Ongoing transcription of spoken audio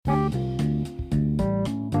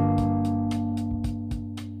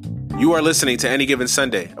You are listening to Any Given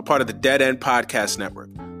Sunday, a part of the Dead End Podcast Network.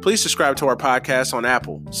 Please subscribe to our podcast on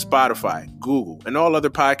Apple, Spotify, Google, and all other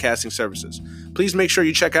podcasting services. Please make sure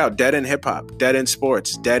you check out Dead End Hip Hop, Dead End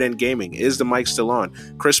Sports, Dead End Gaming, Is the Mic Still On,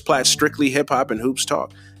 Chris Platt's Strictly Hip Hop and Hoops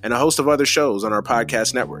Talk, and a host of other shows on our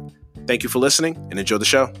podcast network. Thank you for listening and enjoy the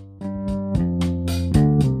show.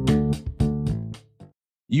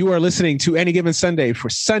 You are listening to Any Given Sunday for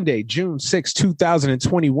Sunday, June 6,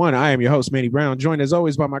 2021. I am your host, Manny Brown, joined as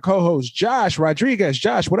always by my co-host, Josh Rodriguez.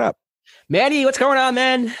 Josh, what up? Manny, what's going on,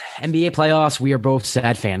 man? NBA playoffs. We are both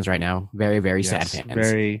sad fans right now. Very, very sad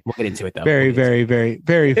fans. We'll get into it, though.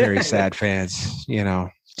 Very sad fans. You know,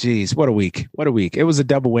 geez, what a week. What a week. It was a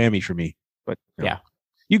double whammy for me. But yeah,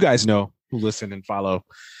 you guys know who listen and follow.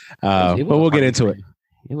 But we'll get into it.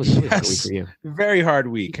 It was a hard week for you. Very hard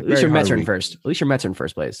week. At least your Mets are in first. At least your Mets are in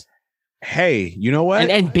first place. Hey, you know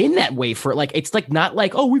what? And been that way for like, it's like not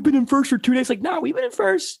like, oh, we've been in first for 2 days. Like, no, we've been in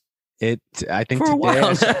first. I think for a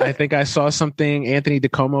while. I think I saw something. Anthony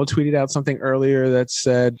DiComo tweeted out something earlier that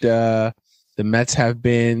said the Mets have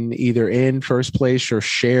been either in first place or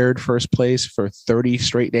shared first place for 30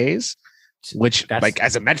 straight days. Which, like,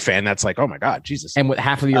 as a Met fan, that's like, oh my God, Jesus! And with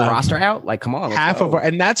half of your roster out, like, come on,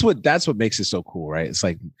 and that's what makes it so cool, right? It's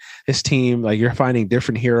like this team, like you're finding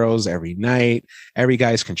different heroes every night. Every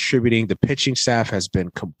guy's contributing. The pitching staff has been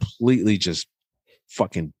completely just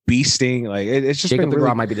fucking beasting. Like it's just Jacob been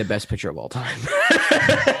DeGrom might be the best pitcher of all time.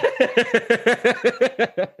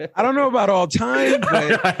 I don't know about all time,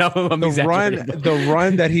 but the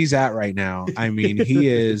run that he's at right now. I mean,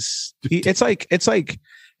 it's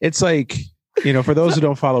like, you know, for those who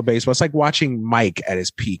don't follow baseball, it's like watching Mike at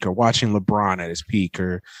his peak or watching LeBron at his peak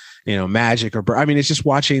or, you know, Magic or, I mean, it's just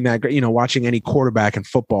watching that, you know, watching any quarterback in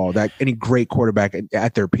football, that any great quarterback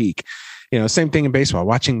at their peak, you know, same thing in baseball,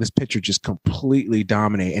 watching this pitcher just completely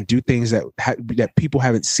dominate and do things that people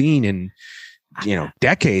haven't seen in, you know,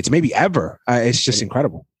 decades, maybe ever. It's just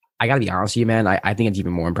incredible. I gotta be honest with you, man. I think it's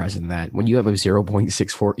even more impressive than that. When you have a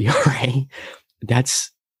 0.64 ERA,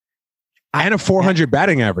 and a 400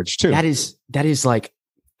 batting average too. That is like,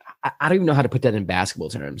 I don't even know how to put that in basketball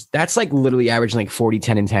terms. That's like literally averaging like 40,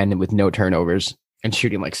 10, and 10 with no turnovers and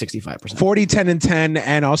shooting like 65%. 40, 10, and 10,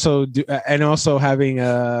 and also having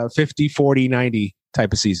a 50, 40, 90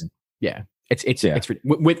 type of season. Yeah, it's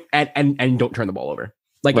with and don't turn the ball over.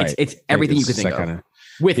 Like right. it's everything you could think of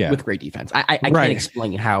with great defense. I can't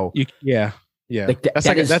explain how. Yeah, like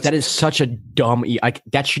that is such a dumb. Like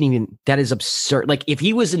that shouldn't even. That is absurd. Like if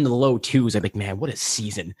he was in the low twos, I'd be like, man, what a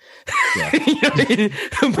season. Yeah, you know what I mean?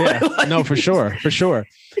 Like, no, for sure.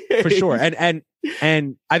 And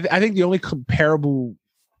I think the only comparable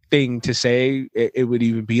thing to say it would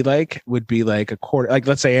even be like a quarter. Like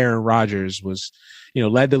let's say Aaron Rodgers was, you know,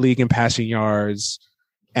 led the league in passing yards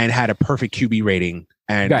and had a perfect QB rating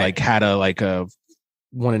and like had a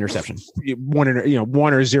one interception, one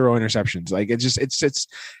or zero interceptions. Like it's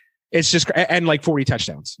just, and like 40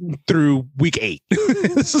 touchdowns through week 8.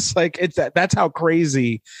 This is like, that's how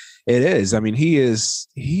crazy it is. I mean, he's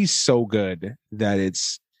so good that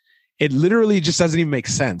it literally just doesn't even make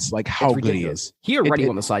sense. Like how good he is. He already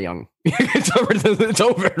won the Cy Young. It's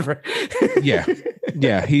over. Yeah.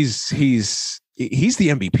 He's the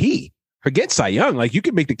MVP. Forget Cy Young. Like you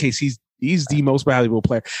can make the case he's the most valuable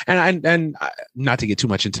player. And not to get too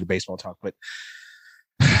much into the baseball talk, but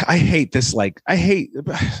I hate this. Like I hate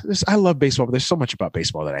this. I love baseball, but there's so much about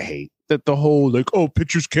baseball that I hate. That the whole like, oh,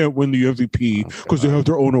 pitchers can't win the MVP because they have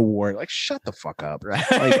their own award. Like, shut the fuck up. Right?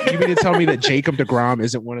 Like, you mean to tell me that Jacob DeGrom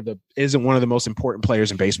isn't one of the most important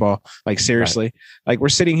players in baseball? Like, seriously. Right. Like, we're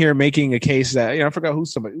sitting here making a case that, you know, I forgot who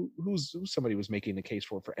somebody was making the case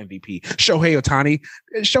for MVP. Shohei Ohtani.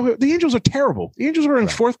 The Angels are terrible. The Angels are in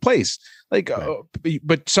fourth place. Like,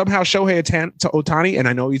 but somehow Shohei Ohtani, and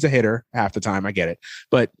I know he's a hitter half the time. I get it.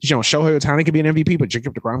 But, you know, Shohei Ohtani can be an MVP, but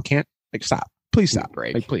Jacob DeGrom can't. Like, stop. Please stop.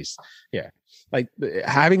 Right. Like, please. Yeah. Like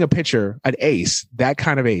having a pitcher, an ace, that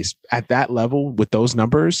kind of ace at that level with those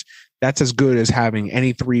numbers, that's as good as having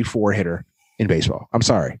any 3-4 hitter in baseball. I'm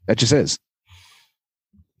sorry. That just is.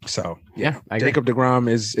 So, yeah. Jacob DeGrom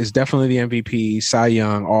is definitely the MVP, Cy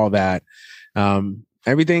Young, all that.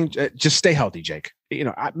 Everything, just stay healthy, Jake. You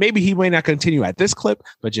know, maybe he may not continue at this clip,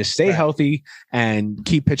 but just stay healthy and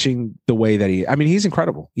keep pitching the way that he's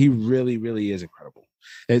incredible. He really, really is incredible.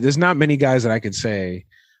 There's not many guys that I can say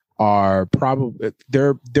are probably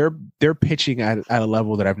they're pitching at a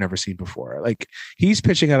level that I've never seen before. Like he's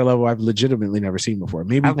pitching at a level I've legitimately never seen before.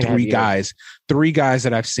 Maybe three guys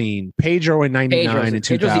that I've seen. Pedro in 99 and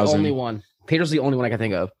 2000. Pedro's the only one. Pedro's the only one I can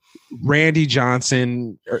think of. Randy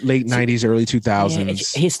Johnson, late 90s, early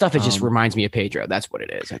 2000s. His stuff, it just reminds me of Pedro. That's what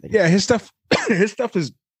it is, I think. Yeah, his stuff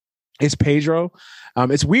is It's Pedro.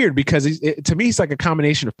 It's weird because to me, he's like a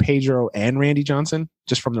combination of Pedro and Randy Johnson,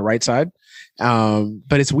 just from the right side.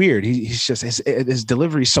 But it's weird. He's just his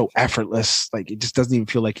delivery is so effortless. Like it just doesn't even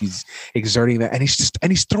feel like he's exerting that. And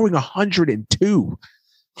he's throwing 102,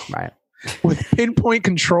 right, with pinpoint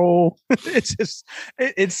control. It's just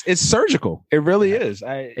it's surgical. It really is.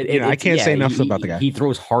 I can't say enough about the guy. He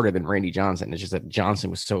throws harder than Randy Johnson. It's just that Johnson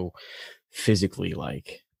was so physically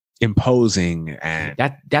like imposing, and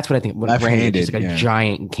that's what I think. When Randy just like a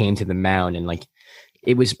giant came to the mound, and like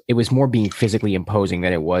it was more being physically imposing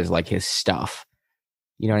than it was like his stuff.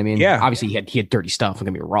 You know what I mean? Yeah. Obviously, he had dirty stuff. Don't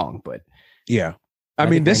get me wrong, but yeah, I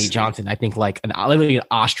mean, Randy Johnson. I think like literally an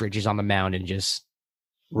ostrich is on the mound and just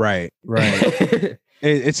right.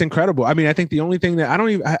 It's incredible. I mean, I think the only thing that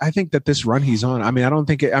I think that this run he's on, I mean, I don't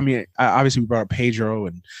think it, I mean, obviously we brought up Pedro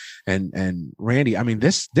and Randy. I mean,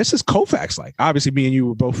 this is Koufax like. Obviously, me and you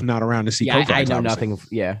were both not around to see Koufax. I know nothing.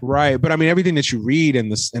 Yeah. Right. But I mean, everything that you read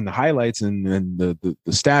and the highlights and the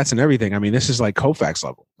stats and everything, I mean, this is like Koufax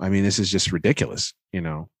level. I mean, this is just ridiculous, you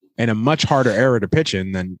know, and a much harder era to pitch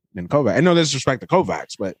in than Koufax. I know there's respect to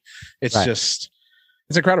Koufax, but it's just,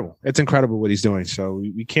 it's incredible. It's incredible what he's doing. So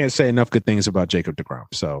we can't say enough good things about Jacob deGrom.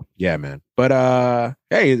 So yeah, man. But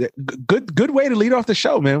hey, good way to lead off the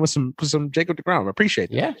show, man, with some Jacob deGrom. I appreciate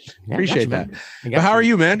that. Yeah, appreciate that. But how are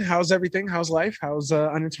you, man? How's everything? How's life? How's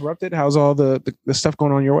Uninterrupted? How's all the stuff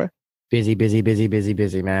going on your way? Busy,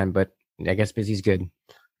 man. But I guess busy's good.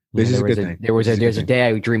 Busy's a good thing. There's a day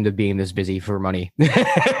I dreamed of being this busy for money.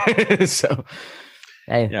 So.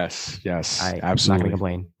 Hey, yes,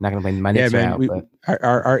 absolutely. Not gonna complain. My Knicks are out.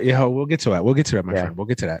 We'll get to it. My friend. We'll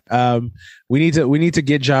get to that. We need to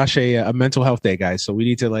get Josh a mental health day, guys. So we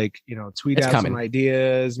need to tweet out some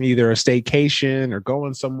ideas, either a staycation or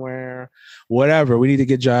going somewhere, whatever. We need to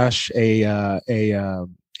get Josh a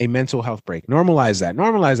mental health break. Normalize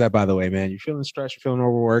that. By the way, man, you're feeling stressed, you're feeling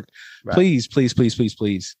overworked. Right. Please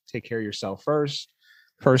take care of yourself first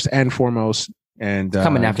and foremost. And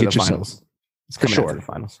coming after the finals. For sure.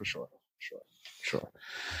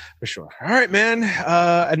 All right, man.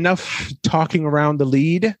 Enough talking around the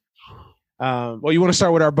lead. Well, you want to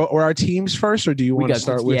start with our teams first, or do you want to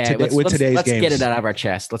start with today's games? Let's get it out of our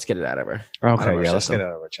chest. Let's get it out of our. Okay, let's get it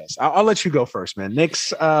out of our chest. I'll let you go first, man.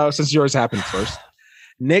 Knicks, since yours happened first.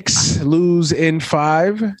 Knicks lose in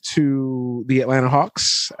 5 to the Atlanta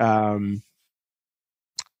Hawks.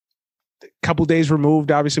 Couple days removed.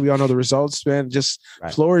 Obviously, we all know the results, man. Just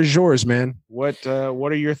floor is yours, man. What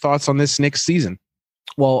are your thoughts on this Knicks season?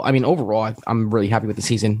 Well, I mean, overall, I'm really happy with the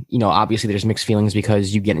season. You know, obviously, there's mixed feelings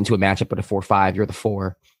because you get into a matchup with a 4-5, you're the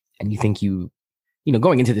 4, and you think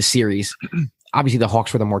going into the series, obviously the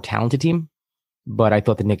Hawks were the more talented team, but I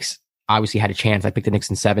thought the Knicks obviously had a chance. I picked the Knicks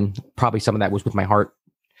in 7. Probably some of that was with my heart.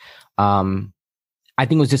 I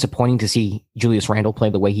think it was disappointing to see Julius Randle play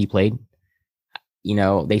the way he played. You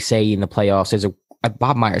know, they say in the playoffs,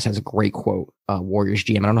 Bob Myers has a great quote, Warriors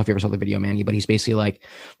GM. I don't know if you ever saw the video, man, but he's basically like,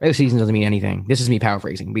 regular season doesn't mean anything. This is me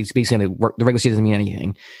paraphrasing. But he's basically the regular season doesn't mean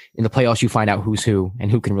anything. In the playoffs, you find out who's who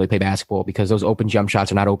and who can really play basketball because those open jump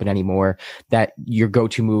shots are not open anymore. That your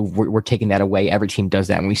go-to move, we're taking that away. Every team does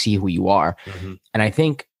that, and we see who you are. Mm-hmm. And I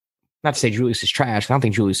think, not to say Julius is trash. I don't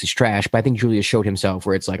think Julius is trash, but I think Julius showed himself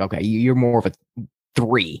where it's like, okay, you're more of a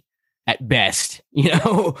 3 at best,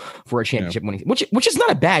 for a championship winning, which is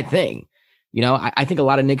not a bad thing. I think a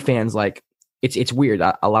lot of Knicks fans, like, it's weird.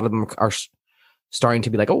 A lot of them are starting to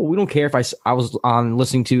be like, oh, we don't care if I was on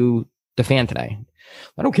listening to The Fan today.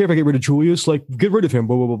 I don't care if I get rid of Julius, like, get rid of him,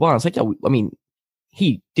 blah, blah, blah, blah. It's like, yeah, I mean,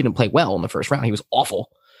 he didn't play well in the first round. He was awful,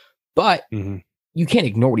 but you can't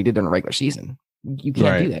ignore what he did during the regular season. You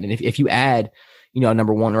can't do that. And if you add, a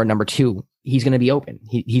number 1 or a number 2, he's going to be open.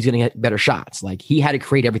 He's going to get better shots. Like, he had to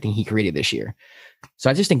create everything he created this year. So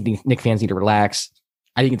I just think the Knicks fans need to relax.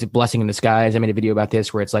 I think it's a blessing in disguise. I made a video about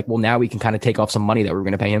this where it's like, well, now we can kind of take off some money that we were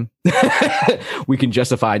going to pay him. We can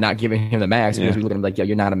justify not giving him the max because we look at him like, yo,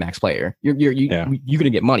 you're not a max player. You're going to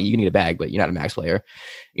get money. You're going to get a bag, but you're not a max player.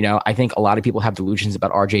 I think a lot of people have delusions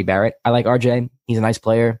about RJ Barrett. I like RJ. He's a nice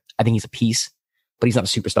player. I think he's a piece, but he's not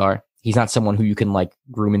a superstar. He's not someone who you can like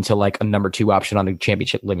groom into like a number 2 option on a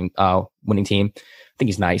championship winning team. I think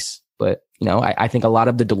he's nice, but I think a lot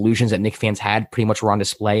of the delusions that Knicks fans had pretty much were on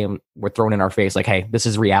display and were thrown in our face. Like, hey, this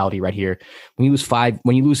is reality right here. When you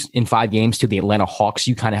lose in 5 games to the Atlanta Hawks,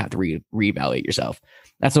 you kind of have to reevaluate yourself.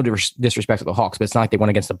 That's no disrespect to the Hawks, but it's not like they went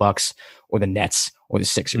against the Bucks or the Nets or the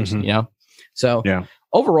Sixers. So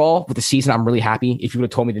overall, with the season, I'm really happy. If you would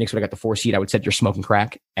have told me the Knicks would have got the 4 seed, I would have said you're smoking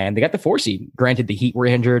crack. And they got the 4 seed. Granted, the Heat were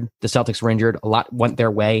injured. The Celtics were injured. A lot went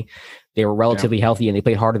their way. They were relatively healthy, and they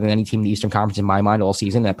played harder than any team in the Eastern Conference in my mind all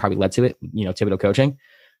season. That probably led to it, Thibodeau coaching.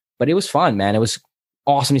 But it was fun, man. It was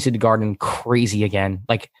awesome to see the Garden crazy again.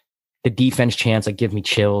 Like the defense chants, like give me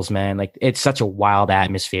chills, man. Like it's such a wild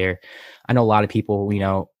atmosphere. I know a lot of people,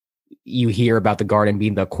 you hear about the Garden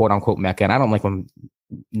being the quote unquote Mecca, and I don't like when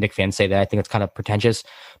Knicks fans say that. I think it's kind of pretentious,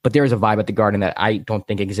 but there is a vibe at the Garden that I don't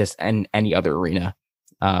think exists in any other arena.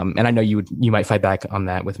 And I know you might fight back on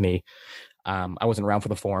that with me. I wasn't around for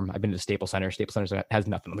the Forum. I've been to the Staples Center. Staples Center has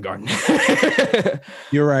nothing on the Garden.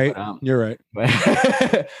 You're right. You're right.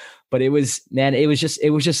 But this was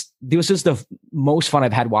the most fun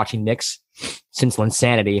I've had watching Knicks since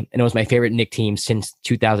Linsanity, and it was my favorite Knicks team since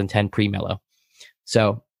 2010 pre-Melo.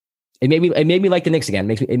 So it made me like the Knicks again.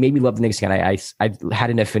 It made me love the Knicks again. I had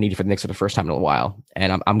an affinity for the Knicks for the first time in a while,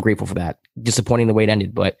 and I'm grateful for that. Disappointing the way it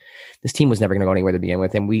ended, but this team was never going to go anywhere to begin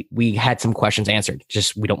with, and we had some questions answered.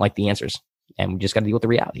 Just we don't like the answers, and we just got to deal with the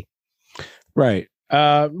reality. Right.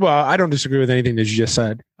 Well, I don't disagree with anything that you just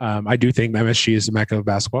said. I do think MSG is the Mecca of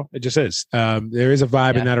basketball. It just is. There is a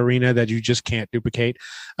vibe in that arena that you just can't duplicate.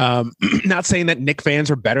 Not saying that Knicks fans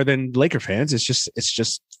are better than Laker fans. It's just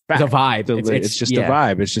fact. It's a vibe. It's just a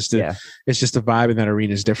vibe. It's just a vibe, and that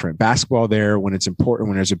arena is different. Basketball there, when it's important,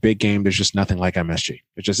 when there's a big game, there's just nothing like MSG.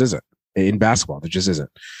 It just isn't. In basketball, there just isn't.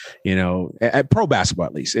 At pro basketball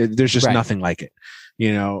at least, there's just nothing like it.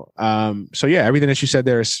 So yeah, everything that you said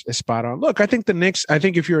there is spot on. Look, I think the Knicks,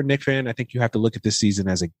 if you're a Knicks fan, I think you have to look at this season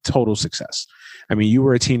as a total success. I mean, you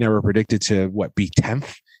were a team that were predicted to be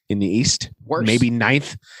 10th in the East, worse, maybe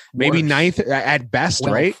ninth at best,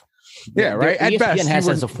 right? Yeah, right. At best, ESPN has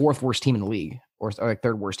as the fourth worst team in the league, or like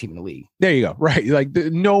third worst team in the league. There you go. Right. Like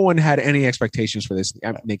no one had any expectations for this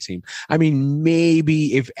Knicks team. I mean,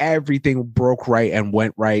 maybe if everything broke right and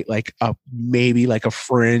went right, maybe a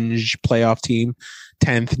fringe playoff team,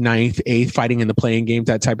 10th, 9th, 8th, fighting in the playing game,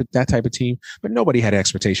 that type of team. But nobody had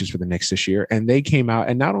expectations for the Knicks this year, and they came out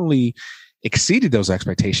and not only exceeded those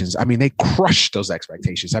expectations. I mean, they crushed those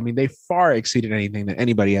expectations. I mean, they far exceeded anything that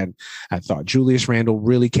anybody had thought. Julius Randle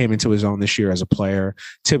really came into his own this year as a player.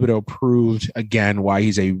 Thibodeau proved again why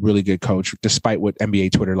he's a really good coach, despite what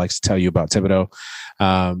NBA Twitter likes to tell you about Thibodeau.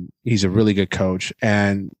 He's a really good coach,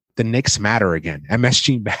 and the Knicks matter again.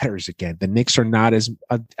 MSG matters again. The Knicks are not as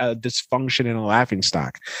a dysfunction and a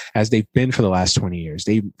laughingstock as they've been for the last 20 years.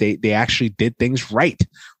 They actually did things right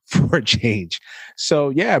for a change. So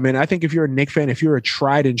yeah, man, I think if you're a Knicks fan, if you're a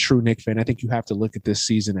tried and true Knicks fan, I think you have to look at this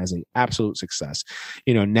season as an absolute success.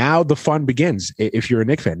 Now the fun begins. If you're a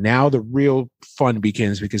Knicks fan, now the real fun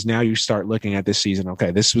begins, because now you start looking at this season.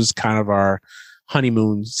 Okay, this was kind of our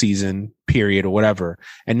honeymoon season period or whatever.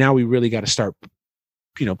 And now we really got to start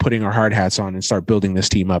putting our hard hats on and start building this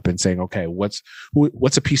team up and saying, okay, what's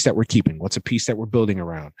a piece that we're keeping? What's a piece that we're building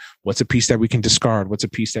around? What's a piece that we can discard? What's a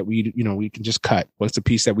piece that we can just cut? What's a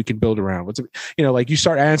piece that we can build around? You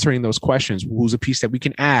start answering those questions. Who's a piece that we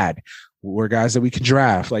can add? We're guys that we can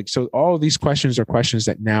draft. So all of these questions are questions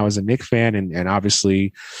that now as a Knicks fan and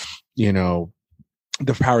obviously, the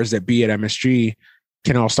powers that be at MSG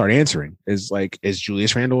can all start answering. Is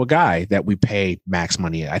Julius Randle a guy that we pay max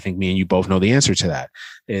money? I think me and you both know the answer to that.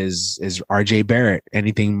 Is RJ Barrett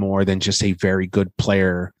anything more than just a very good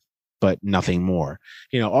player, but nothing more?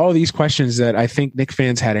 All of these questions that I think Knicks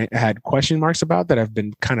fans had question marks about that have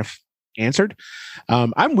been kind of answered.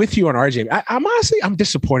 I'm with you on RJ. I'm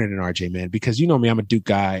disappointed in RJ, man, because me, I'm a Duke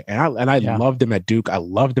guy, and I loved him at Duke. I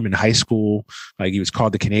loved him in high school. He was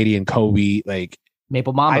called the Canadian Kobe.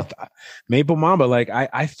 Maple Mamba.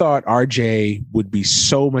 I thought RJ would be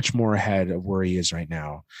so much more ahead of where he is right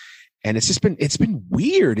now. And it's been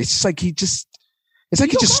weird. It's just he just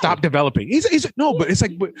stopped developing.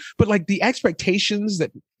 But the expectations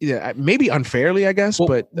that maybe unfairly, I guess,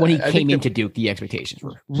 but when he came into Duke, the expectations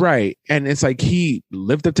were right. And it's he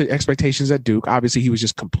lived up to expectations at Duke. Obviously he was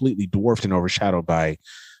just completely dwarfed and overshadowed by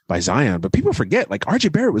Zion, but people forget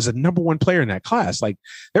RJ Barrett was the number one player in that class.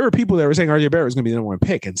 There were people that were saying RJ Barrett was going to be the number one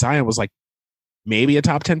pick, and Zion was maybe a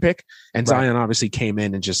top 10 pick. And right. Zion obviously came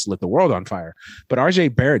in and just lit the world on fire. But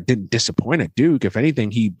RJ Barrett didn't disappoint at Duke. If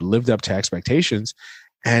anything, he lived up to expectations.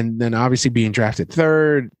 And then obviously being drafted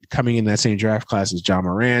third, coming in that same draft class as Ja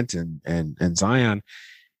Morant and Zion,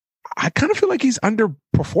 I kind of feel like he's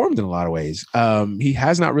underperformed in a lot of ways. He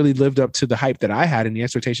has not really lived up to the hype that I had and the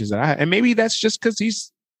expectations that I had. And maybe that's just because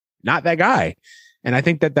he's not that guy. And I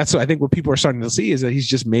think that's what people are starting to see is that he's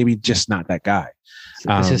just not that guy.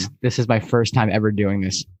 So this is my first time ever doing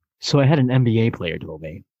this. So I had an NBA player told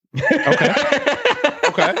me.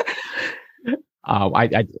 Okay.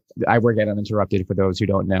 I work at Uninterrupted for those who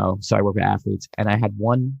don't know. So I work with athletes, and I had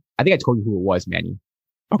one, I think I told you who it was, Manny.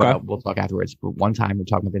 Okay. We'll talk afterwards. But one time we're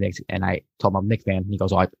talking about the Knicks, and I told him I'm a Knicks fan, and he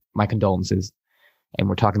goes, my condolences. And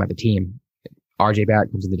we're talking about the team. RJ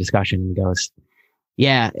Barrett comes in the discussion and goes,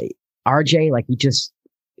 yeah, RJ, like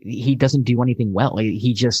he doesn't do anything well. Like,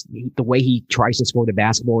 the way he tries to score the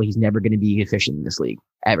basketball, he's never going to be efficient in this league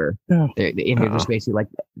ever. Yeah. They're just basically like,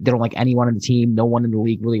 they don't like anyone on the team. No one in the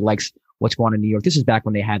league really likes what's going on in New York. This is back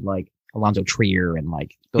when they had like Alonzo Trier and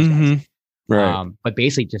like those guys. Right. But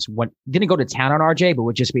basically just didn't go to town on RJ, but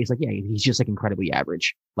would just basically like, yeah, he's just like incredibly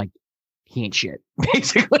average. Like he ain't shit,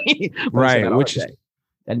 basically. Right. Which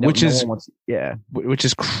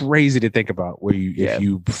is crazy to think about. If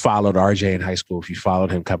you followed RJ in high school, if you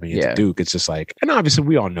followed him coming into Duke, it's just like, and obviously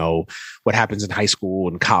we all know what happens in high school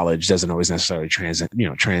and college doesn't always necessarily transition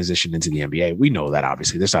into the NBA. We know that,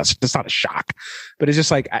 obviously. That's not a shock, but it's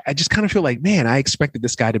just like, I just kind of feel like, man, I expected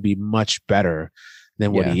this guy to be much better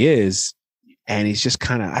than what he is. And he's just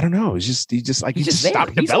kind of, I don't know. He just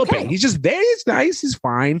stopped developing. Okay. He's just there. He's nice. He's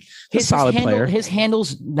fine. He's a solid player. His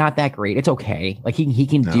handle's not that great. It's okay. Like he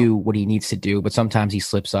can do what he needs to do, but sometimes he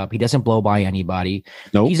slips up. He doesn't blow by anybody.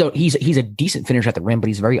 Nope. He's a decent finisher at the rim, but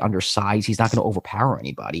he's very undersized. He's not going to overpower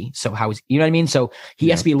anybody. So you know what I mean? So he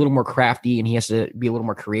has to be a little more crafty and he has to be a little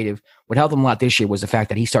more creative. What helped him a lot this year was the fact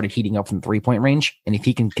that he started heating up from 3-point range. And if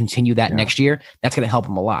he can continue that next year, that's going to help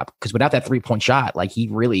him a lot, because without that 3-point shot, like he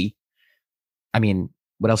really, I mean,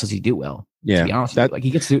 what else does he do well? Yeah, to be honest, like he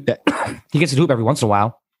gets to do that. He gets to do it every once in a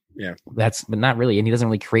while. Yeah, but not really, and he doesn't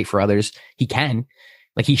really create for others. He can,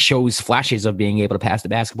 like, he shows flashes of being able to pass the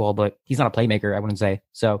basketball, but he's not a playmaker, I wouldn't say.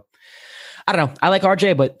 So, I don't know. I like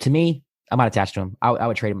RJ, but to me, I'm not attached to him. I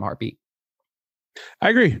would trade him a heartbeat. I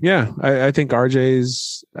agree. Yeah, I think RJ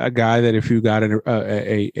is a guy that if you got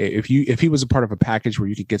if he was a part of a package where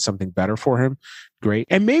you could get something better for him, great.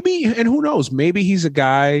 And who knows? Maybe he's a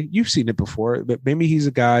guy, you've seen it before, but maybe he's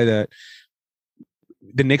a guy that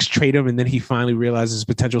the Knicks trade him and then he finally realizes his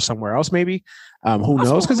potential somewhere else. Maybe who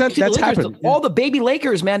knows? Because that's happened. All the baby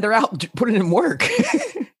Lakers, man, they're out putting in work.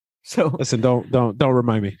 So listen, don't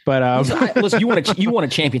remind me. But listen, you want a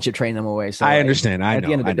championship, train them away. So I understand. At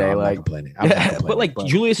the end of the day, like, but like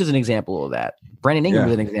Julius is an example of that. Brandon Ingram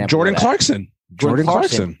is an example. Jordan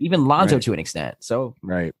Clarkson, even Lonzo to an extent. So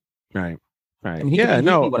right. I mean, he can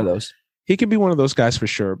be one of those. He can be one of those guys for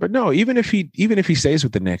sure. But no, even if he stays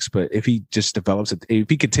with the Knicks, but if he just develops it, if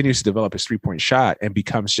he continues to develop his 3-point shot and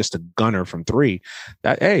becomes just a gunner from 3,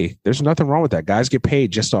 there's nothing wrong with that. Guys get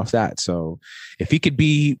paid just off that. So if he could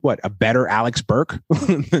be a better Alex Burke,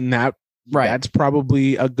 then that's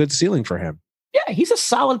probably a good ceiling for him. Yeah, he's a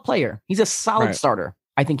solid player. He's a solid starter.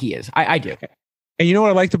 I think he is. I do. And you know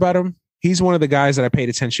what I liked about him? He's one of the guys that I paid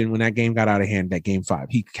attention when that game got out of hand, that game 5.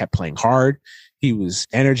 He kept playing hard. He was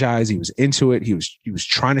energized. He was into it. He was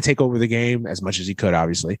trying to take over the game as much as he could,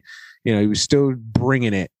 obviously. He was still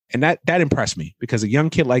bringing it. And that impressed me, because a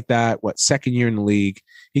young kid like that, second year in the league,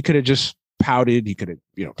 he could have just pouted. He could have,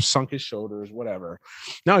 sunk his shoulders, whatever.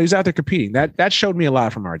 No, he was out there competing. That showed me a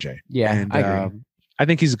lot from RJ. Yeah, and, I agree. I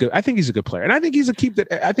think he's a good player. And I think he's a piece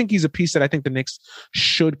that I think the Knicks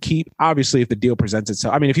should keep. Obviously, if the deal presents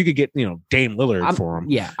itself. I mean, if you could get, Dame Lillard for him.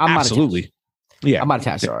 Yeah, absolutely. I'm not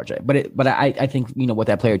attached to RJ, but I think what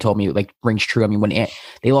that player told me rings true. I mean, when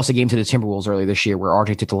they lost a game to the Timberwolves earlier this year, where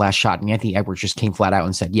RJ took the last shot, and Anthony Edwards just came flat out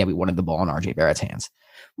and said, "Yeah, we wanted the ball in RJ Barrett's hands."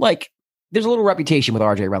 Like, there's a little reputation with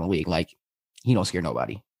RJ around the league. Like, he don't scare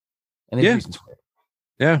nobody, and there's reasons for it.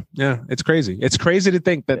 Yeah, it's crazy. It's crazy to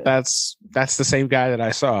think that that's the same guy that I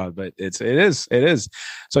saw, but it is.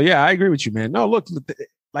 So yeah, I agree with you, man. No, look,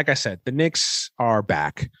 like I said, the Knicks are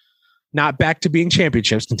back. Not back to being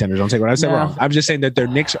championships contenders. Don't take what I said wrong. I'm just saying that their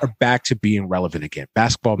Knicks are back to being relevant again.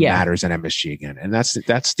 Basketball matters at MSG again. And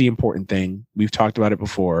that's the important thing. We've talked about it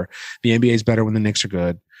before. The NBA is better when the Knicks are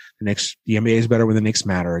good. The NBA is better when the Knicks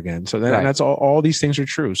matter again. So that's all these things are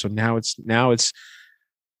true. So now it's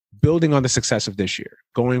building on the success of this year,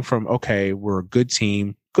 going from, okay, we're a good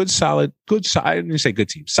team, solid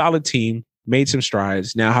team, made some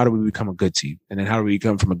strides. Now, how do we become a good team? And then how do we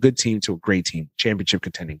become from a good team to a great team, championship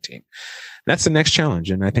contending team? That's the next challenge.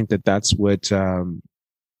 And I think that's what the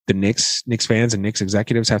Knicks fans and Knicks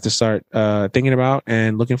executives have to start thinking about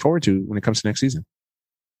and looking forward to when it comes to next season.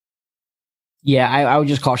 Yeah, I would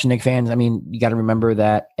just caution Knicks fans. I mean, you got to remember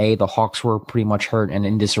that the Hawks were pretty much hurt and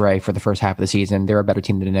in disarray for the first half of the season. They're a better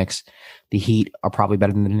team than the Knicks. The Heat are probably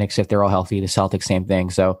better than the Knicks if they're all healthy. The Celtics, same thing.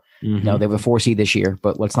 So, they have a 4 seed this year,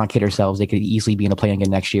 but let's not kid ourselves. They could easily be in a play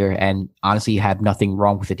again next year and honestly have nothing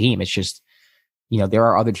wrong with the team. It's just, there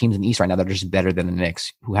are other teams in the East right now that are just better than the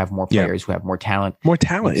Knicks, who have more players, who have more talent.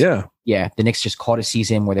 Yeah. Yeah. The Knicks just caught a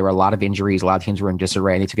season where there were a lot of injuries. A lot of teams were in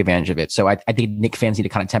disarray and they took advantage of it. So I think Knicks fans need to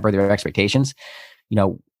kind of temper their expectations.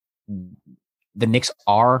 The Knicks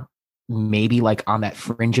are maybe like on that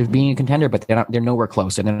fringe of being a contender, but they're nowhere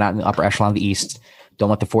close, and they're not in the upper echelon of the East. Don't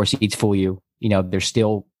let the 4 seeds fool you. You know, there's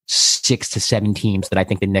still 6 to 7 teams that I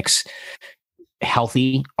think the Knicks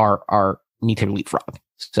healthy are need to leapfrog.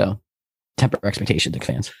 So temper expectations, Knicks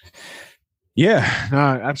fans. Yeah,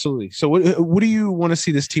 absolutely. So what do you want to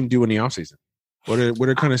see this team do in the offseason? What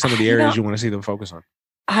are kind of some of the areas you want to see them focus on?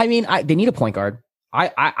 I mean, they need a point guard.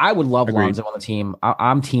 I would love Agreed. Lonzo on the team.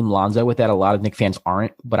 I'm team Lonzo with that. A lot of Knicks fans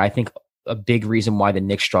aren't, but I think a big reason why the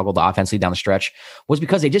Knicks struggled offensively down the stretch was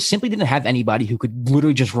because they just simply didn't have anybody who could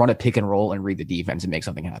literally just run a pick and roll and read the defense and make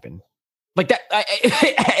something happen. Like that.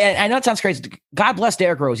 I know it sounds crazy. God bless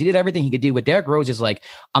Derrick Rose. He did everything he could do, but Derrick Rose is like,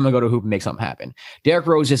 I'm going to go to hoop and make something happen. Derrick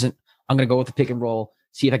Rose isn't, I'm going to go with the pick and roll,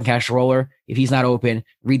 see if I can catch the roller. If he's not open,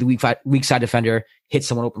 read the weak side defender, hit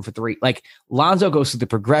someone open for 3. Like Lonzo goes through the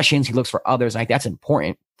progressions. He looks for others. Like that's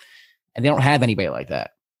important. And they don't have anybody like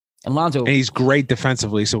that. And Lonzo, and he's great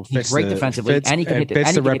defensively. So he's great defensively, and he can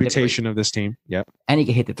hit the reputation of this team. Yep, and he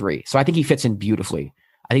can hit the 3. So I think he fits in beautifully.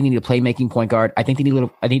 I think they need a playmaking point guard. I think they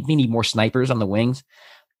need more snipers on the wings.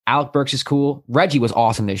 Alec Burks is cool. Reggie was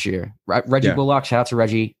awesome this year. Reggie Bullock, shout out to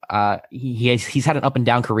Reggie. He's had an up and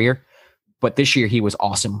down career, but this year he was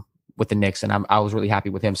awesome with the Knicks, and I was really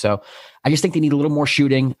happy with him. So I just think they need a little more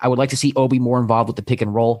shooting. I would like to see Obi more involved with the pick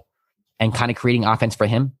and roll and kind of creating offense for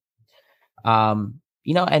him.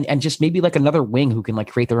 You know, and just maybe like another wing who can like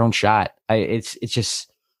create their own shot. It's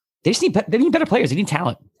just they need better players. They need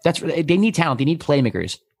talent. They need talent. They need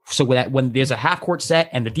playmakers. So when there's a half court set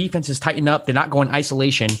and the defense is tightened up, they're not going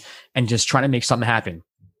isolation and just trying to make something happen.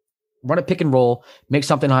 Run a pick and roll, make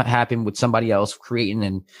something happen with somebody else creating.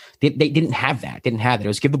 And they didn't have that. It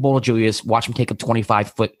was give the ball to Julius, watch him take a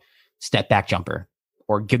 25-foot step back jumper,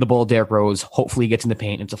 or give the ball to Derrick Rose. Hopefully he gets in the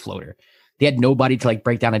paint and it's a floater. They had nobody to like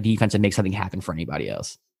break down a defense and make something happen for anybody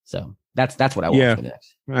else. So that's what I want for the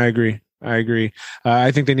Knicks. I agree. I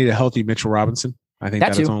think they need a healthy Mitchell Robinson. I think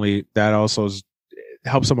that also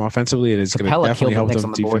helps them offensively. It is going to definitely help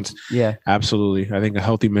them defense. Yeah, absolutely. I think a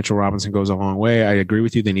healthy Mitchell Robinson goes a long way. I agree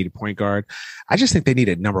with you. They need a point guard. I just think they need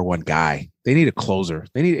a number 1 guy. They need a closer.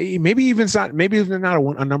 They need maybe they're not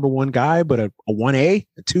a number 1 guy, but a 1A,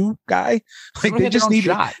 a 2 guy. Like they just need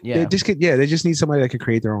shot. They just need somebody that can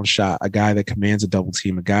create their own shot. A guy that commands a double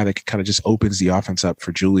team. A guy that kind of just opens the offense up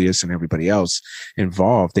for Julius and everybody else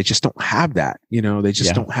involved. They just don't have that. You know, they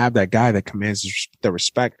just don't have that guy that commands the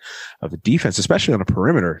respect of the defense, especially on the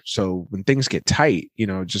perimeter. So when things get tight, you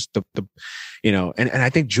know, just the and I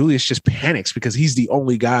think Julius just panics because he's the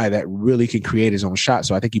only guy that really can create his own shot.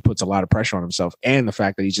 So I think he puts a lot of pressure on himself, and the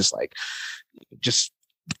fact that he's just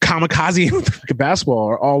kamikaze with the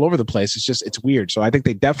basketball all over the place. It's weird. So I think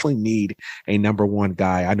they definitely need a number 1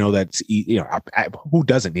 guy. I know that, who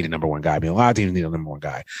doesn't need a number 1 guy? I mean, a lot of teams need a number 1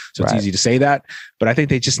 guy. So it's easy to say that, but I think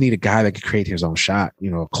they just need a guy that can create his own shot, you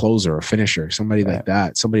know, a closer, a finisher, somebody like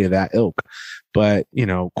that, somebody of that ilk. But, you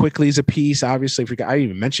know, Quickly's a piece, obviously. I didn't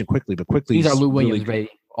even mention Quickly, but Quickly's Lou Williams, baby.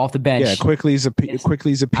 Off the bench. Yeah, Quickly's a piece.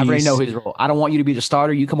 I already know his role. I don't want you to be the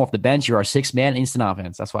starter. You come off the bench. You're our 6th man, instant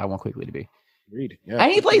offense. That's what I want Quickly to be. Agreed. Yeah,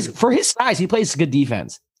 and he plays, for his size, he plays good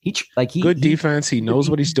defense. Good defense. He knows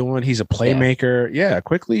what he's doing. He's a playmaker. Yeah,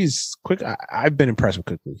 Quickly's quick. I've been impressed with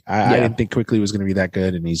Quickly. I didn't think Quickly was going to be that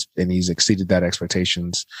good, and he's exceeded that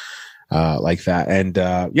expectations. Like that. And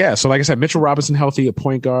so like I said, Mitchell Robinson healthy, a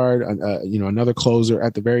point guard, another closer,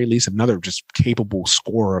 at the very least, another just capable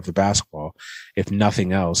scorer of the basketball, if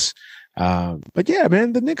nothing else. But yeah,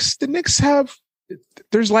 man, the Knicks have,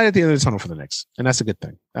 there's light at the end of the tunnel for the Knicks, and that's a good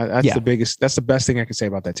thing. That's the best thing I can say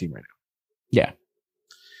about that team right now. Yeah.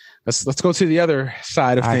 Let's go to the other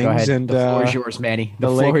side of things. And the floor is yours, Manny. The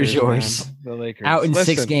floor is yours. Man. The Lakers out in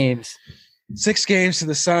 6 games. 6 games to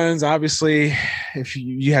the Suns. Obviously, if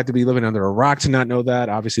you had to be living under a rock to not know that,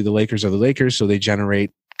 obviously the Lakers are the Lakers, so they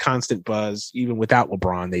generate constant buzz. Even without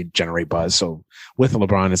LeBron, they generate buzz. So with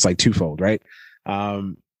LeBron, it's like twofold, right?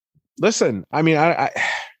 Listen, I mean, I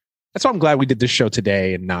that's why I'm glad we did this show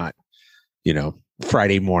today and not,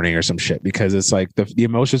 Friday morning or some shit, because it's like the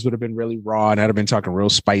emotions would have been really raw and I'd have been talking real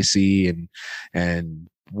spicy and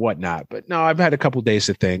whatnot. But no, I've had a couple days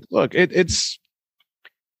to think. Look, it's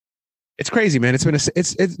crazy, man.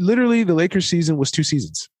 It's literally the Lakers season was 2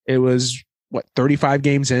 seasons. It was 35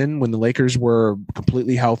 games in when the Lakers were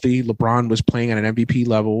completely healthy. LeBron was playing at an MVP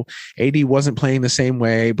level. AD wasn't playing the same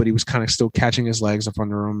way, but he was kind of still catching his legs up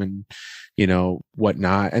under him and,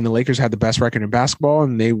 whatnot. And the Lakers had the best record in basketball,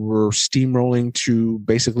 and they were steamrolling to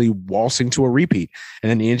basically waltzing to a repeat. And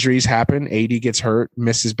then the injuries happen. AD gets hurt,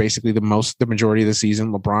 misses basically the majority of the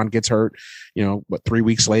season. LeBron gets hurt, 3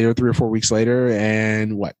 or 4 weeks later,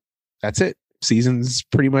 and that's it. Season's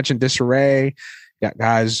pretty much in disarray. Got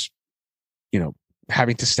guys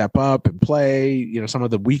having to step up and play, some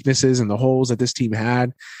of the weaknesses and the holes that this team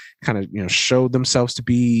had kind of, showed themselves to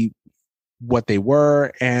be what they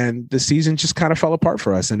were, and the season just kind of fell apart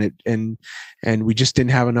for us. And we just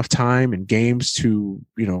didn't have enough time and games to,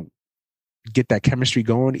 get that chemistry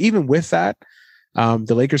going. Even with that,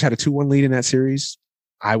 the Lakers had a 2-1 lead in that series.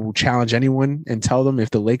 I will challenge anyone and tell them, if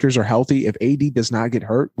the Lakers are healthy, if AD does not get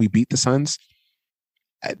hurt, we beat the Suns.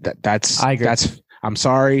 I'm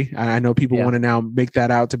sorry. I know people want to now make that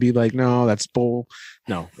out to be like, no, that's bull.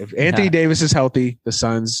 No, if Anthony Davis is healthy, the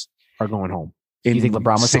Suns are going home. You think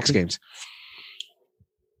LeBron was 6 games?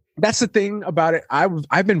 That's the thing about it.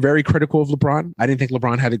 I've been very critical of LeBron. I didn't think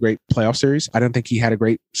LeBron had a great playoff series. I don't think he had a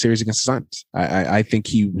great series against the Suns. I think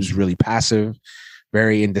he was really passive,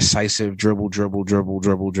 very indecisive, dribble,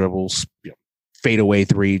 fade away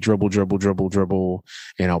 3, dribble,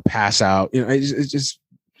 pass out. It just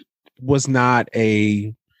was not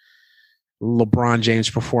a LeBron James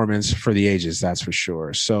performance for the ages, that's for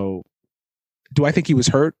sure. So do I think he was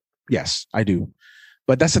hurt? Yes, I do.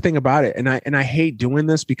 But that's the thing about it. And I hate doing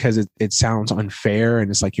this because it sounds unfair, and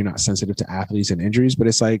it's like you're not sensitive to athletes and injuries. But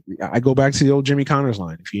it's like, I go back to the old Jimmy Connors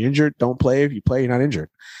line. If you're injured, don't play. If you play, you're not injured.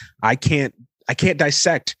 I can't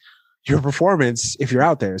dissect your performance if you're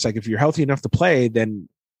out there. It's like, if you're healthy enough to play, then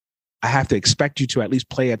I have to expect you to at least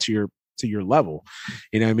play to your level.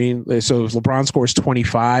 You know what I mean? So if LeBron scores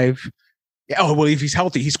 25, oh, well, if he's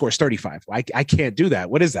healthy, he scores 35. I can't do that.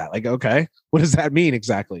 What is that? Like, okay, what does that mean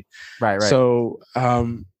exactly? Right. So,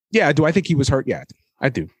 do I think he was hurt? Yeah, I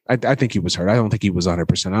do. I think he was hurt. I don't think he was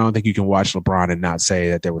 100%. I don't think you can watch LeBron and not say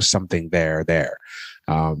that there was something there.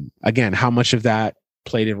 Again, how much of that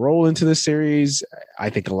played a role into the series? I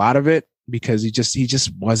think a lot of it, because he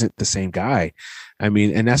just wasn't the same guy. I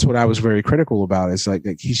mean, and that's what I was very critical about. It's like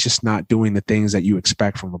he's just not doing the things that you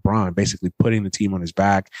expect from LeBron, basically putting the team on his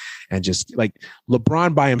back, and just like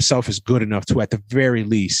LeBron by himself is good enough to, at the very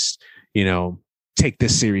least, take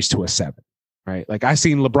this series to a 7, right? Like, I've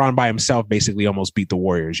seen LeBron by himself basically almost beat the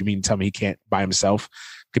Warriors. You mean to tell me he can't by himself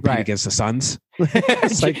compete against the Suns?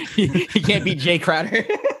 It's like he can't beat Jay Crowder.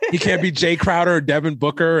 He can't beat Jay Crowder, Devin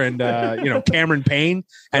Booker, and Cameron Payne,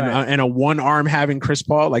 and a one arm having Chris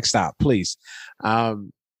Paul. Like, stop, please.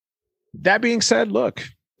 That being said, look,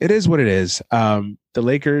 it is what it is. The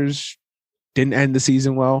Lakers didn't end the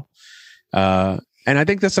season well, and I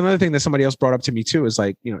think that's another thing that somebody else brought up to me too. Is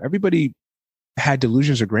like, everybody had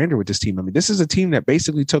delusions of grandeur with this team. I mean, this is a team that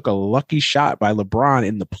basically took a lucky shot by LeBron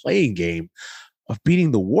in the playing game of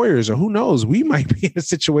beating the Warriors, or who knows, we might be in a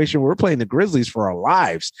situation where we're playing the Grizzlies for our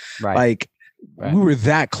lives. Right. Like, we were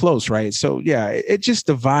that close, right? So yeah, it just,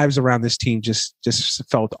 the vibes around this team just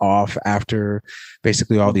felt off after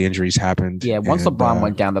basically all the injuries happened. Yeah, once LeBron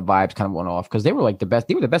went down, the vibes kind of went off, because they were like the best.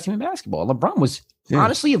 They were the best team in basketball. LeBron was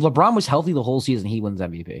honestly, if LeBron was healthy the whole season, he wins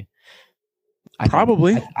MVP.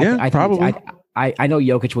 Probably. I know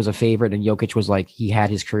Jokic was a favorite, and Jokic was like, he had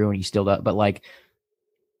his career and he still does, but like,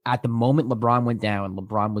 at the moment LeBron went down,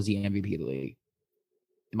 LeBron was the MVP of the league,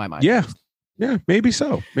 in my mind. Yeah, maybe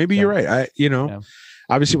so. Maybe you're right.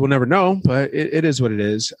 Obviously we'll never know, but it is what it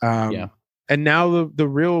is. And now the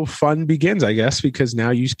real fun begins, I guess, because now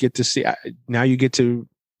you get to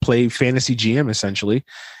play fantasy GM essentially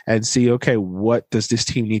and see, okay, what does this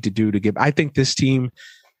team need to do to give? I think this team,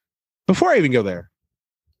 before I even go there,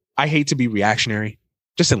 I hate to be reactionary,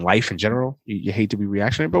 just in life in general. You hate to be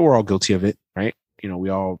reactionary, but we're all guilty of it, right?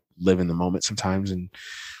 We all live in the moment sometimes, and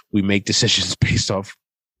we make decisions based off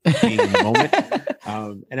being in the moment.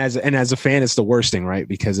 And as a fan, it's the worst thing, right?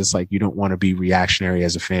 Because it's like, you don't want to be reactionary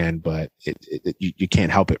as a fan, but you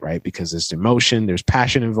can't help it, right? Because there's emotion, there's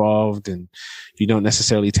passion involved, and you don't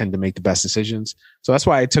necessarily tend to make the best decisions. So that's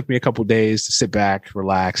why it took me a couple of days to sit back,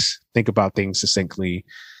 relax, think about things succinctly.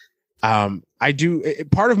 Part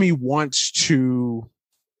of me wants to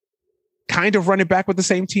kind of run it back with the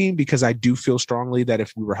same team, because I do feel strongly that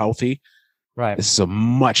if we were healthy, right, this is a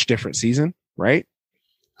much different season, right?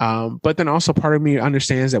 But then also part of me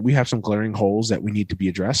understands that we have some glaring holes that we need to be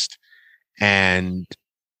addressed, and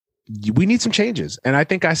we need some changes. And I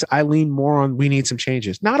think I lean more on, we need some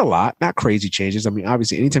changes, not a lot, not crazy changes. I mean,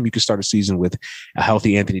 obviously anytime you can start a season with a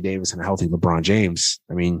healthy Anthony Davis and a healthy LeBron James,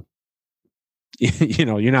 I mean,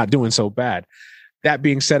 you're not doing so bad. That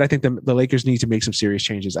being said, I think the Lakers need to make some serious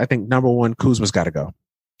changes. I think number one, Kuzma's got to go.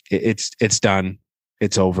 It's done.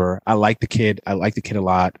 It's over. I like the kid. I like the kid a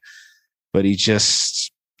lot, but he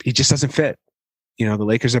just doesn't fit. The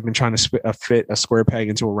Lakers have been trying to fit a square peg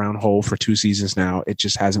into a round hole for 2 seasons now. It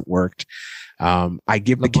just hasn't worked. I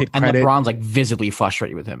give the kid credit. And LeBron's like visibly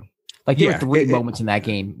frustrated with him. Like, there were 3 moments in that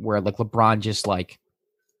game where like LeBron just like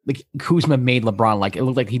like Kuzma made LeBron like it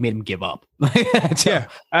looked like he made him give up. That's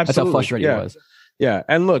how frustrating it was. Yeah,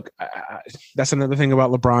 and look, that's another thing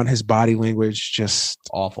about LeBron. His body language just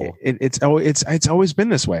awful. It's always been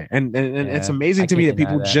this way, and it's amazing to me that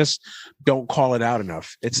people just don't call it out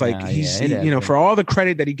enough. It's like for all the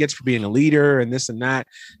credit that he gets for being a leader and this and that,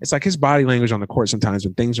 it's like his body language on the court sometimes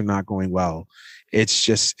when things are not going well. It's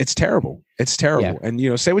terrible. It's terrible. Yeah.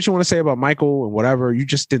 And say what you want to say about Michael and whatever, you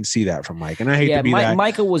just didn't see that from Mike. And I hate to be that.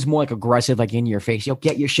 Michael was more like aggressive, like in your face.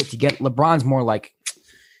 Get your shit together. LeBron's more like.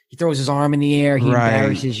 He throws his arm in the air. He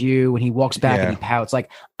embarrasses you, and he walks back and he pouts.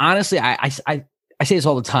 Like honestly, I say this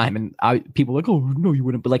all the time, and people are like, "Oh no, you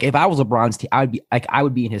wouldn't." But like, if I was LeBron's team, I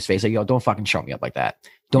would be in his face. Like, yo, don't fucking show me up like that.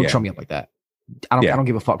 Don't show me up like that. I don't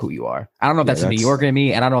give a fuck who you are. I don't know if that's a New Yorker in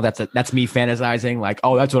me, and I don't know if that's me fantasizing. Like,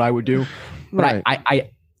 oh, that's what I would do. But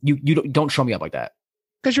you don't show me up like that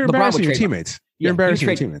because you're embarrassing your teammates. You're embarrassing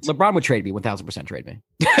your teammates. LeBron would trade me 1,000%. Trade me.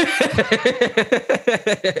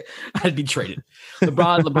 I'd be traded.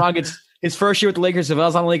 LeBron gets his first year with the Lakers. If I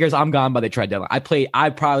was on the Lakers, I'm gone by the trade deadline. I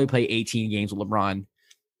probably play 18 games with LeBron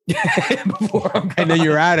before I'm gone. And then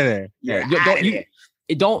you're out of there.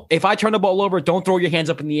 If I turn the ball over, don't throw your hands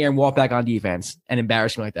up in the air and walk back on defense and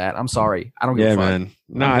embarrass me like that. I'm sorry. I don't give a fuck. Man.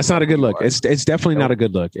 No, it's not a good look. It's definitely not a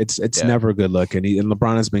good look. It's never a good look. And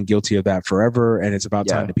LeBron has been guilty of that forever. And it's about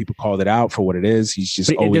time that people called it out for what it is. He's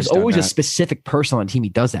just there's always a specific person on the team he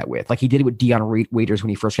does that with. Like he did it with Dion Waiters when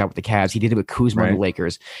he first got with the Cavs. He did it with Kuzma on the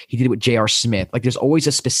Lakers. He did it with J.R. Smith. Like there's always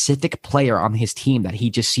a specific player on his team that he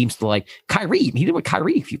just seems to like. Kyrie. He did it with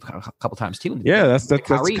Kyrie a couple times too. Yeah, that's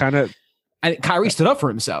kind of. And Kyrie stood up for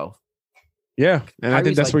himself. Yeah, and Kyrie's I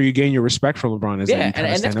think that's where you gain your respect from LeBron.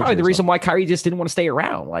 And that's probably the reason why Kyrie just didn't want to stay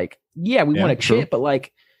around. Like, we want to chip, but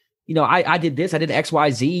like, I did this, I did X, Y,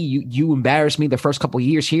 Z. You embarrassed me the first couple of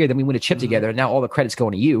years here, then we win a chip together, and now all the credit's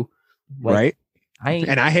going to you. Like, right?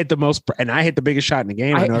 I hit the biggest shot in the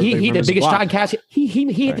game. He hit the biggest shot in Cavs. He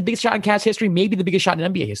hit the biggest shot in Cavs history, maybe the biggest shot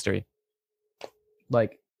in NBA history.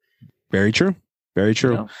 Like, very true, very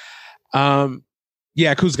true.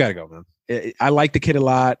 Yeah, Kuz got to go, man. I like the kid a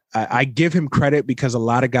lot. I give him credit because a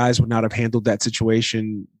lot of guys would not have handled that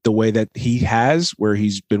situation the way that he has, where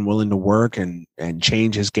he's been willing to work and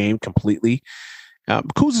change his game completely.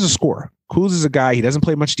 Kuz is a scorer. Kuz is a guy, he doesn't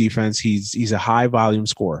play much defense. He's a high volume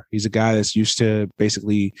scorer. He's a guy that's used to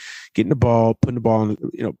basically getting the ball, putting the ball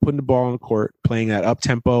on the court, playing that up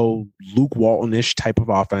tempo, Luke Walton-ish type of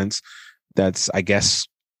offense. That's, I guess,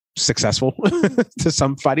 successful to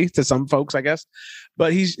some folks, I guess.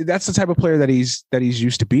 But that's the type of player that he's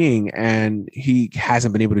used to being, and he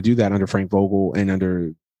hasn't been able to do that under Frank Vogel and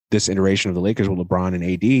under this iteration of the Lakers with LeBron and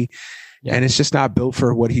AD. Yeah. And it's just not built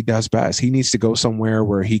for what he does best. He needs to go somewhere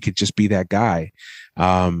where he could just be that guy.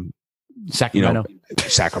 Sacramento.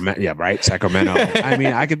 Yeah, right. Sacramento. I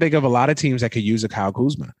mean, I could think of a lot of teams that could use a Kyle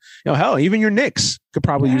Kuzma. Hell, even your Knicks could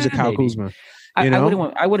probably use a Kyle Kuzma. I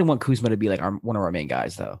wouldn't want Kuzma to be like one of our main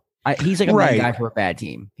guys, though. He's like a main guy for a bad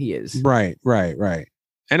team. He is. Right.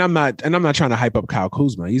 And I'm not trying to hype up Kyle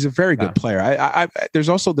Kuzma. He's a very good player. I there's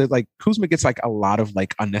also that, like, Kuzma gets like a lot of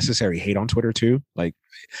like unnecessary hate on Twitter too. Like,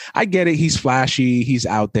 I get it. He's flashy. He's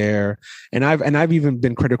out there. And I've even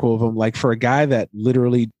been critical of him. Like, for a guy that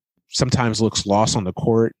literally sometimes looks lost on the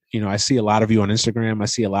court. I see a lot of you on Instagram. I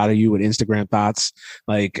see a lot of you with Instagram thoughts,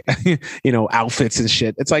 like, outfits and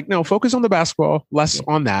shit. It's like, no, focus on the basketball, less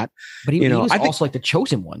on that. But he was also like the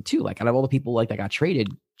chosen one too. Like, out of all the people like that got traded.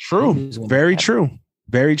 True. Very true.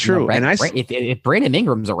 Very true. If Brandon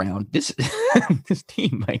Ingram's around, this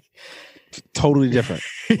team, like, totally different.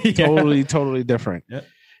 Totally different.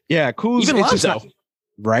 Yeah. Cool. Even Lonzo.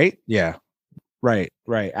 Right. Yeah. Right.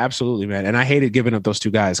 Absolutely, man. And I hated giving up those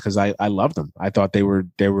two guys because I loved them. I thought they were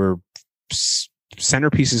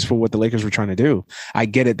centerpieces for what the Lakers were trying to do. I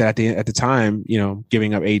get it that at the time,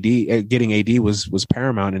 giving up getting AD was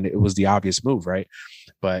paramount, and it was the obvious move, right?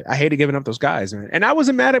 But I hated giving up those guys, man. And I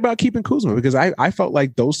wasn't mad about keeping Kuzma because I felt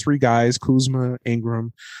like those three guys, Kuzma,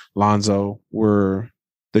 Ingram, Lonzo, were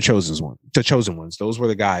the chosen ones. Those were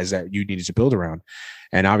the guys that you needed to build around.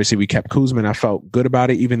 And obviously we kept Kuzma, and I felt good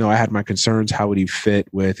about it, even though I had my concerns. How would he fit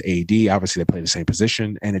with AD? Obviously they play the same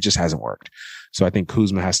position, and it just hasn't worked. So I think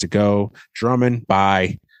Kuzma has to go. Drummond,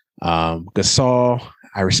 bye. Gasol,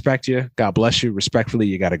 I respect you. God bless you. Respectfully,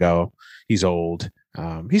 you got to go. He's old.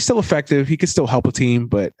 He's still effective. He could still help a team,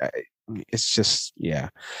 but it's just, yeah.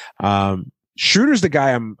 Schroeder's the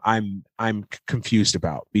guy I'm confused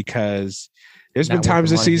about, because there's been times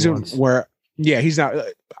this season where, he's not.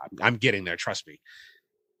 I'm getting there. Trust me.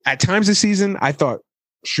 At times this season, I thought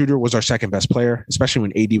Schroeder was our second best player, especially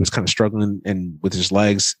when AD was kind of struggling and with his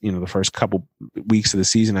legs, the first couple weeks of the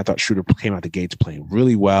season. I thought Schroeder came out the gates playing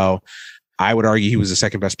really well. I would argue he was the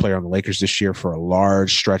second best player on the Lakers this year for a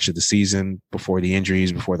large stretch of the season before the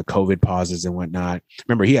injuries, before the COVID pauses and whatnot.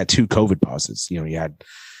 Remember, he had 2 COVID pauses. He had,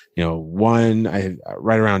 one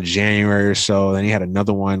right around January or so. Then he had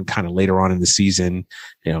another one kind of later on in the season,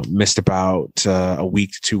 missed about a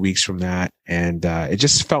week to 2 weeks from that. And it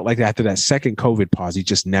just felt like after that second COVID pause, he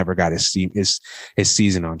just never got his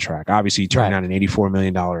season on track. Obviously, he turned down an $84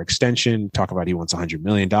 million extension. Talk about he wants $100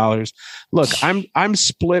 million. Look, I'm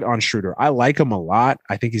split on Schroeder. I like him a lot.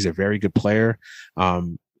 I think he's a very good player.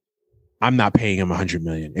 I'm not paying him $100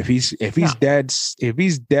 million. If he's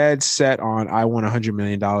dead set on I want $100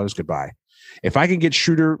 million, goodbye. If I can get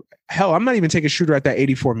Schroeder, hell, I'm not even taking Schroeder at that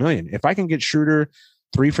 $84 million. If I can get Schroeder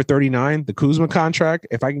 3 for $39, the Kuzma contract,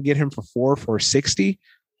 if I can get him for 4 for $60,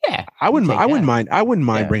 yeah, I wouldn't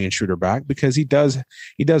mind bringing Schroeder back because he does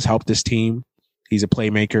help this team. He's a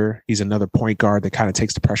playmaker. He's another point guard that kind of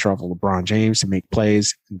takes the pressure off of LeBron James to make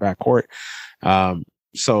plays in backcourt.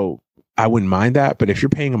 So I wouldn't mind that, but if you're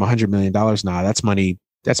paying him $100 million, that's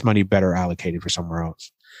money better allocated for somewhere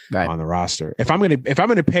else on the roster. If I'm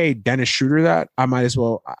gonna pay Dennis Schroeder that, I might as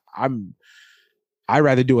well. I'd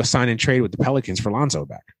rather do a sign and trade with the Pelicans for Lonzo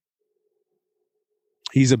back.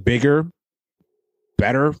 He's a bigger,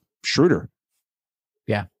 better Schroeder.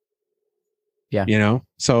 Yeah.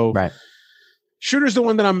 So Schroeder's the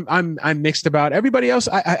one that I'm mixed about. Everybody else,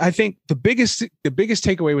 I think the biggest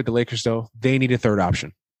takeaway with the Lakers though, they need a third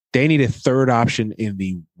option. They need a third option in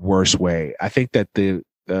the worst way. I think that the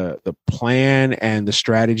plan and the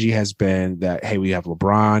strategy has been that, hey, we have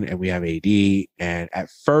LeBron and we have AD. And at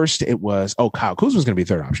first it was, Kyle Kuzma's going to be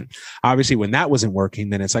third option. Obviously, when that wasn't working,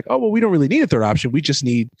 then it's like, we don't really need a third option. We just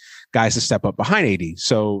need guys to step up behind AD.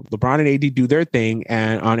 So LeBron and AD do their thing.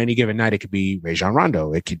 And on any given night, it could be Rajon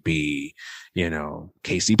Rondo. It could be,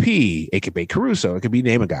 KCP. It could be Caruso. It could be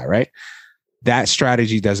name a guy, right? That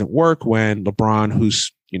strategy doesn't work when LeBron,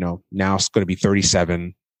 who's, now it's going to be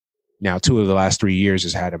 37. Now, 2 of the last 3 years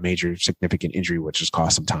has had a major significant injury, which has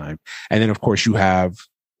cost some time. And then, of course, you have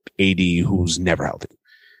AD, who's never healthy.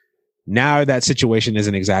 Now that situation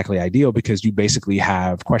isn't exactly ideal because you basically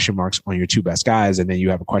have question marks on your 2 best guys, and then you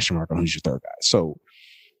have a question mark on who's your third guy. So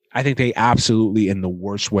I think they absolutely, in the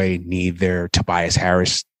worst way, need their Tobias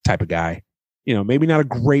Harris type of guy. Maybe not a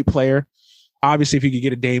great player. Obviously, if you could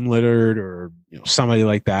get a Dame Lillard or somebody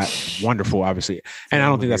like that, wonderful, obviously. And I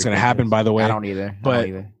don't think that's going to happen, by the way. I don't either.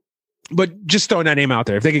 But just throwing that name out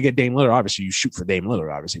there, if they could get Dame Lillard, obviously you shoot for Dame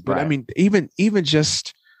Lillard, obviously. But I mean, even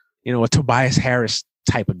just a Tobias Harris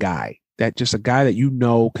type of guy, that just a guy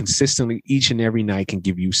that consistently each and every night can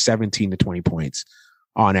give you 17 to 20 points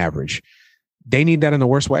on average. They need that in the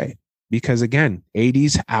worst way because again,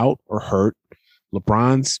 AD's out or hurt.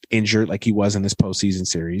 LeBron's injured like he was in this postseason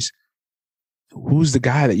series. Who's the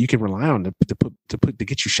guy that you can rely on to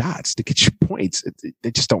get you shots, to get you points?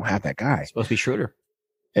 They just don't have that guy. It's supposed to be Schroeder.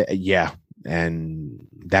 Yeah. And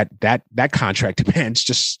that contract demands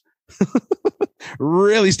just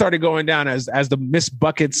really started going down as the missed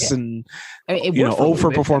buckets and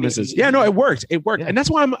for performances. Yeah, no, it worked. Yeah. And that's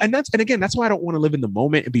why that's why I don't want to live in the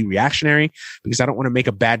moment and be reactionary because I don't want to make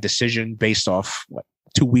a bad decision based off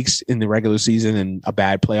 2 weeks in the regular season and a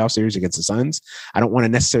bad playoff series against the Suns. I don't want to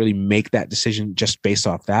necessarily make that decision just based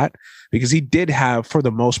off that because he did have, for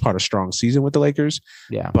the most part, a strong season with the Lakers.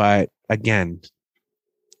 Yeah. But again,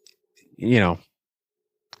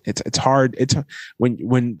 it's hard. It's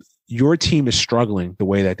when your team is struggling the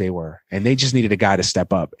way that they were and they just needed a guy to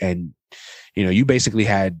step up. And, you basically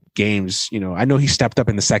had games, I know he stepped up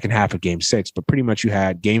in the second half of game 6, but pretty much you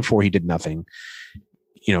had game 4, he did nothing.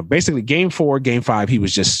 Basically game 4, game 5, he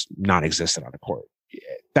was just non-existent on the court.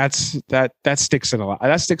 That sticks in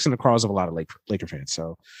the craws of a lot of Laker fans.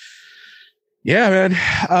 So yeah,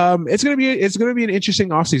 man, it's going to be an interesting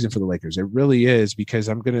offseason for the Lakers. It really is because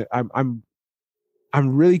I'm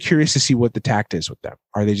really curious to see what the tact is with them.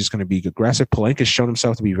 Are they just going to be aggressive? Pelinka's shown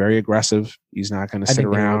himself to be very aggressive. He's not going to sit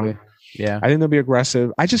around. Yeah. I think they'll be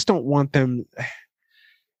aggressive. I just don't want them.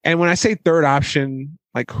 And when I say third option,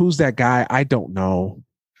 like who's that guy? I don't know.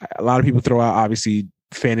 A lot of people throw out obviously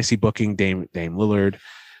fantasy booking Dame Lillard.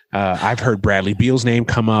 I've heard Bradley Beal's name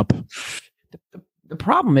come up. The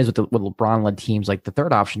problem is with LeBron-led teams, like the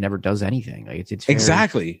third option never does anything. Like it's very,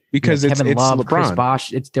 exactly because it's Kevin Love, LeBron. Chris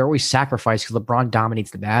Bosh. They're always sacrificed because LeBron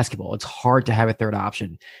dominates the basketball. It's hard to have a third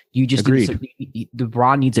option. You just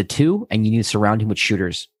LeBron needs a 2, and you need to surround him with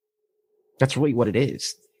shooters. That's really what it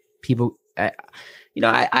is. People, I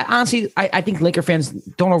honestly think Laker fans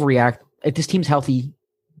don't overreact. If this team's healthy,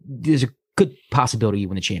 there's a good possibility you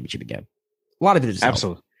win the championship again. A lot of it is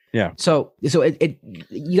absolutely. Yeah. So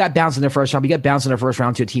you got bounced in the first round. You got bounced in the first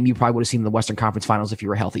round to a team you probably would have seen in the Western Conference Finals if you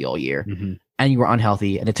were healthy all year, and you were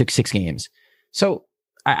unhealthy, and it took 6 games. So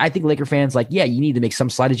I think Laker fans you need to make some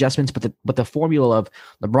slight adjustments, but the formula of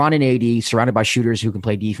LeBron and AD surrounded by shooters who can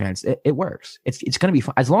play defense, it works. It's going to be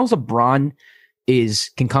fun as long as LeBron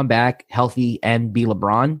can come back healthy and be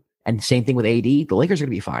LeBron, and same thing with AD. The Lakers are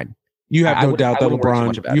going to be fine. You have no doubt that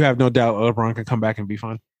LeBron. You have no doubt LeBron can come back and be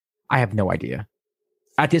fine. I have no idea.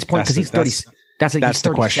 At this point, because he's 30, he's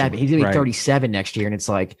 37. He's going to be 37 next year. And it's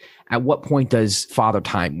like, at what point does Father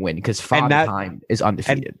Time win? Because Time is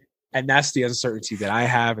undefeated. And that's the uncertainty that I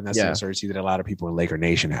have. And that's the uncertainty that a lot of people in Laker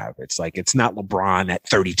Nation have. It's like, it's not LeBron at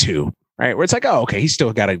 32, right? Where it's like, oh, okay, he's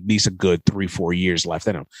still got at least a good 3-4 years left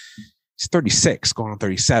in him. He's 36, going on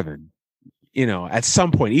 37. At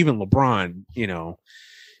some point, even LeBron,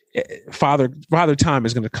 Father Time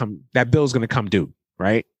is going to come, that bill is going to come due,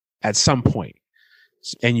 right? At some point.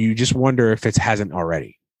 And you just wonder if it hasn't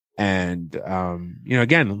already. And,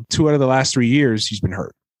 again, 2 out of the last 3 years, he's been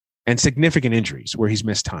hurt and significant injuries where he's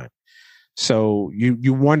missed time. So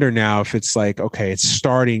you wonder now if it's like, okay, it's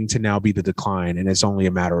starting to now be the decline and it's only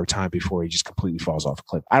a matter of time before he just completely falls off a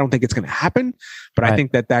cliff. I don't think it's going to happen, but I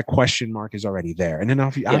think that question mark is already there. And then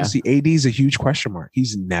obviously AD is a huge question mark.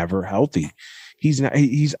 He's never healthy.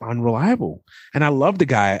 He's unreliable. And I love the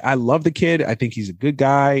guy. I love the kid. I think he's a good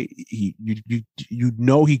guy. He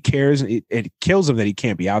cares. It kills him that he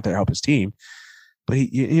can't be out there to help his team. But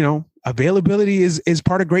availability is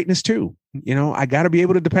part of greatness too. I got to be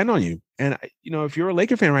able to depend on you. And if you're a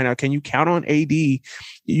Laker fan right now, can you count on AD?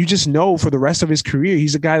 You just know for the rest of his career,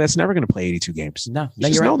 he's a guy that's never going to play 82 games. No, you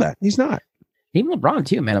just know that he's not. Even LeBron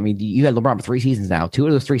too, man. I mean, you had LeBron for 3 seasons now. 2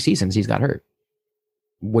 of those 3 seasons, he's got hurt,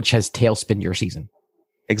 which has tailspin your season.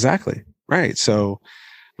 Exactly. Right. So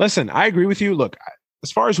listen, I agree with you. Look,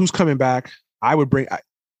 as far as who's coming back, I would bring,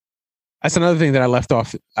 that's another thing that I left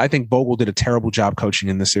off. I think Vogel did a terrible job coaching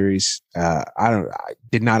in the series. I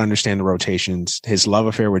did not understand the rotations. His love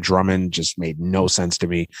affair with Drummond just made no sense to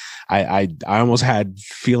me. I almost had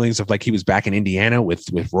feelings of like he was back in Indiana with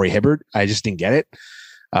Roy Hibbert. I just didn't get it.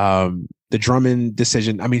 The Drummond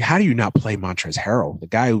decision. I mean, how do you not play Montrezl Harrell, the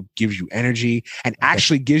guy who gives you energy and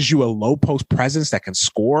actually gives you a low post presence that can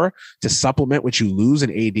score to supplement what you lose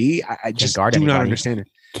in AD? I just do not understand it.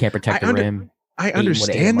 Can't protect the rim. I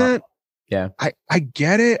understand that. Yeah. I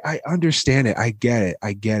get it. I understand it. I get it.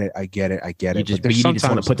 You just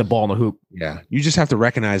want to put the ball in the hoop. Yeah. You just have to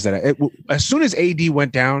recognize that as soon as AD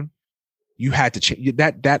went down, you had to change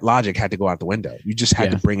that logic had to go out the window. You just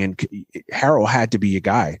had to bring in Harrell had to be a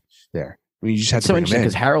guy there. I mean, you just had to bring him in.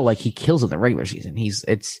 Because Harrell, he kills in the regular season.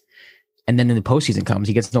 And then in the postseason comes,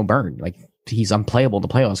 he gets no burn. Like he's unplayable in the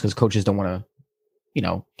playoffs because coaches don't want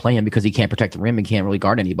to, play him because he can't protect the rim and can't really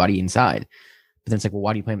guard anybody inside. But then it's like, well,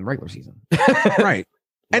 why do you play him in the regular season? Right.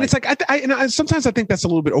 And it's like, sometimes I think that's a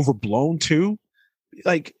little bit overblown too.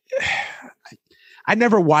 Like, I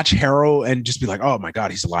never watch Harrell and just be like, oh my God,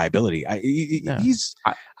 he's a liability.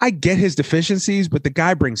 I get his deficiencies, but the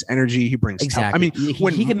guy brings energy. He brings exactly. I mean,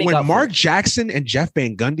 when Mark Jackson and Jeff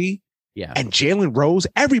Van Gundy and Jalen Rose,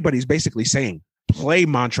 everybody's basically saying, play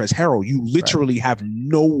Montrezl Harrell. You literally have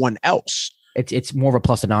no one else. It's more of a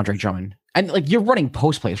plus than Andre Drummond. And you're running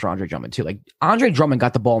post plays for Andre Drummond too. Like Andre Drummond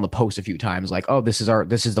got the ball in the post a few times. Like, oh, this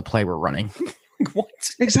is the play we're running. What?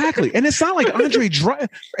 Exactly. And it's not like Andre Drummond.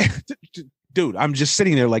 Dude, I'm just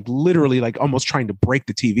sitting there like literally like almost trying to break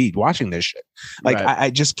the TV watching this shit. Like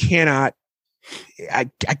I just cannot. I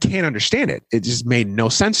can't understand it. It just made no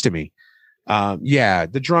sense to me.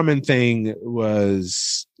 The Drummond thing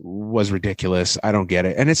was ridiculous. I don't get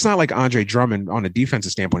it. And it's not like Andre Drummond on a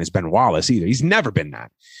defensive standpoint is Ben Wallace either. He's never been that.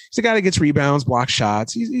 He's a guy that gets rebounds, blocks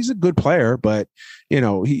shots. He's a good player, but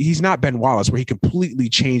he's not Ben Wallace where he completely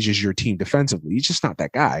changes your team defensively. He's just not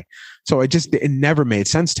that guy. So it never made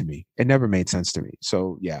sense to me.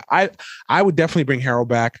 So yeah, I would definitely bring Harrell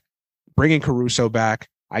back, bring in Caruso back.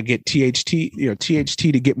 I get THT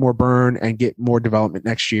to get more burn and get more development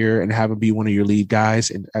next year and have him be one of your lead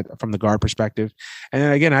guys from the guard perspective. And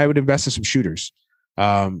then again, I would invest in some shooters.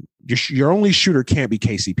 Your only shooter can't be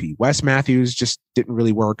KCP. Wes Matthews just didn't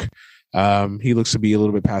really work. He looks to be a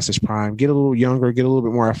little bit past his prime. Get a little younger, get a little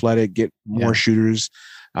bit more athletic, get more shooters.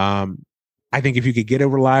 I think if you could get a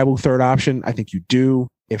reliable third option, I think you do.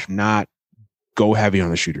 If not, go heavy on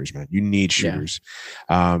the shooters, man. You need shooters.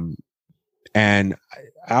 And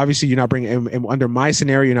obviously, you're not bringing under my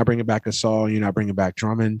scenario. You're not bringing back Gasol. You're not bringing back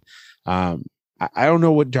Drummond. I don't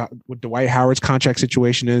know what Dwight Howard's contract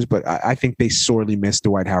situation is, but I think they sorely miss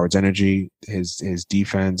Dwight Howard's energy, his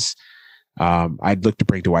defense. I'd look to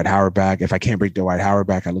bring Dwight Howard back. If I can't bring Dwight Howard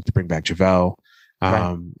back, I'd look to bring back JaVale.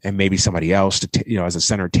 And maybe somebody else to, as a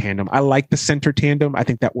center tandem. I like the center tandem. I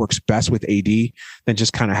think that works best with AD than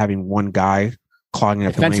just kind of having one guy clogging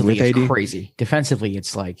up the lane with AD. Crazy. Defensively,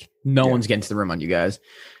 it's like no one's getting to the rim on you guys.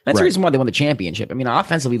 That's the reason why they won the championship. I mean,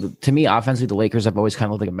 offensively, the Lakers have always kind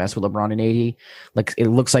of looked like a mess with LeBron and AD. Like, it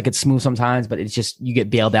looks like it's smooth sometimes, but it's just, you get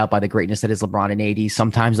bailed out by the greatness that is LeBron and AD.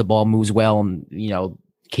 Sometimes the ball moves well and,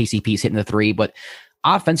 KCP's hitting the three, but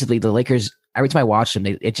offensively, the Lakers, every time I watch them,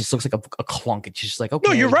 it just looks like a clunk. It's just like, okay.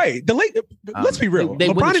 No, you're right. Let's be real.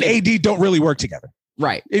 LeBron and AD don't really work together.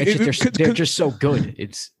 Right. They're just so good.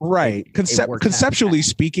 It's right. Conceptually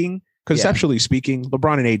speaking,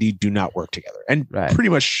 LeBron and AD do not work together and pretty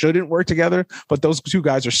much shouldn't work together. But those two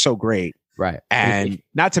guys are so great. Right. And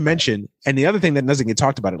not to mention, and the other thing that doesn't get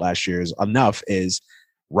talked about it last year is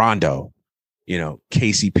Rondo.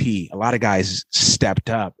 KCP, a lot of guys stepped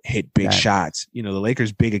up, hit big shots. The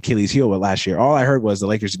Lakers' big Achilles heel last year. All I heard was the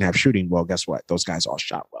Lakers didn't have shooting. Well, guess what? Those guys all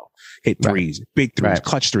shot well, hit threes, big threes,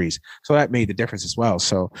 clutch threes. So that made the difference as well.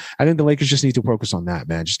 So I think the Lakers just need to focus on that,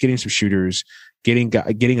 man. Just getting some shooters, getting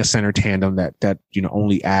a center tandem that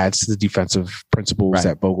only adds to the defensive principles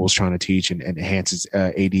that Vogel's trying to teach and enhances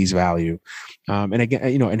AD's value. And again,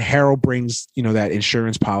 and Harrell brings that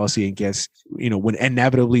insurance policy and gets when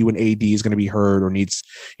AD is going to be hurt or needs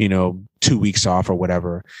 2 weeks off or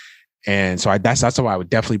whatever. And so that's why I would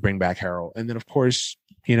definitely bring back Harrell. And then of course,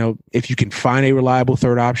 if you can find a reliable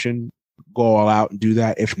third option, go all out and do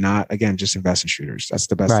that. If not, again, just invest in shooters. That's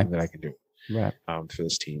the best thing that I can do for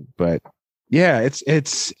this team. But yeah, it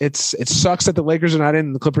sucks that the Lakers are not in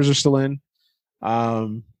and the Clippers are still in.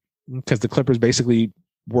 Because the Clippers basically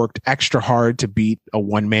worked extra hard to beat a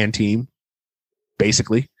one-man team,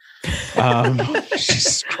 basically.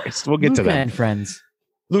 Jesus Christ, we'll get to that.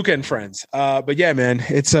 Luka and friends. But yeah, man,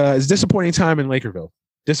 it's disappointing time in Lakerville.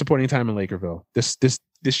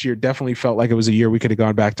 This year definitely felt like it was a year we could have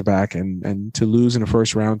gone back to back, and to lose in the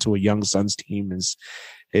first round to a young Suns team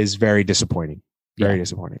is very disappointing. Very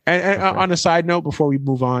disappointing. And on a side note, before we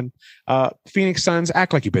move on, Phoenix Suns,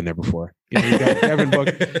 act like you've been there before. You got Devin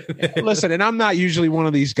Booker. Listen, and I'm not usually one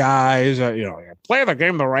of these guys, play the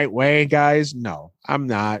game the right way, guys. No, I'm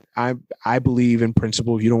not. I believe in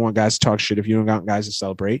principle. If you don't want guys to talk shit, if you don't want guys to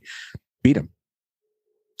celebrate, beat them.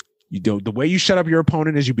 The way you shut up your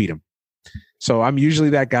opponent is you beat them. So I'm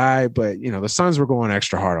usually that guy, but the Suns were going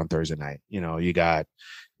extra hard on Thursday night. You got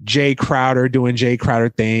Jay Crowder doing Jay Crowder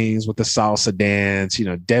things with the salsa dance,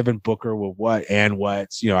 Devin Booker with what,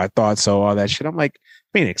 I thought so, all that shit. I'm like,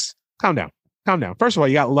 Phoenix, calm down. First of all,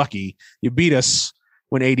 you got lucky. You beat us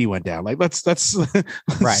when AD went down. Like, let's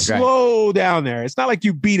slow down there. It's not like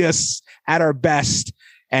you beat us at our best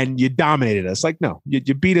and you dominated us. Like, no,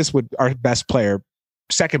 you beat us with our best player,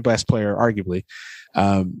 second best player, arguably,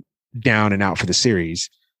 down and out for the series.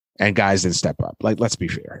 And guys didn't step up. Like, let's be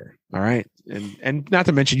fair here. All right. And not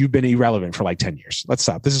to mention you've been irrelevant for like 10 years. Let's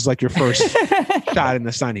stop. This is like your first shot in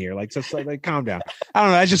the sun here. Like, just like calm down. I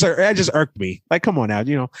don't know. That just irked me. Like, come on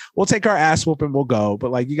now. We'll take our ass whooping, we'll go.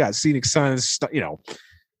 But like, you got Phoenix Suns,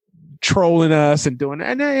 trolling us and doing,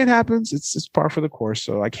 and it happens. It's par for the course.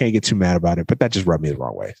 So I can't get too mad about it. But that just rubbed me the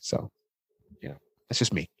wrong way. So, that's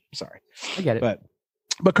just me. I'm sorry. I get it.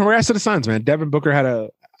 But congrats to the Suns, man. Devin Booker had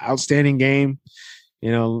a outstanding game.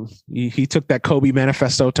 He took that Kobe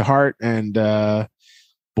manifesto to heart, and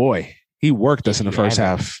boy, he worked us in the first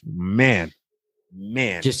half. Man,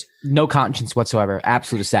 just no conscience whatsoever.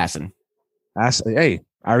 Absolute assassin. Hey,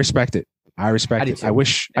 I respect it. I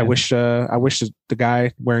wish the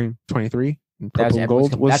guy wearing 23 and purple and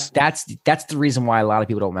gold was. That's the reason why a lot of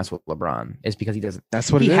people don't mess with LeBron, is because he doesn't.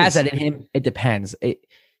 That's what he has that in him. It depends.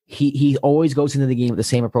 He always goes into the game with the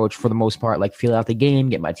same approach for the most part, like feel out the game,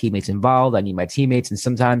 get my teammates involved. I need my teammates. And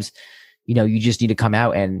sometimes, you just need to come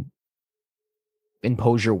out and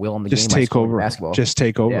impose your will on the game. Just take over.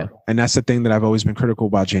 Yeah. And that's the thing that I've always been critical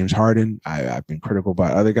about James Harden. I've been critical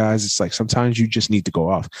about other guys. It's like, sometimes you just need to go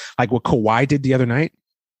off. Like what Kawhi did the other night,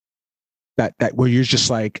 that where you're just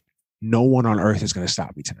like, no one on earth is going to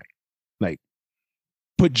stop me tonight. Like,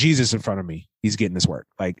 put Jesus in front of me. He's getting this work.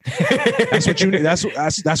 Like, that's what you need. That's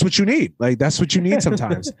what you need. Like, that's what you need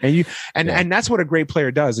sometimes. And that's what a great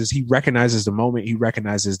player does, is he recognizes the moment. He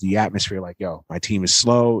recognizes the atmosphere. Like, yo, my team is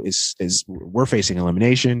slow. We're facing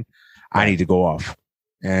elimination. I need to go off.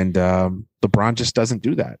 And LeBron just doesn't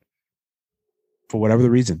do that for whatever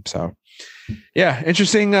the reason. So yeah,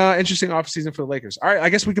 interesting offseason for the Lakers. All right, I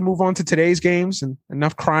guess we can move on to today's games, and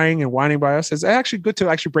enough crying and whining by us. It's actually good to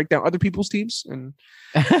actually break down other people's teams and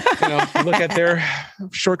look at their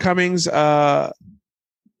shortcomings.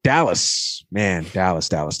 Dallas.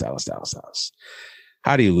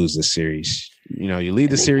 How do you lose this series? You lead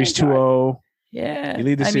the series 2-0. Yeah. You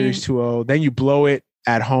lead the series 2-0. Then you blow it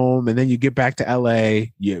at home, and then you get back to LA.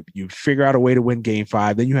 You figure out a way to win game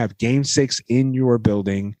 5. Then you have game 6 in your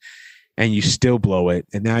building, and you still blow it.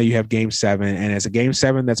 And now you have game 7. And it's a game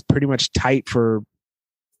 7 that's pretty much tight for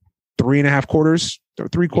 3.5 quarters,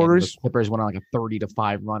 3 quarters. The Clippers went on like a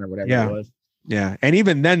 30-5 run or whatever it was. Yeah. And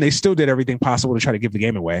even then, they still did everything possible to try to give the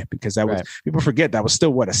game away, because that was, people forget, that was still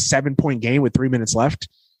a 7-point game with 3 minutes left,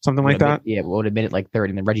 something like that. Yeah, would have been it like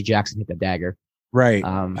 30, and then Reggie Jackson hit the dagger. Right.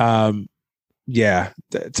 Yeah.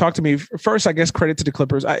 Talk to me first. I guess credit to the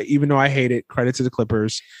Clippers. Even though I hate it, credit to the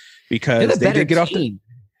Clippers, because they did get off the.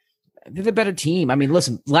 They're the better team. I mean,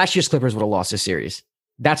 listen, last year's Clippers would have lost this series.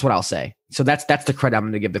 That's what I'll say. So that's the credit I'm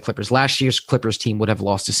going to give the Clippers. Last year's Clippers team would have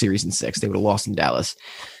lost a series in 6. They would have lost in Dallas.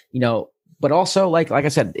 But also, like I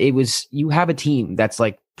said, you have a team that's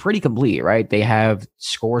like pretty complete, right? They have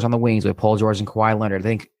scores on the wings with Paul George and Kawhi Leonard. I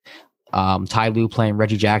think Ty Lue playing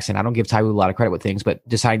Reggie Jackson. I don't give Ty Lue a lot of credit with things, but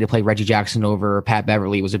deciding to play Reggie Jackson over Pat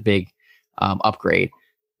Beverly was a big upgrade.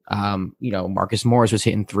 Marcus Morris was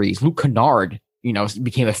hitting threes. Luke Kennard,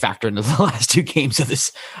 became a factor in the last 2 games of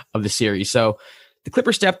the series. So the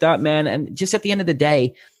Clippers stepped up, man. And just at the end of the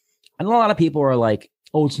day, I know a lot of people are like,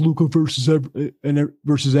 oh, it's Luka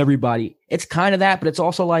versus everybody. It's kind of that, but it's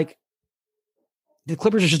also like the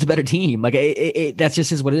Clippers are just a better team. Like that's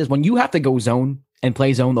just is what it is. When you have to go zone and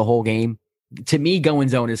play zone the whole game, to me, going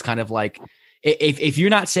zone is kind of like if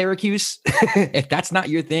you're not Syracuse, if that's not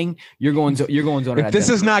your thing, you're going zone. If this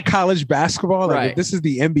is not college basketball, like if this is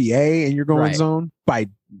the NBA and you're going zone,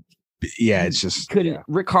 it's just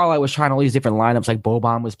Rick Carlisle was trying all these different lineups, like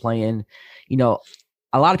Boban was playing.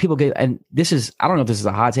 A lot of people get, and this is, I don't know if this is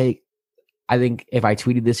a hot take. I think if I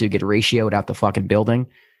tweeted this, it would get ratioed out the fucking building.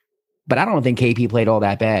 But I don't think KP played all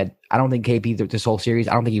that bad. I don't think KP this whole series,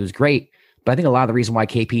 I don't think he was great. But I think a lot of the reason why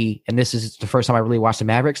KP, and this is the first time I really watched the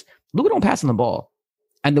Mavericks, Luka don't pass him the ball.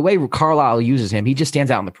 And the way Carlisle uses him, he just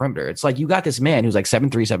stands out on the perimeter. It's like you got this man who's like 7'3",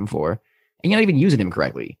 7'4", and you're not even using him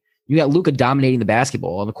correctly. You got Luka dominating the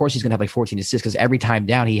basketball, and of course he's going to have like 14 assists because every time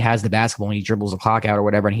down he has the basketball and he dribbles the clock out or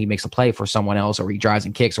whatever, and he makes a play for someone else, or he drives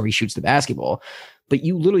and kicks, or he shoots the basketball. But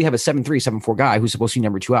you literally have a 7'3", 7'4" guy who's supposed to be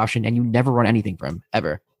number 2 option, and you never run anything for him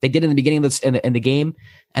ever. They did in the beginning of in the game,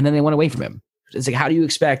 and then they went away from him. It's like, how do you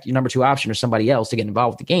expect your number 2 option or somebody else to get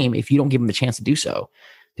involved with the game if you don't give him the chance to do so?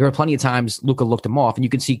 There were plenty of times Luka looked him off, and you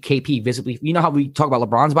could see KP visibly. You know how we talk about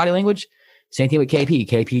LeBron's body language? Same thing with KP.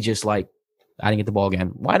 KP just like, I didn't get the ball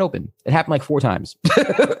again. Wide open. It happened like 4 times.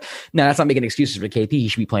 Now, that's not making excuses for KP. He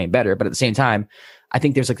should be playing better. But at the same time, I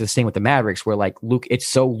think there's like this thing with the Mavericks where like it's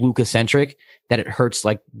so Luka-centric that it hurts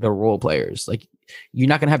like the role players. Like you're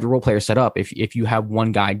not going to have the role players set up if you have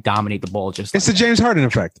one guy dominate the ball. Just it's the James Harden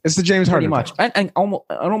effect. It's the James Harden effect. And almost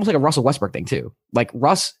like a Russell Westbrook thing too. Like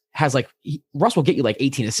Russ will get you like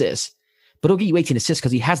 18 assists. But he'll get you 18 assists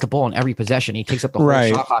because he has the ball in every possession. He takes up the whole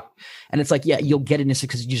shot clock. And it's like, yeah, you'll get an assist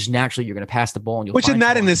because you just naturally you're going to pass the ball. And which in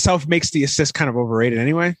that in itself makes the assist kind of overrated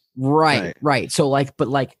anyway. Right. So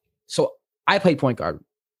so I played point guard.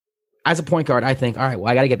 As a point guard, I think, all right,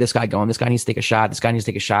 well, I got to get this guy going. This guy needs to take a shot. This guy needs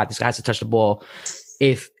to take a shot. This guy has to touch the ball.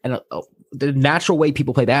 The natural way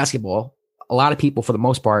people play basketball, a lot of people, for the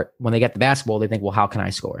most part, when they get the basketball, they think, well, how can I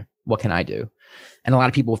score? What can I do? And a lot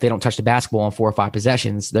of people, if they don't touch the basketball in 4 or 5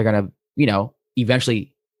 possessions, they're going to,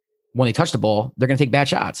 eventually when they touch the ball, they're going to take bad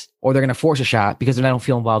shots, or they're going to force a shot because they don't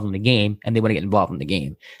feel involved in the game and they want to get involved in the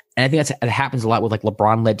game. And I think that happens a lot with like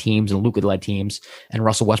LeBron led teams and Luka led teams and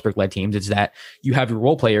Russell Westbrook led teams. It's that you have your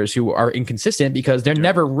role players who are inconsistent because they're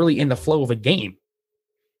never really in the flow of a game.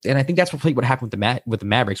 And I think that's probably what happened with the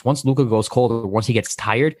Mavericks. Once Luka goes cold or once he gets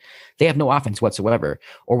tired, they have no offense whatsoever.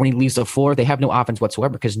 Or when he leaves the floor, they have no offense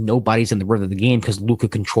whatsoever because nobody's in the rhythm of the game because Luka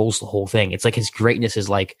controls the whole thing. It's like his greatness is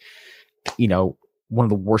like, one of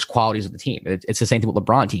the worst qualities of the team. It's the same thing with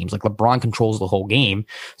LeBron teams. Like LeBron controls the whole game.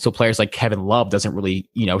 So players like Kevin Love doesn't really,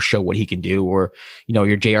 show what he can do, or,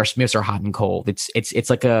 your J.R. Smiths are hot and cold. It's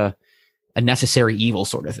like a necessary evil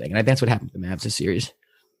sort of thing. And I think that's what happened to the Mavs this series.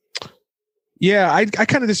 Yeah, I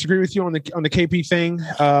kind of disagree with you on the KP thing.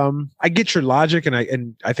 I get your logic,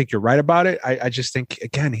 and I think you're right about it. I just think,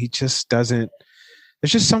 again, he just doesn't.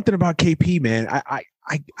 There's just something about KP, man.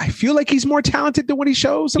 I feel like he's more talented than what he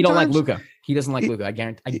shows. Sometimes. He don't like Luka. He doesn't like Luka. I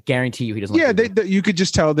guarantee you, he doesn't. Yeah, you could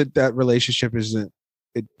just tell that relationship isn't.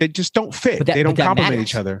 They just don't fit. They don't complement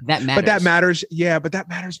each other. That matters. But that matters. Yeah, but that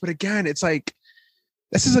matters. But again, it's like,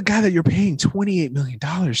 this is a guy that you're paying $28 million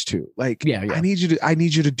to. Like, I need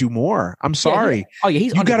you to do more. I'm sorry. Yeah. Oh yeah,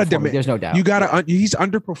 he's underperforming. There's no doubt. He's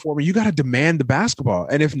underperforming. You got to demand the basketball.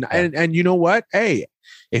 And if and you know what? Hey,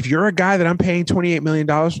 If you're a guy that I'm paying $28 million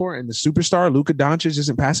for and the superstar Luka Doncic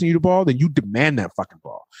isn't passing you the ball, then you demand that fucking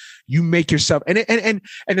ball. You make yourself and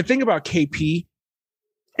the thing about KP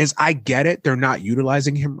is I get it. They're not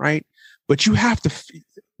utilizing him right, but you have to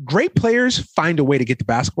great players find a way to get the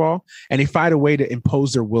basketball and they find a way to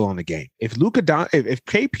impose their will on the game. If if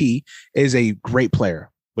KP is a great player,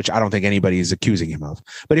 which I don't think anybody is accusing him of,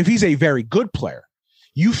 but if he's a very good player,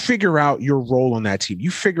 you figure out your role on that team.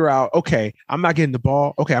 You figure out, okay, I'm not getting the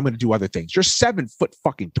ball. Okay, I'm going to do other things. You're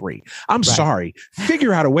 7'3". I'm sorry.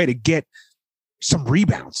 Figure out a way to get some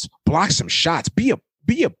rebounds, block some shots, be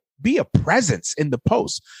a presence in the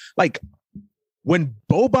post. Like when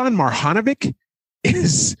Boban Marjanovic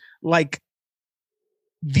is like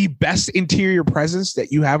the best interior presence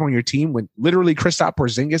that you have on your team, when literally Kristaps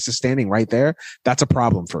Porzingis is standing right there, that's a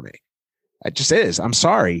problem for me. It just is. I'm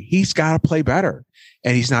sorry. He's got to play better.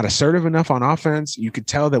 And he's not assertive enough on offense. You could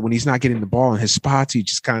tell that when he's not getting the ball in his spots, he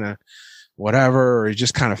just kind of whatever, or he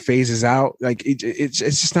just kind of phases out. Like it's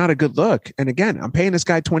just not a good look. And again, I'm paying this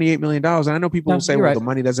guy $28 million. And I know people will say, well, the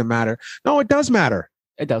money doesn't matter. No, it does matter.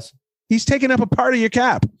 It does. He's taking up a part of your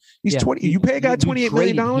cap. He's 20. You pay a guy $28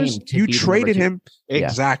 million. You traded him.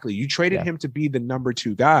 Exactly. You traded him to be the number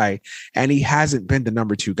 2 guy. And he hasn't been the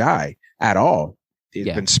number 2 guy at all. There's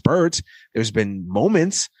been spurts. There's been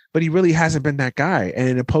moments, but he really hasn't been that guy. And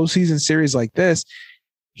in a postseason series like this,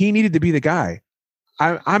 he needed to be the guy.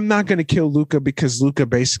 I'm not going to kill Luka because Luka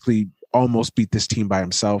basically almost beat this team by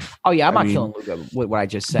himself. Oh yeah, I'm not killing Luka with what I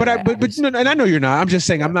just said. But no, and I know you're not. I'm just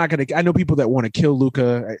saying I'm not going to. I know people that want to kill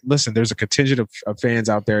Luka. Listen, there's a contingent of fans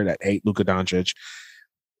out there that hate Luka Doncic.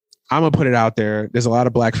 I'm gonna put it out there. There's a lot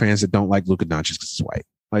of black fans that don't like Luka Doncic because it's white.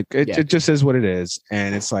 Like it just is what it is,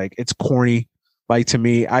 and it's like it's corny. Like, to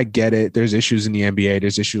me, I get it. There's issues in the NBA.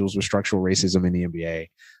 There's issues with structural racism in the NBA.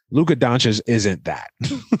 Luka Doncic isn't that.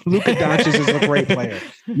 Luka Doncic is a great player.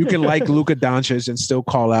 You can like Luka Doncic and still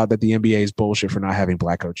call out that the NBA is bullshit for not having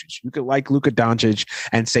black coaches. You can like Luka Doncic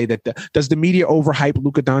and say that does the media overhype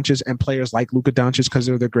Luka Doncic and players like Luka Doncic because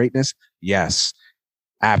of their greatness? Yes,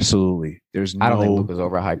 absolutely. I don't think Luka's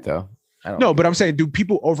overhyped though. But I'm saying, do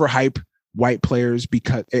people overhype white players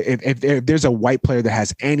because if there's a white player that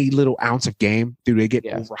has any little ounce of game, do they get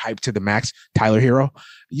overhyped to the max? Tyler Hero?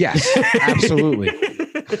 Yes, absolutely.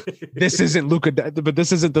 This isn't Luka, but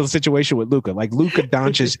this isn't the situation with Luka. Like, Luka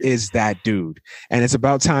Doncic is that dude. And it's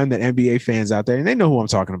about time that NBA fans out there, and they know who I'm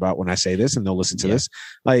talking about when I say this, and they'll listen to this.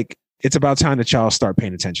 Like, it's about time that y'all start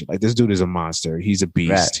paying attention. Like, this dude is a monster. He's a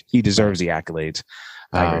beast. Right. He deserves the accolades.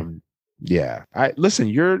 Yeah. Listen,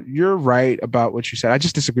 you're right about what you said. I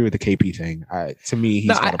just disagree with the KP thing. To me,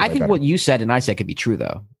 I think what you said and I said could be true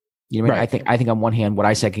though. You know what I mean? I think on one hand, what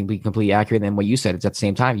I said can be completely accurate. And then what you said is at the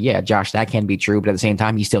same time, yeah, Josh, that can be true. But at the same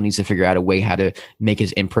time, he still needs to figure out a way how to make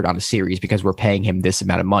his input on a series because we're paying him this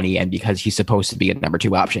amount of money and because he's supposed to be a number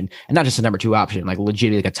 2 option, and not just a number 2 option, like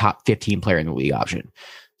legitimately like a top 15 player in the league option.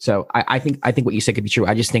 So I think what you said could be true.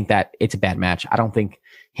 I just think that it's a bad match. I don't think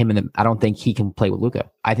he can play with Luka.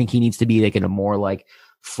 I think he needs to be like in a more like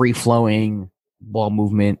free flowing ball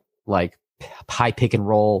movement, like high pick and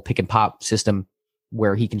roll, pick and pop system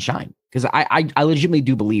where he can shine. Because I legitimately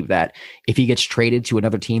do believe that if he gets traded to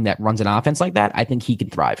another team that runs an offense like that, I think he can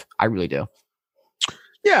thrive. I really do.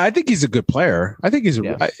 Yeah, I think he's a good player. I think he's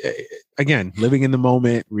again, living in the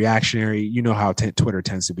moment, reactionary. You know how Twitter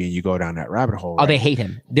tends to be, and you go down that rabbit hole. Oh, right? They hate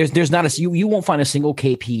him. There's not you won't find a single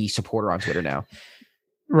KP supporter on Twitter now.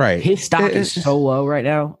 Right. His stock is so low right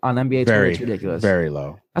now on NBA Twitter. It's ridiculous. Very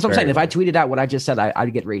low. That's what I'm saying. If I tweeted out what I just said,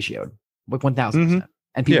 I'd get ratioed like 1,000%.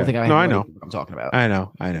 And people think I know what I'm talking about. I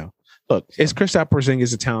know. Look, is Kristaps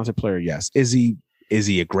Porzingis a talented player? Yes. Is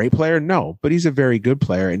he a great player? No, but he's a very good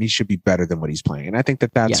player and he should be better than what he's playing. And I think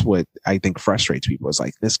that's what I think frustrates people. Is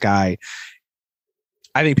like, this guy,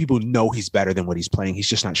 I think people know he's better than what he's playing. He's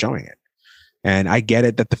just not showing it. And I get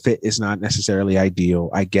it that the fit is not necessarily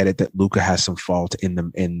ideal. I get it that Luka has some fault in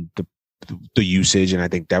the usage. And I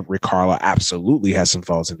think that Rick Carlisle absolutely has some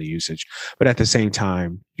faults in the usage. But at the same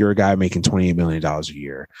time, you're a guy making $28 million a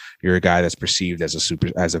year. You're a guy that's perceived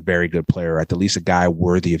as a very good player, at the least a guy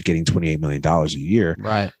worthy of getting $28 million a year.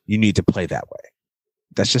 Right. You need to play that way.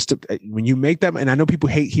 That's just when you make that. And I know people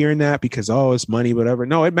hate hearing that because, it's money, whatever.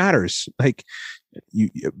 No, it matters. Like,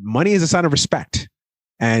 money is a sign of respect.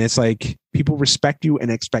 And it's like, people respect you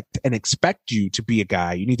and expect you to be a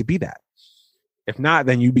guy. You need to be that. If not,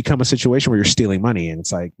 then you become a situation where you're stealing money, and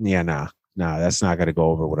it's like, nah, that's not going to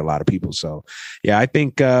go over with a lot of people. So, yeah, I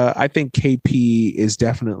think KP is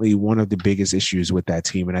definitely one of the biggest issues with that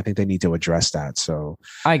team, and I think they need to address that. So,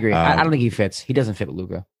 I agree. I don't think he fits. He doesn't fit with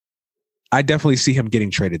Luka. I definitely see him getting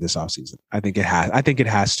traded this offseason. I think it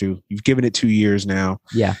has to. You've given it 2 years now.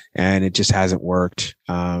 Yeah. And it just hasn't worked.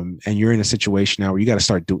 And you're in a situation now where you got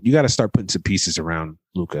to start putting some pieces around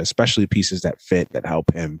Luka, especially pieces that fit, that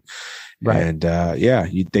help him. Right. And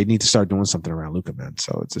they need to start doing something around Luka, man.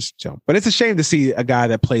 So it's just, but it's a shame to see a guy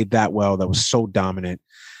that played that well, that was so dominant.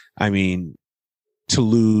 I mean, to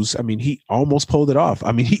lose. I mean, he almost pulled it off.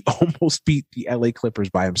 I mean, he almost beat the LA Clippers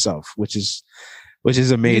by himself, which is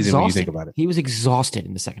amazing when you think about it. He was exhausted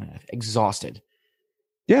in the second half. Exhausted.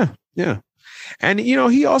 Yeah. Yeah. And,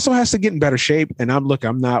 he also has to get in better shape. And I'm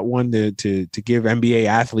not one to give NBA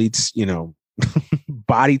athletes,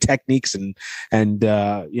 body techniques and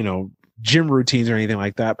gym routines or anything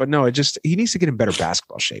like that. But no, he needs to get in better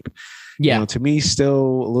basketball shape. Yeah. To me, he's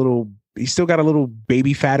still got a little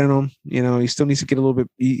baby fat in him. He still needs to get a little bit,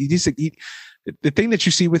 he needs to eat. The thing that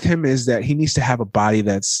you see with him is that he needs to have a body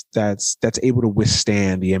that's able to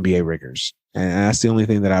withstand the NBA rigors. And that's the only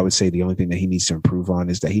thing that I would say. The only thing that he needs to improve on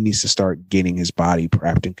is that he needs to start getting his body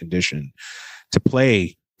prepped and conditioned to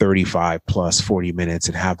play 35 plus 40 minutes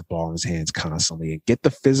and have the ball in his hands constantly and get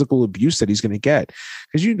the physical abuse that he's going to get.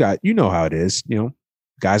 Because you know how it is.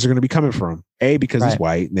 Guys are going to be coming for him. Because he's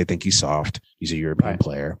white and they think he's soft. He's a European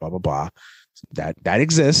player, blah, blah, blah. That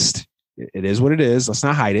exists. It is what it is. Let's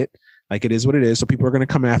not hide it. Like, it is what it is. So people are going to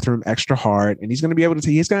come after him extra hard, and he's going to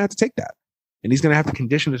have to take that. And he's going to have to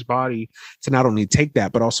condition his body to not only take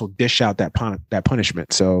that, but also dish out that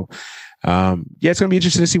punishment. So, it's going to be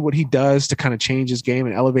interesting to see what he does to kind of change his game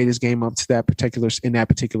and elevate his game up to that particular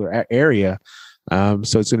area.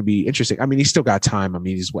 So it's going to be interesting. I mean, he's still got time. I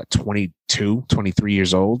mean, he's 22, 23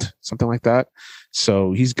 years old, something like that.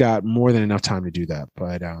 So he's got more than enough time to do that.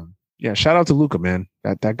 But, shout out to Luka, man.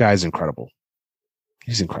 That guy's incredible.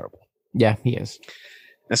 He's incredible. Yeah, he is.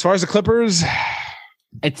 As far as the Clippers,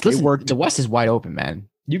 it worked. The West is wide open, man.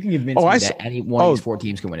 You can convince me that any one of these 4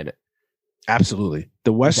 teams can win it. Absolutely.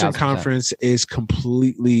 The Western 1,000%. Conference is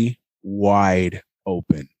completely wide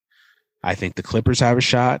open. I think the Clippers have a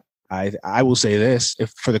shot. I will say this.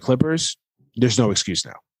 If for the Clippers, there's no excuse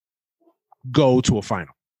now. Go to a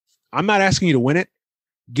final. I'm not asking you to win it.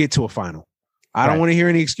 Get to a final. I don't want to hear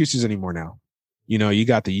any excuses anymore now. You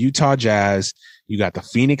got the Utah Jazz, you got the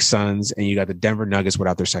Phoenix Suns, and you got the Denver Nuggets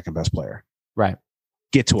without their second best player. Right.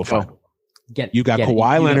 Get to a final. You got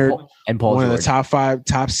Kawhi Leonard, and Paul one George. of the top 5,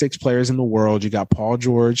 top 6 players in the world. You got Paul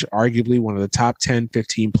George, arguably one of the top 10,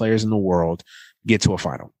 15 players in the world. Get to a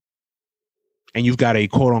final. And you've got a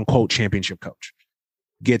quote unquote championship coach.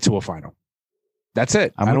 Get to a final. That's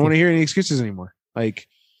it. I don't want to hear any excuses anymore. Like,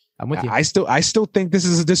 I'm with you. I still think this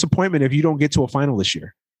is a disappointment if you don't get to a final this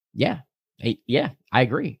year. Yeah. Yeah, I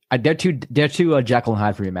agree. They're too Jekyll and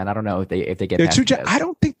Hyde for me, man. I don't know if they get. They're too. I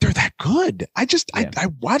don't think they're that good. I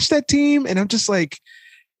watched that team and I'm just like,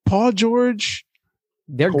 Paul George.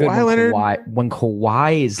 They're good when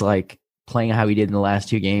Kawhi is like playing how he did in the last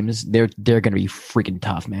 2 games. They're going to be freaking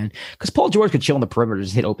tough, man. Because Paul George could chill on the perimeter,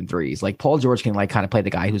 just hit open threes. Like, Paul George can like kind of play the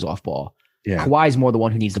guy who's off ball. Yeah. Kawhi's more the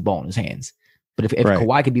one who needs the ball in his hands. But if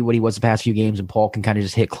Kawhi could be what he was the past few games and Paul can kind of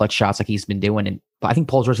just hit clutch shots like he's been doing, and I think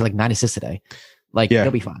Paul George had like 9 assists today. They'll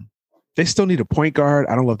be fine. They still need a point guard.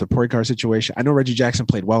 I don't love the point guard situation. I know Reggie Jackson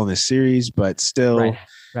played well in this series, but still,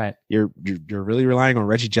 right. You're really relying on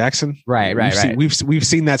Reggie Jackson. Right. We've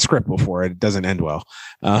seen that script before. It doesn't end well.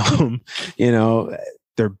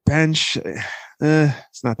 Their bench,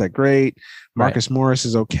 it's not that great. Marcus Morris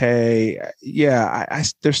is okay. Yeah,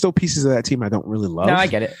 there's still pieces of that team I don't really love. No, I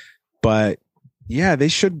get it. But yeah, they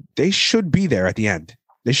should be there at the end.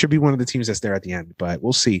 They should be one of the teams that's there at the end, but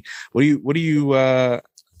we'll see. What do you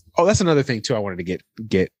that's another thing too I wanted to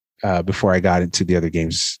get before I got into the other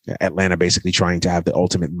games. Atlanta basically trying to have the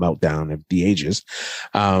ultimate meltdown of the ages.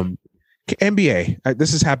 NBA,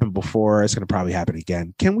 this has happened before. It's going to probably happen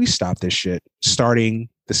again. Can we stop this shit starting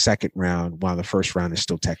the second round while the first round is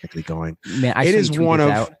still technically going? Man, it is one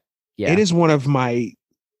of my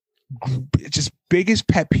just biggest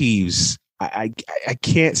pet peeves. I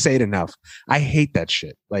can't say it enough. I hate that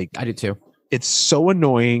shit. Like, I do too. It's so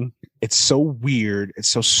annoying. It's so weird. It's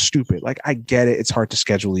so stupid. Like, I get it. It's hard to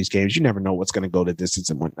schedule these games. You never know what's going to go the distance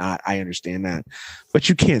and whatnot. I understand that. But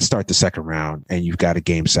you can't start the second round and you've got a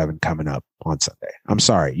game 7 coming up on Sunday. I'm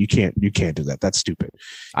sorry. You can't do that. That's stupid.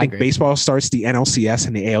 I think baseball starts the NLCS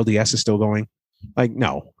and the ALDS is still going. Like,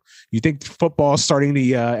 no. You think football starting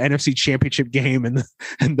the NFC Championship game and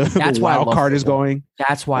the wild card is going?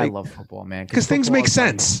 That's why I love football, man. Because things make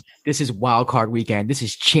sense. This is wild card weekend. This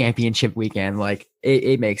is championship weekend. Like,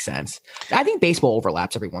 it makes sense. I think baseball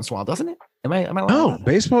overlaps every once in a while, doesn't it? Am I No,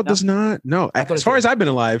 baseball does not. No. As far as I've been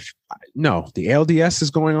alive, No, the ALDS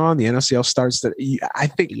is going on. The NLCL starts. That I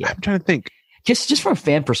think. Yeah. I'm trying to think. Just from a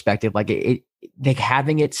fan perspective, like like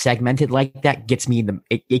having it segmented like that gets me in the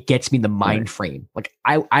it gets me in the mind frame. Like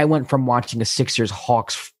I went from watching the Sixers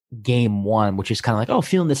Hawks game 1, which is kind of like, oh,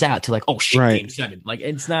 feeling this out, to like, oh shit, game 7. Like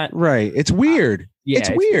it's not right. It's weird.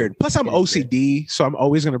 It's weird. Plus, I'm OCD, so I'm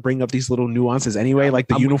always going to bring up these little nuances anyway, like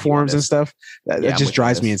the uniforms and stuff. That just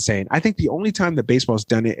drives me insane. I think the only time that baseball's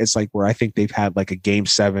done it is like where I think they've had like a game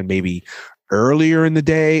 7 maybe earlier in the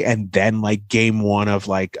day, and then like game 1 of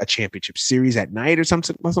like a championship series at night or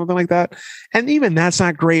something like that. And even that's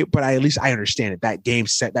not great, but at least I understand it. That game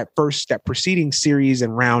set, that preceding series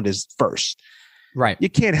and round is first. Right. You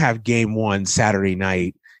can't have game 1 Saturday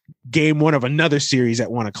night, game 1 of another series at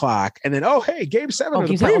 1:00, and then, oh, hey, game 7 of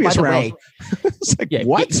the previous round. It's like,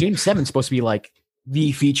 what? Game 7 is supposed to be like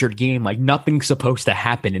the featured game. Like nothing's supposed to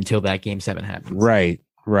happen until that game 7 happens. Right.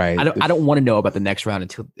 I don't want to know about the next round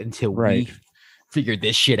until we figure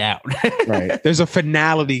this shit out. Right. There's a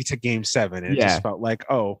finality to game 7. And it just felt like,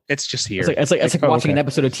 oh, it's just here. It's like watching an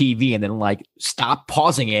episode of TV and then like stop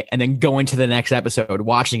pausing it and then going to the next episode,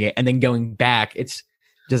 watching it and then going back. It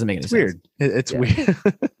doesn't make any sense. Weird. It's weird.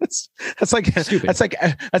 That's like stupid.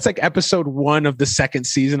 That's like episode 1 of the second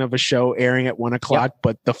season of a show airing at 1:00,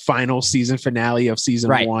 but the final season finale of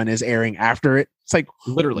season 1 is airing after it. It's like,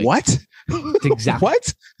 literally what? Exactly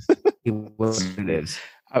what? What it is.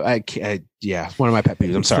 I one of my pet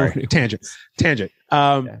peeves. I'm sorry. Tangent.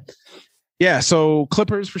 So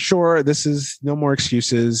Clippers for sure. This is no more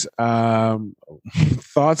excuses.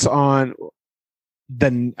 Thoughts on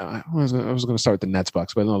then I was going to start with the Nets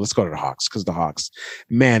Bucks, but no, let's go to the Hawks, because the Hawks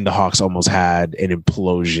almost had an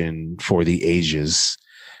implosion for the ages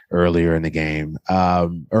earlier in the game.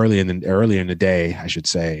 Early in the day, I should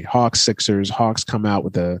say. Sixers. Hawks come out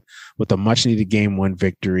with a much needed game 1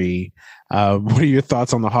 victory. What are your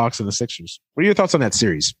thoughts on the Hawks and the Sixers? What are your thoughts on that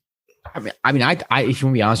series? I mean, if you want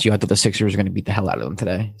to be honest with you, I thought the Sixers were going to beat the hell out of them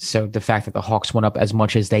today. So the fact that the Hawks went up as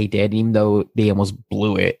much as they did, even though they almost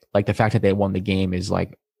blew it, like the fact that they won the game is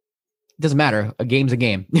like, it doesn't matter. A game's a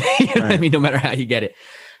game. You know what I mean? No matter how you get it.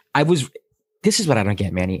 This is what I don't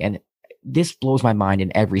get, Manny. And this blows my mind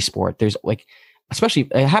in every sport. There's like, especially,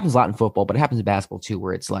 it happens a lot in football, but it happens in basketball too,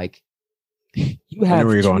 where it's like, you have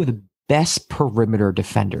two of the best perimeter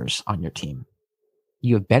defenders on your team.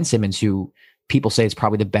 You have Ben Simmons, who people say is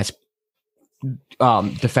probably the best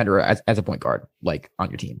defender as a point guard, like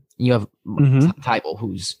on your team. You have Tybal,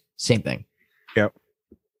 who's same thing. Yep.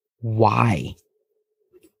 Why?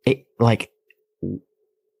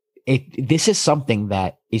 This is something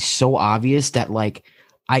that is so obvious that like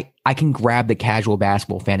I can grab the casual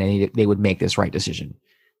basketball fan and they would make this right decision.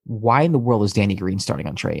 Why in the world is Danny Green starting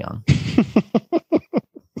on Trae Young?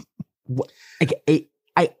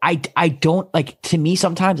 I don't like, to me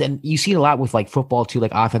sometimes, and you see it a lot with like football too,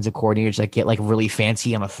 like offensive coordinators that get like really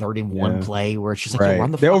fancy on a 3rd-and-1 play where it's just like,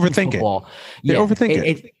 run the they overthink football. They overthink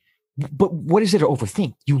it. But what is it to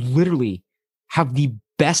overthink? You literally have the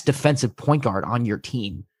best defensive point guard on your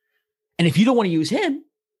team. And if you don't want to use him,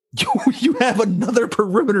 you have another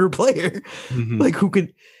perimeter player like who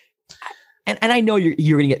could, and I know they're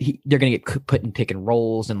gonna get put in pick and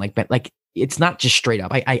rolls and like it's not just straight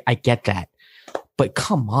up. I get that. But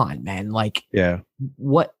come on, man! Like,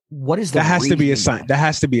 what is that has to be assigned? That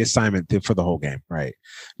has to be assignment for the whole game, right?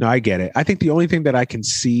 No, I get it. I think the only thing that I can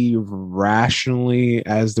see rationally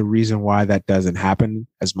as the reason why that doesn't happen,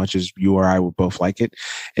 as much as you or I would both like it,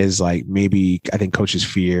 is like maybe I think coaches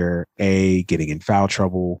fear A, getting in foul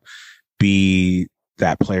trouble, B,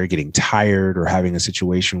 that player getting tired or having a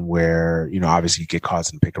situation where, you know, obviously you get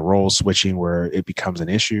caught in pick and roll switching where it becomes an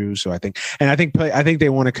issue. So I think they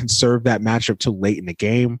want to conserve that matchup till late in the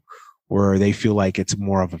game where they feel like it's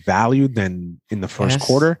more of a value than in the first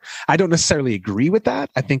quarter. I don't necessarily agree with that.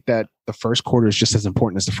 I think that the first quarter is just as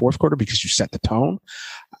important as the fourth quarter because you set the tone.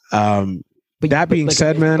 But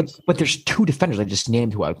there's 2 defenders I just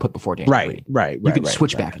named who I would put before Danny Green. Right. You can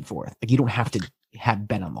switch back and forth. Like you don't have to have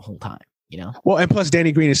Ben on the whole time. You know? Well, and plus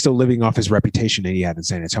Danny Green is still living off his reputation that he had in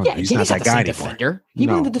San Antonio. Yeah, he's not that guy anymore. Defender. He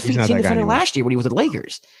was the team defender last year when he was at the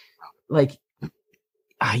Lakers. Like,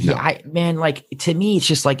 like to me, it's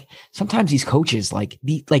just like sometimes these coaches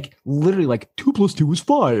literally like 2 + 2 is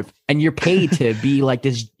 5, and you're paid to be like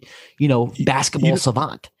this, basketball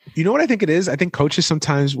savant. You know what I think it is? I think coaches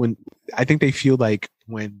sometimes they feel like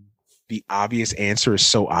when the obvious answer is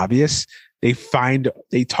so obvious, they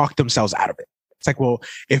talk themselves out of it. It's like, well,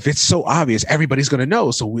 if it's so obvious, everybody's going to know.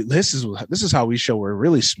 So this is how we show we're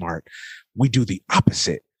really smart. We do the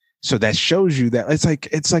opposite. So that shows you that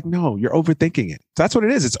it's like, no, you're overthinking it. That's what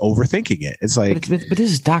it is. It's overthinking it. It's like, but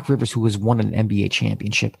this is Doc Rivers, who has won an NBA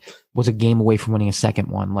championship, was a game away from winning a second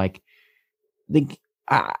one. Like, and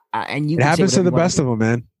it happens to the best of them,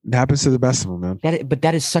 man. It happens to the best of them, man. But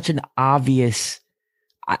that is such an obvious.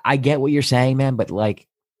 I get what you're saying, man. But like,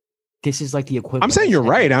 this is like the equivalent. I'm saying you're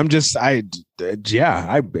right. I'm just, it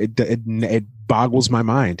boggles my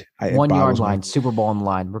mind. 1 yard line, Super Bowl on the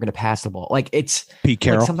line. We're going to pass the ball. Like, it's Pete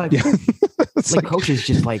Carroll. Like sometimes like coaches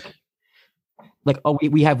just like, oh,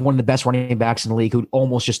 we have one of the best running backs in the league who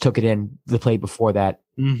almost just took it in the play before that.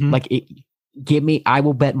 Mm-hmm. Like, I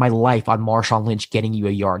will bet my life on Marshawn Lynch getting you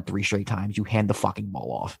a yard 3 straight times. You hand the fucking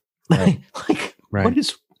ball off. Right. Right. What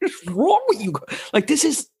is wrong with you? Like, this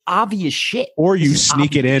is obvious shit. Or you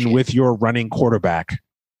sneak it in with your running quarterback.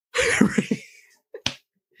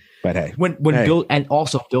 But hey, when Bill, and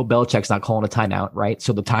also Bill Belichick's not calling a timeout, right?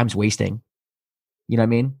 So the time's wasting. You know what I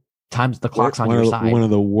mean? The clock's on your side. One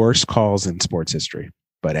of the worst calls in sports history.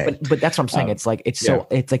 But hey, but that's what I'm saying. It's like it's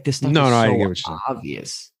like this stuff is so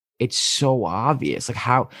obvious. It's so obvious. Like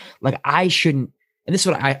how, like I shouldn't. And this is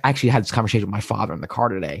what I actually had this conversation with my father in the car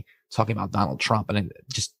today, talking about Donald Trump, and I'm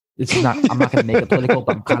not going to make it political,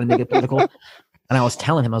 but I'm kind of making it political. And I was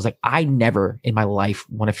telling him, I was like, I never in my life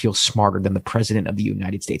want to feel smarter than the president of the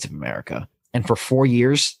United States of America. And for 4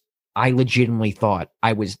 years, I legitimately thought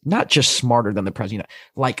I was not just smarter than the president,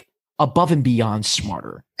 like above and beyond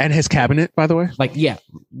smarter. And his cabinet, by the way? Like, yeah,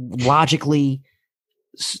 logically,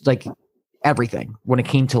 like everything. When it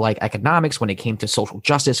came to like economics, when it came to social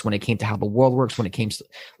justice, when it came to how the world works, when it came to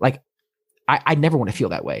like, I never want to feel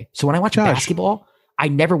that way. So when I watch basketball, I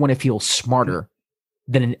never want to feel smarter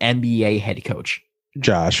than an NBA head coach.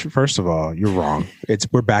 Josh, first of all, you're wrong.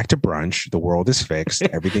 We're back to brunch. The world is fixed.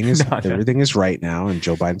 Everything is everything is right now, and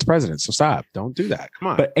Joe Biden's president. So stop. Don't do that. Come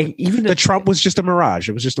on. But even the Trump was just a mirage.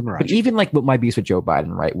 It was just a mirage. But even like with my beef with Joe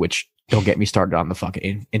Biden, right? Which don't get me started on the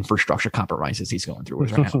fucking infrastructure compromises he's going through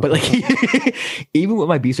right now. But like, even with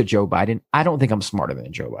my beef with Joe Biden, I don't think I'm smarter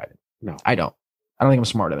than Joe Biden. No, I don't. I don't think I'm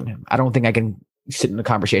smarter than him. I don't think I can sit in a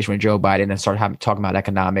conversation with Joe Biden and start talking about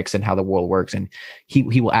economics and how the world works. And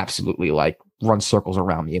he will absolutely like run circles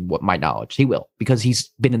around me and what my knowledge. He will, because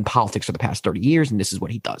he's been in politics for the past 30 years and this is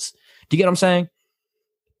what he does. Do you get what I'm saying?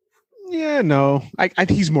 Yeah, no, I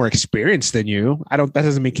think he's more experienced than you. That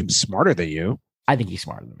doesn't make him smarter than you. I think he's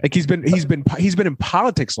smarter than me. Like he's been in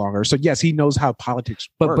politics longer. So yes, he knows how politics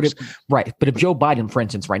works. But if Joe Biden, for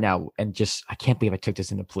instance, right now, and just, I can't believe I took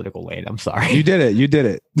this into political lane. I'm sorry. You did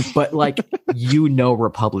it. But like,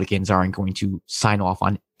 Republicans aren't going to sign off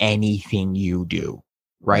on anything you do.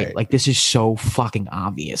 Right? Like this is so fucking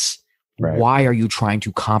obvious. Right. Why are you trying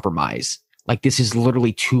to compromise? Like this is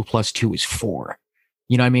literally 2 + 2 is 4.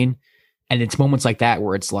 You know what I mean? And it's moments like that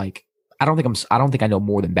where it's like, I don't think I know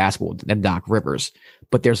more than basketball than Doc Rivers,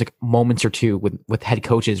 but there's like moments or two with head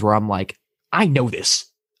coaches where I'm like, I know this.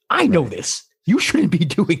 You shouldn't be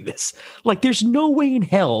doing this. Like, there's no way in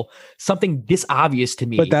hell something this obvious to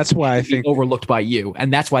me. But that's why I think overlooked by you,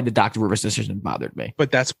 and that's why the Doc Rivers decision bothered me.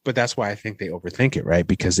 But that's why I think they overthink it, right?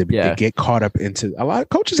 Because they get caught up into a lot of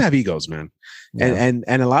coaches have egos, man, and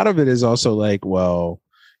a lot of it is also like, well,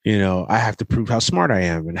 you know, I have to prove how smart I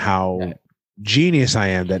am and how genius I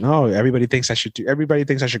am. That everybody thinks I should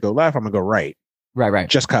go left. I'm gonna go right. Right.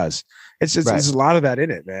 Just cause there's a lot of that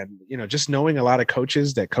in it, man. You know, just knowing a lot of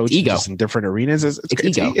coaches that coach just in different arenas.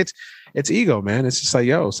 It's ego, man. It's just like,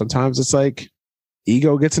 sometimes it's like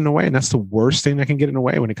ego gets in the way, and that's the worst thing that can get in the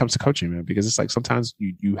way when it comes to coaching, man, because it's like, sometimes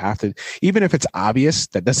you have to, even if it's obvious,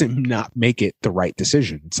 that doesn't not make it the right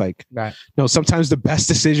decision. It's like, no, sometimes the best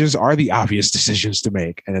decisions are the obvious decisions to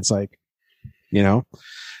make. And it's like, you know,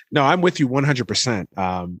 no, I'm with you 100%.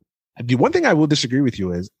 The one thing I will disagree with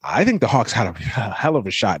you is I think the Hawks had a hell of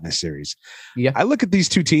a shot in this series. Yeah. I look at these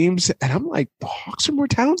two teams and I'm like, the Hawks are more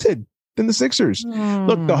talented than the Sixers.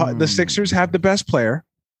 Look, the Sixers have the best player.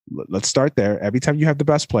 Let's start there. Every time you have the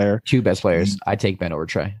best player. 2 best players. I take Ben over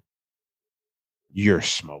Trae. You're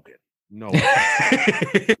smoking. No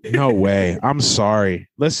way. No way. I'm sorry.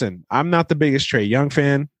 Listen, I'm not the biggest Trae Young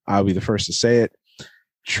fan. I'll be the first to say it.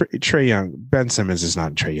 Trae Young, Ben Simmons is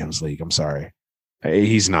not in Trae Young's league. I'm sorry.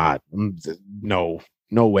 He's not. No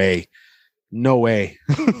way. I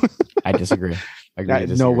disagree.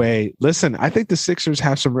 No way. Listen, I think the Sixers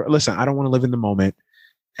have some. Listen, I don't want to live in the moment,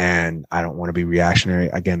 and I don't want to be reactionary.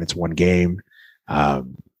 Again, it's one game. A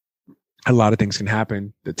lot of things can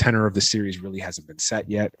happen. The tenor of the series really hasn't been set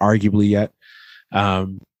yet, arguably yet.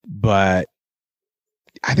 But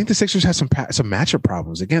I think the Sixers have some matchup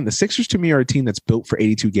problems. Again, the Sixers to me are a team that's built for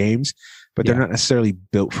 82 games, but they're not necessarily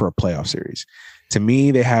built for a playoff series. To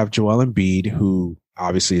me, they have Joel Embiid, who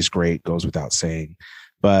obviously is great, goes without saying.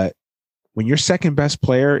 But when your second best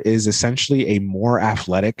player is essentially a more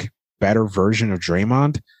athletic, better version of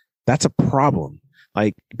Draymond, that's a problem.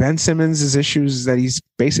 Like Ben Simmons' issues is that he's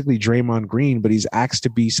basically Draymond Green, but he's asked to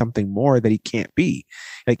be something more that he can't be.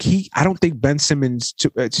 Like I don't think Ben Simmons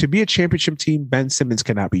to be a championship team, Ben Simmons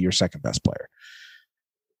cannot be your second best player.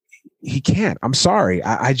 He can't. I'm sorry.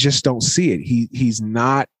 I just don't see it. He's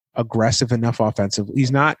not aggressive enough offensively.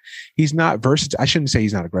 He's not versatile. I shouldn't say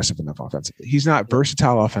he's not aggressive enough offensively. He's not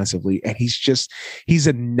versatile offensively, and he's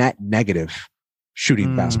a net negative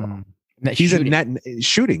shooting basketball. He's a net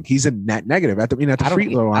shooting. He's a net negative at the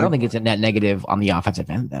free throw line. I don't think it's a net negative on the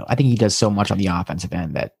offensive end, though. I think he does so much on the offensive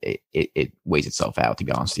end that it weighs itself out. To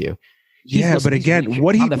be honest with you, but again,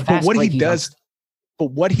 what he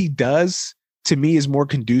does to me is more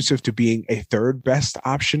conducive to being a third best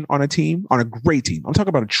option on a team, on a great team. I'm talking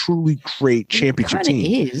about a truly great championship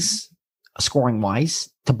team. Is scoring wise.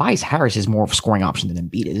 Tobias Harris is more of a scoring option than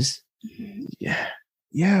Embiid is.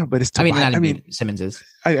 Yeah, but it's. Simmons is.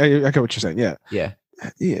 I get what you're saying. Yeah.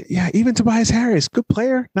 Even Tobias Harris, good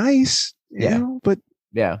player, nice. You know, but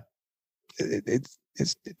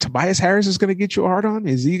it's Tobias Harris is going to get you hard on.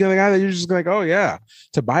 Is he the guy that you're just like, oh yeah,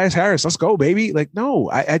 Tobias Harris, let's go, baby? Like,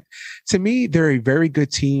 no. To me, they're a very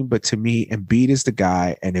good team, but to me, Embiid is the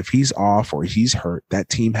guy, and if he's off or he's hurt, that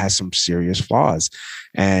team has some serious flaws,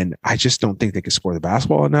 and I just don't think they can score the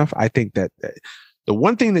basketball enough. I think that the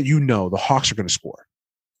one thing that the Hawks are going to score.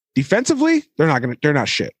 Defensively, they're not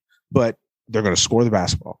shit, but they're going to score the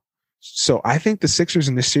basketball. So I think the Sixers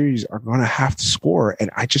in this series are going to have to score, and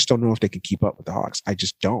I just don't know if they can keep up with the Hawks. I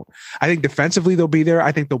just don't. I think defensively they'll be there.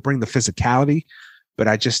 I think they'll bring the physicality, but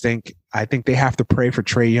I think they have to pray for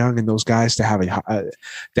Trae Young and those guys to have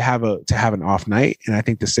an off night. And I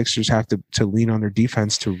think the Sixers have to lean on their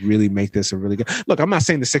defense to really make this a really good look. I'm not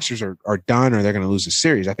saying the Sixers are done or they're going to lose the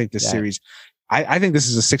series. I think this series, I think this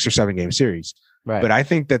is a 6 or 7 game series. Right. But I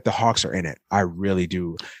think that the Hawks are in it. I really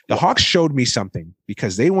do. The Hawks showed me something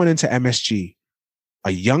because they went into MSG, a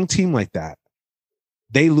young team like that.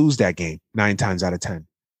 They lose that game 9 times out of 10.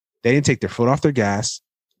 They didn't take their foot off their gas.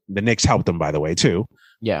 The Knicks helped them, by the way, too.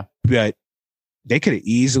 Yeah. But they could have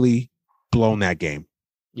easily blown that game.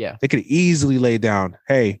 Yeah. They could have easily laid down,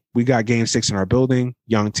 hey, we got game 6 in our building,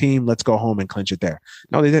 young team, let's go home and clinch it there.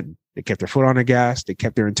 No, they didn't. They kept their foot on the gas. They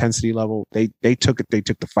kept their intensity level. They took it. They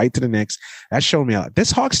took the fight to the Knicks. That showed me out.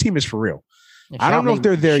 This Hawks team is for real. I don't know if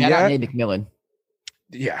they're there yet. Nate McMillan.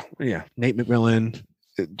 Yeah. Nate McMillan.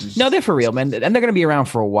 No, they're for real, man. And they're going to be around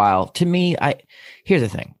for a while. To me, here's the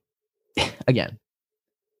thing. Again,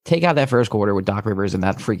 take out that first quarter with Doc Rivers and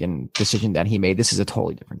that freaking decision that he made. This is a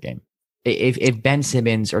totally different game. If Ben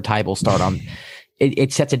Simmons or Tybal start on,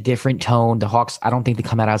 it sets a different tone. The Hawks, I don't think they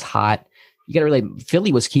come out as hot. You got to really.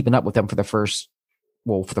 Philly was keeping up with them for the first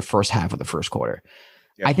half of the first quarter.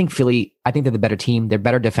 Yeah. I think they're the better team. They're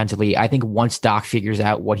better defensively. I think once Doc figures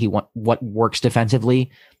out what works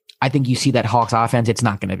defensively, I think you see that Hawks offense. It's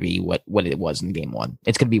not going to be what it was in game 1.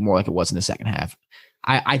 It's going to be more like it was in the second half.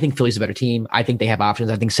 I think Philly's a better team. I think they have options.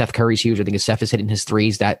 I think Seth Curry's huge. I think if Seth is hitting his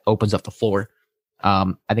threes, that opens up the floor.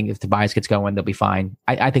 I think if Tobias gets going, they'll be fine.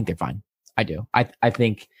 I think they're fine. I do. I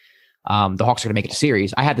think. The Hawks are going to make it to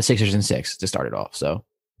series. I had the Sixers in 6 to start it off. So,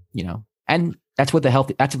 and that's with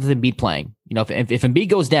Embiid playing. If Embiid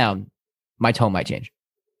goes down, my tone might change.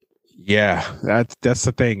 Yeah, that's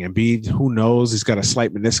the thing. Embiid, who knows? He's got a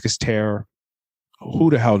slight meniscus tear.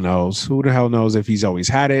 Who the hell knows? Who the hell knows if he's always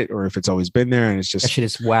had it or if it's always been there and it's just that shit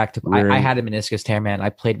is whacked. I had a meniscus tear, man.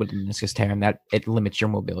 I played with a meniscus tear, and that it limits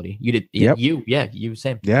your mobility. You did, yep. You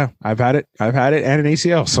same. Yeah, I've had it and an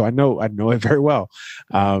ACL, so I know it very well.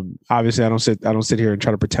 Obviously, I don't sit here and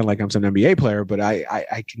try to pretend like I'm some NBA player, but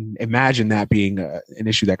I can imagine that being an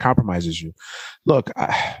issue that compromises you. Look,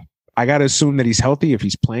 I got to assume that he's healthy if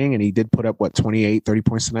he's playing, and he did put up 28, 30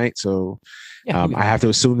 points tonight. So I have to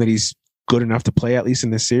assume that he's good enough to play at least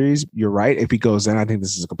in this series. You're right. If he goes in, I think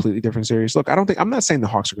this is a completely different series. Look, I'm not saying the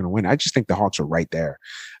Hawks are going to win. I just think the Hawks are right there.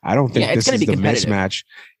 I don't think this is the mismatch.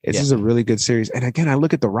 This is a really good series. And again, I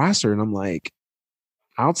look at the roster and I'm like,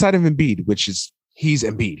 outside of Embiid, he's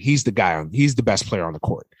Embiid. He's the guy he's the best player on the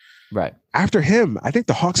court. Right. After him, I think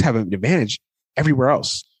the Hawks have an advantage everywhere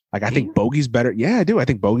else. Like, I think Bogey's better. Yeah, I do. I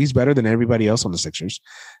think Bogey's better than everybody else on the Sixers.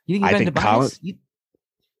 I think Colin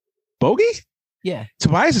Bogey? Yeah.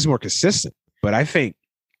 Tobias is more consistent, but I think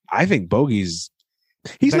Bogey's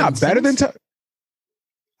he's not better than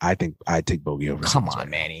I think I'd take Bogey over. Come on,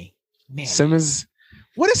 Manny. Simmons.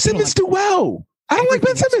 What does Simmons do well? I don't like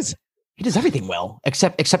Ben Simmons. He does everything well,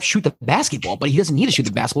 except shoot the basketball, but he doesn't need to shoot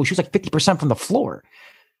the basketball. He shoots like 50% from the floor.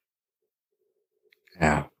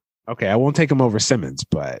 Yeah. Okay, I won't take him over Simmons,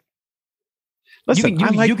 but listen,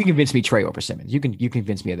 you can convince me Trae over Simmons. You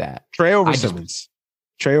convince me of that. Trae over Simmons.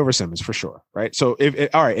 Trae over Simmons for sure, right? So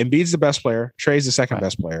all right, Embiid's the best player, Trae's the second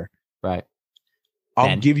best player. Right.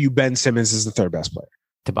 I'll give you Ben Simmons as the third best player.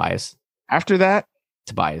 Tobias. After that,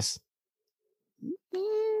 Tobias,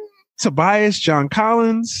 John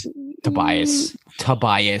Collins. Tobias.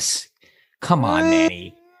 Come on,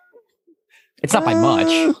 Manny. It's not by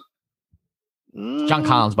much. John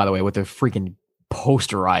Collins, by the way, with the freaking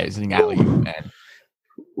posterizing alley-oop, man.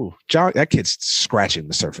 Ooh, John, that kid's scratching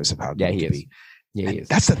the surface of how good he is. Yeah, he is.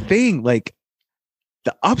 That's the thing. Like,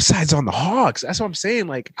 the upside's on the Hawks. That's what I'm saying.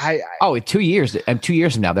 Like, in 2 years, and 2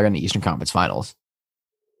 years from now, they're in the Eastern Conference Finals.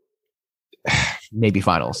 Maybe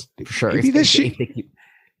finals for sure. Maybe this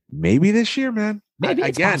year, man. Maybe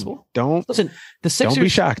it's possible. Don't listen. The Sixers. Don't be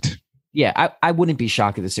shocked. Yeah, I wouldn't be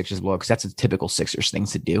shocked if the Sixers blow because that's a typical Sixers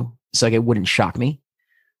things to do. So like, it wouldn't shock me.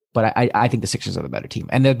 But I think the Sixers are the better team,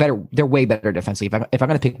 and they're better. They're way better defensively. If I'm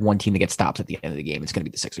going to pick one team to get stops at the end of the game, it's going to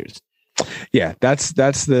be the Sixers. Yeah, that's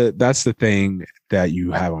the thing that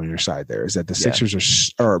you have on your side there is that the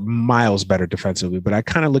Sixers are miles better defensively. But I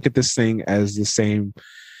kind of look at this thing as the same.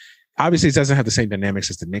 Obviously, it doesn't have the same dynamics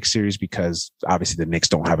as the Knicks series because obviously the Knicks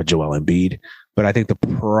don't have a Joel Embiid. But I think the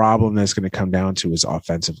problem that's going to come down to is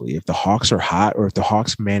offensively. If the Hawks are hot, or if the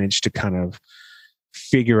Hawks manage to kind of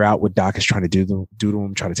figure out what Doc is trying to do to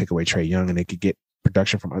them, try to take away Trae Young, and they could get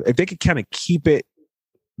production from. If they could kind of keep it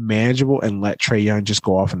manageable and let Trae Young just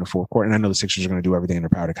go off in the fourth quarter, and I know the Sixers are going to do everything in their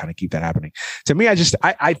power to kind of keep that happening. To me, I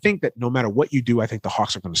think that no matter what you do, I think the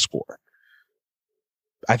Hawks are going to score.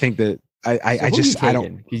 I think that I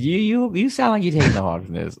don't. You sound like you're taking the Hawks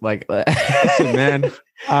in this. Like, listen, man.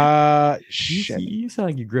 You sound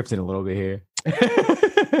like you grifted a little bit here.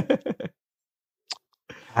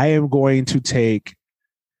 I am going to take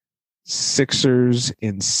Sixers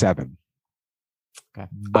in 7. Okay.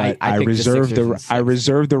 But I reserve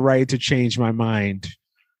the right to change my mind.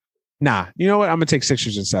 Nah, you know what? I'm gonna take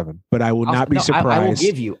Sixers in 7, but I will not be surprised.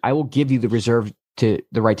 I will give you the reserve to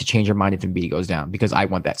the right to change your mind if Embiid goes down because I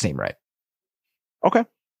want that same right. Okay.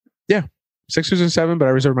 Yeah. Sixers in 7, but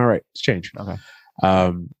I reserve my right to change. Okay.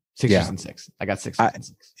 Sixers in 6. I got Sixers in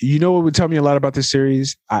 6. You know what would tell me a lot about this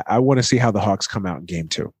series? I want to see how the Hawks come out in game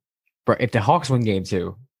 2. Bro, if the Hawks win game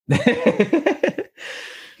 2,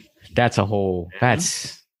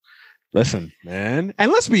 listen, man.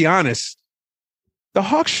 And let's be honest. The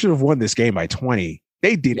Hawks should have won this game by 20.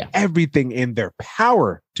 They did everything in their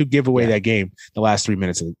power to give away that game the last 3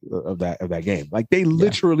 minutes of that game. Like they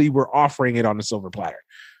literally were offering it on a silver platter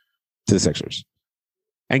to the Sixers.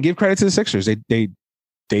 And give credit to the Sixers. They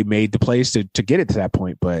made the plays to get it to that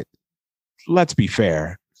point, but let's be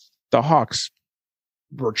fair. The Hawks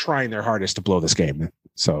were trying their hardest to blow this game.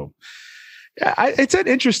 So it's an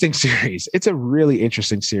interesting series. It's a really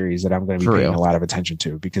interesting series that I'm going to be paying a lot of attention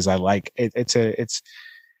to because I like it. It's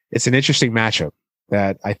an interesting matchup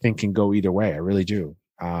that I think can go either way. I really do.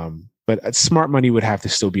 But smart money would have to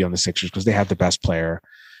still be on the Sixers because they have the best player,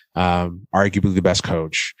 arguably the best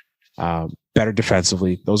coach, better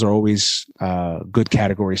defensively. Those are always good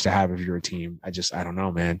categories to have if you're a team. I don't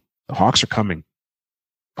know, man. The Hawks are coming.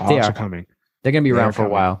 The Hawks are coming. They're going to be around for a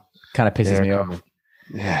while. Kind of pisses me off.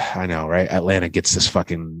 Yeah, I know, right? Atlanta gets this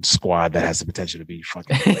fucking squad that has the potential to be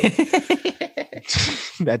fucking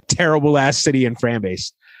that terrible ass city and fan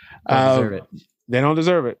base. Deserve it. They don't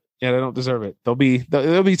deserve it. Yeah, they don't deserve it. They'll be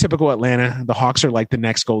typical Atlanta. The Hawks are like the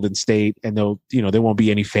next Golden State, and there won't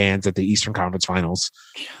be any fans at the Eastern Conference Finals.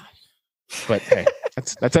 But hey,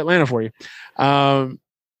 that's Atlanta for you. What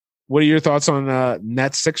are your thoughts on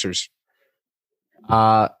Nets Sixers?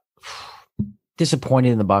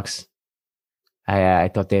 Disappointed in the Bucks. I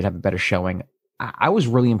thought they'd have a better showing. I was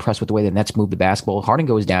really impressed with the way the Nets moved the basketball. Harden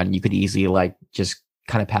goes down, and you could easily just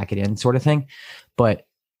kind of pack it in, sort of thing. But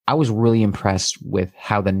I was really impressed with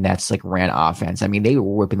how the Nets ran offense. I mean, they were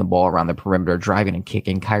whipping the ball around the perimeter, driving and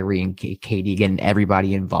kicking. Kyrie and KD getting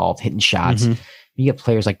everybody involved, hitting shots. Mm-hmm. You get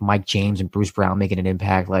players like Mike James and Bruce Brown making an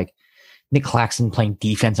impact. Like Nick Claxton playing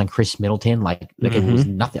defense on Chris Middleton. Like it was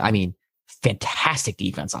nothing. I mean, fantastic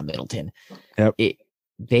defense on Middleton. Yep.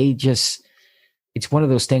 It's one of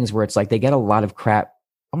those things where it's like they get a lot of crap.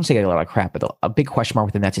 I won't say get a lot of crap, but a big question mark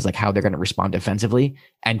with the Nets is like how they're going to respond defensively.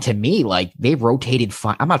 And to me, like they rotated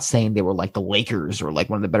fine. I'm not saying they were like the Lakers or like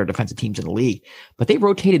one of the better defensive teams in the league, but they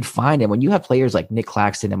rotated fine. And when you have players like Nick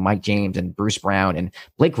Claxton and Mike James and Bruce Brown and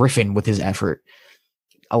Blake Griffin with his effort,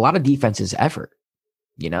 a lot of defense is effort,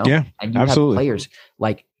 Yeah, and you absolutely. have players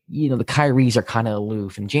like, the Kyries are kind of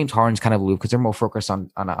aloof and James Harden's kind of aloof because they're more focused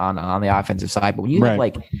on the offensive side. But when you have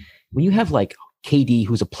when you have KD,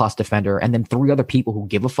 who's a plus defender, and then 3 other people who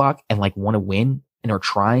give a fuck and like want to win and are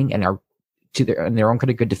trying and are and their own kind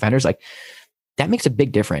of good defenders, like that makes a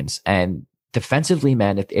big difference. And defensively,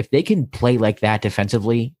 man, if they can play like that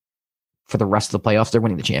defensively for the rest of the playoffs, they're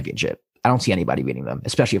winning the championship. I don't see anybody beating them,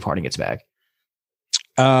 especially if Harden gets back.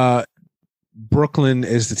 Brooklyn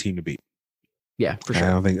is the team to beat. Yeah, for sure.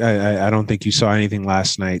 I don't think you saw anything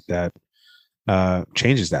last night that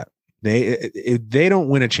changes that. If they don't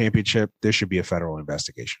win a championship, there should be a federal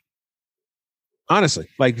investigation. Honestly,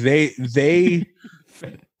 like they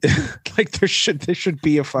like there should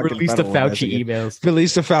be a fucking release the Fauci emails.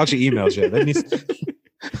 Release the Fauci emails. Yeah, that needs.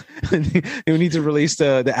 We need to release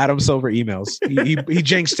the Adam Silver emails. He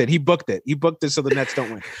jinxed it. He booked it. He booked it so the Nets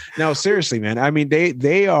don't win. No, seriously, man. I mean,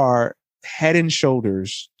 they are head and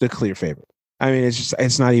shoulders the clear favorite. I mean,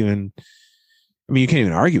 it's not even. I mean, you can't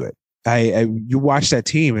even argue it. You watch that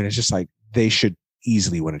team and it's just like they should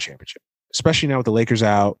easily win a championship, especially now with the Lakers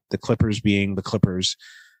out, the Clippers being the Clippers.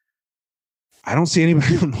 I don't see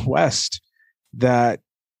anybody in the West that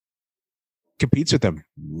competes with them.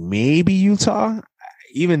 Maybe Utah.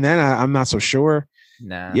 Even then, I'm not so sure.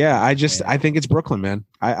 Nah. Yeah, I think it's Brooklyn, man.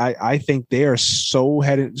 I think they are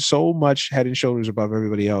so much head and shoulders above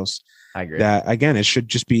everybody else. I agree. That again, it should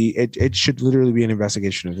just be it should literally be an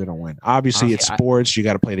investigation if they don't win. Obviously, honestly, it's sports. You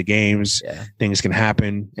got to play the games. Yeah. Things can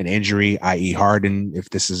happen. An injury, i.e., Harden. If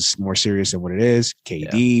this is more serious than what it is,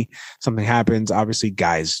 KD, something happens. Obviously,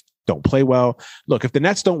 guys don't play well. Look, if the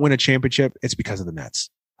Nets don't win a championship, it's because of the Nets.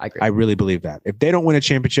 I agree. I really believe that. If they don't win a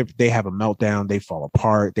championship, they have a meltdown. They fall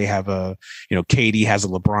apart. They have KD has a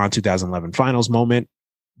LeBron 2011 finals moment,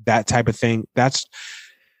 that type of thing. That's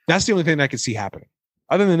the only thing I could see happening.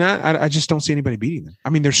 Other than that, I just don't see anybody beating them. I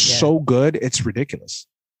mean, they're so good. It's ridiculous.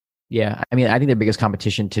 Yeah. I mean, I think the biggest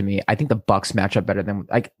competition to me, I think the Bucks match up better than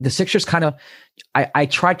like the Sixers kind of, I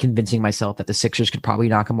tried convincing myself that the Sixers could probably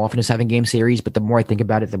knock them off in a 7-game series. But the more I think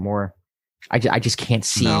about it, the more I just can't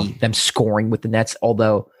see them scoring with the Nets.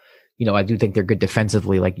 Although, I do think they're good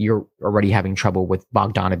defensively. Like you're already having trouble with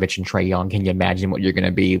Bogdanovich and Trae Young. Can you imagine what you're going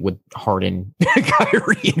to be with Harden,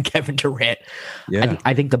 Kyrie, and Kevin Durant? Yeah.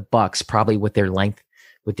 I think the Bucks probably with their length,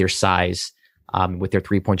 with their size, with their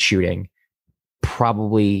 3-point shooting,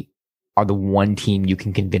 probably are the one team you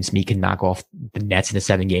can convince me can knock off the Nets in a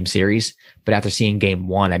 7-game series. But after seeing game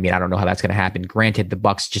 1, I mean, I don't know how that's going to happen. Granted, the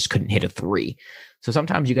Bucks just couldn't hit a 3. So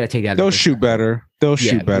sometimes you got to take that. They'll shoot better.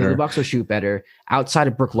 Shoot better. The Bucks will shoot better. Outside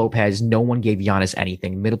of Brook Lopez, no one gave Giannis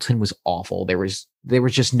anything. Middleton was awful. There was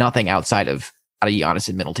just nothing out of Giannis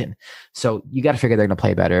and Middleton. So you got to figure they're going to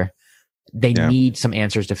play better. They need some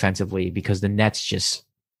answers defensively because the Nets just,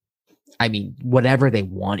 I mean, whatever they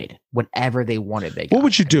wanted, they got. What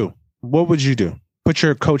would you do? What would you do? Put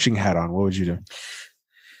your coaching hat on. What would you do?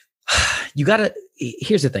 You got to,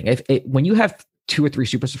 here's the thing. When you have 2 or 3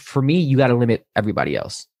 superstars, for me, you got to limit everybody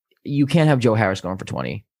else. You can't have Joe Harris going for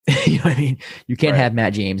 20. You know what I mean? You can't have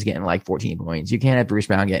Matt James getting like 14 points. You can't have Bruce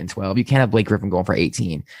Brown getting 12. You can't have Blake Griffin going for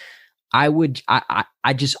 18. I would let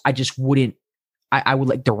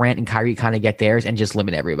Durant and Kyrie kind of get theirs and just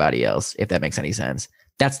limit everybody else, if that makes any sense.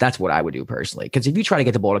 That's what I would do personally. Because if you try to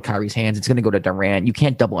get the ball to Kyrie's hands, it's going to go to Durant. You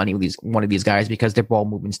can't double one of these guys because their ball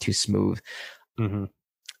movement's too smooth. Mm-hmm.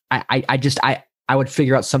 I would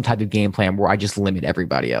figure out some type of game plan where I just limit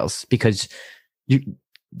everybody else because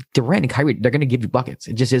Durant and Kyrie, they're going to give you buckets.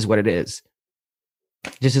 It just is what it is.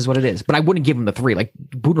 But I wouldn't give them the 3. Like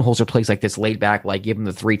Budenholzer plays like this laid back, like give him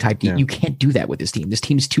the 3 type. You can't do that with this team. This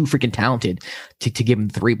team's too freaking talented to give him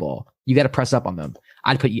the 3 ball. You got to press up on them.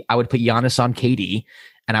 I would put Giannis on KD,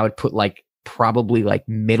 and I would put probably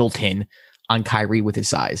Middleton on Kyrie with his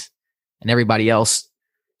size, and everybody else.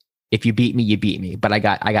 If you beat me, you beat me. But I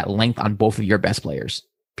got length on both of your best players.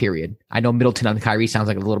 Period. I know Middleton on Kyrie sounds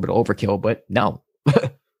like a little bit of overkill, but no,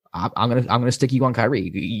 I'm gonna stick you on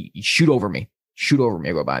Kyrie. You shoot over me, or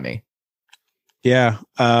go by me. Yeah,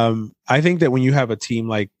 I think that when you have a team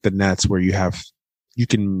like the Nets, where you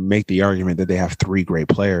can make the argument that they have 3 great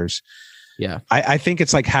players. Yeah, I think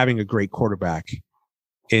it's like having a great quarterback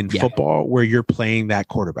in football, where you're playing that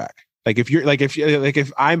quarterback. Like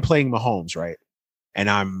if I'm playing Mahomes, right, and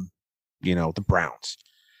I'm the Browns,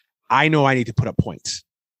 I know I need to put up points.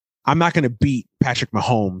 I'm not going to beat Patrick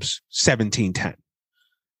Mahomes 17-10.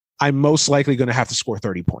 I'm most likely going to have to score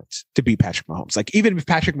 30 points to beat Patrick Mahomes. Like even if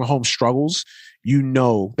Patrick Mahomes struggles, you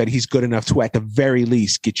know that he's good enough to at the very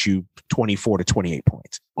least get you 24 to 28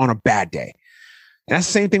 points on a bad day. And that's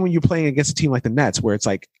the same thing when you're playing against a team like the Nets, where it's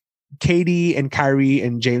like KD and Kyrie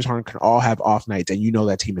and James Harden can all have off nights, and you know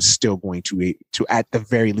that team is still going to at the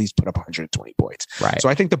very least put up 120 points. Right. So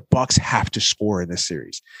I think the Bucks have to score in this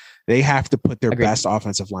series. They have to put their best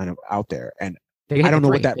offensive lineup out there. And I don't know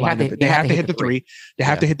what that line is. They have to hit the three. They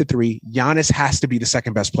have to hit the three. Giannis has to be the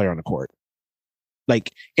second best player on the court.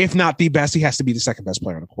 Like, if not the best, he has to be the second best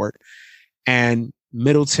player on the court. And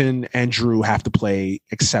Middleton and Drew have to play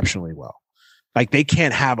exceptionally well. Like, they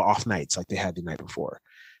can't have off nights like they had the night before.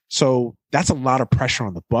 So that's a lot of pressure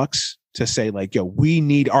on the Bucks to say, like, yo, we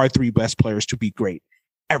need our three best players to be great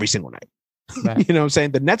every single night. Right. You know what I'm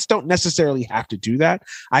saying? The Nets don't necessarily have to do that.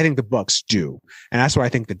 I think the Bucks do. And that's what I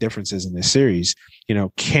think the difference is in this series. You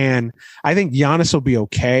know, I think Giannis will be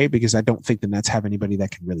okay because I don't think the Nets have anybody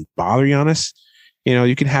that can really bother Giannis. You know,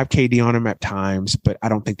 you can have KD on him at times, but I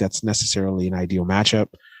don't think that's necessarily an ideal matchup.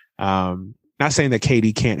 Not saying that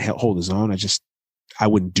KD can't hold his own. I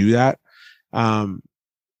wouldn't do that.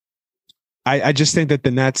 I just think that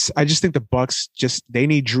the Bucks they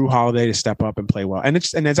need Drew Holiday to step up and play well. And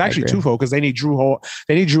it's actually twofold because they need Drew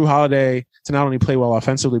Holiday to not only play well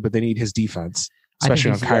offensively, but they need his defense,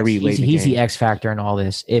 especially on Kyrie late in the game. He's the X factor in all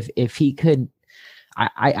this. If he could,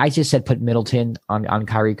 I just said put Middleton on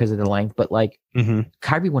Kyrie because of the length, but like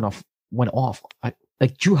Kyrie went off.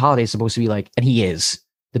 Like Drew Holiday is supposed to be like, and he is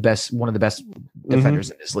one of the best defenders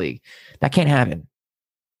in this league. That can't happen.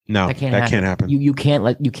 No, that can't happen. You can't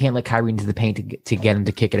let Kyrie into the paint to get him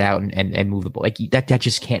to kick it out and move the ball. Like that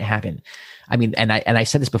just can't happen. I mean, and I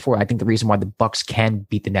said this before. I think the reason why the Bucks can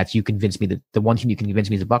beat the Nets, you convinced me that the one team you can convince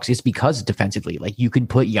me is the Bucks, is because defensively, like you can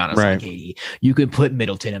put Giannis on KD, you can put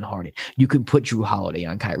Middleton and Harden, you can put Drew Holiday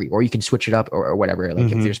on Kyrie, or you can switch it up or whatever.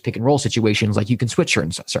 Like if there's pick and roll situations, like you can switch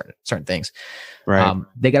certain things. Right.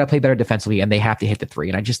 They got to play better defensively, and they have to hit the three.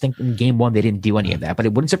 And I just think in game one they didn't do any of that. But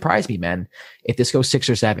it wouldn't surprise me, man, if this goes 6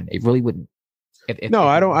 or 7. It really wouldn't.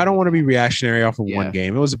 I don't want to be reactionary off of one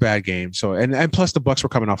game. It was a bad game. So, and plus the Bucks were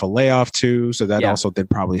coming off a layoff too. So that also did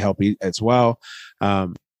probably help as well.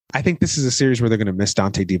 I think this is a series where they're going to miss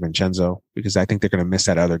Dante DiVincenzo because I think they're going to miss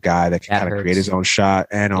that other guy that can kind of create his own shot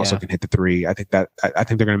and also can hit the three. I think they're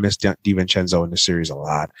going to miss DiVincenzo in the series a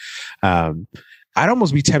lot. I'd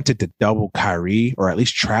almost be tempted to double Kyrie or at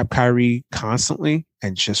least trap Kyrie constantly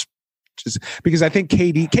and just because I think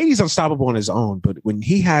KD's unstoppable on his own, but when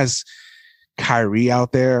he has Kyrie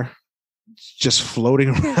out there just floating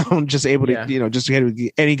around, just able to, just to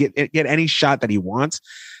get any shot that he wants.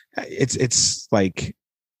 It's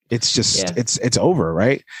over.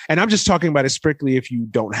 Right. And I'm just talking about it strictly if you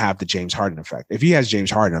don't have the James Harden effect. If he has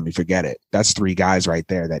James Harden, I mean, forget it. That's 3 guys right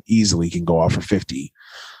there that easily can go off for 50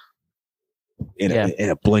 in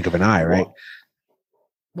a blink of an eye. Right.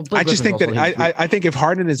 Well, I just think that I think if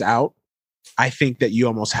Harden is out, I think that you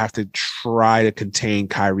almost have to try to contain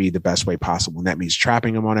Kyrie the best way possible. And that means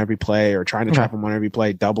trapping him on every play or trying to trap him on every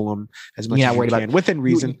play, double him as much as you can within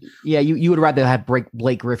reason. You would rather have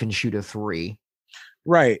Blake Griffin shoot a 3.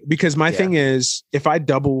 Right. Because my thing is if I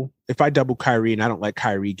double Kyrie and I don't let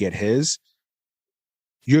Kyrie get his,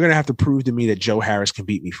 you're going to have to prove to me that Joe Harris can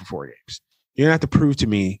beat me for 4 games. You're going to have to prove to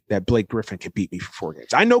me that Blake Griffin can beat me for 4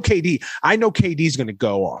 games. I know KD's going to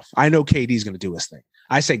go off. I know KD's going to do his thing.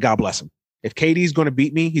 I say, God bless him. If KD's going to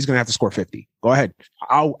beat me, he's going to have to score 50. Go ahead.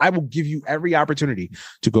 I will give you every opportunity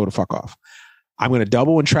to go to fuck off. I'm going to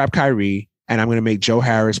double and trap Kyrie, and I'm going to make Joe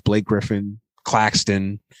Harris, Blake Griffin,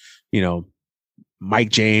 Claxton, Mike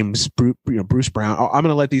James, Bruce Brown. I'm going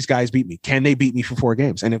to let these guys beat me. Can they beat me for 4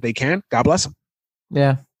 games? And if they can, God bless them.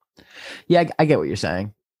 Yeah. Yeah, I get what you're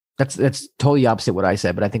saying. That's totally opposite what I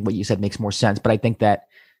said, but I think what you said makes more sense. But I think that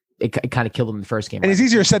it kind of killed him in the first game. And it's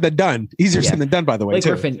easier said than done. Said than done, by the way.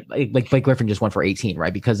 Blake Griffin just went for 18,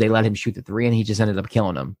 right? Because they let him shoot the 3 and he just ended up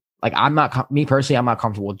killing him. Like I'm not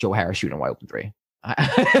comfortable with Joe Harris shooting a wide open 3.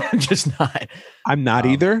 I'm just not. I'm not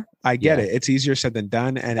either. I get it. It's easier said than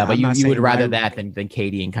done. And but you would rather that than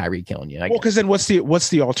KD and Kyrie killing you. Well, because then what's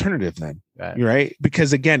the alternative then? Right?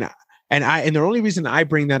 Because again, and the only reason I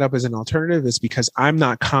bring that up as an alternative is because I'm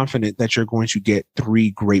not confident that you're going to get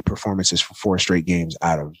 3 great performances for 4 straight games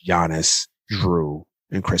out of Giannis, Drew,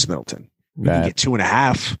 and Chris Middleton. You can get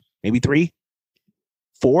 2.5, maybe 3,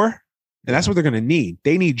 4. And that's what they're going to need.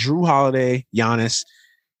 They need Drew Holiday, Giannis,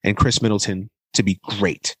 and Chris Middleton to be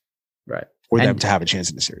great. Right. For them to have a chance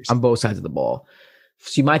in the series. On both sides of the ball.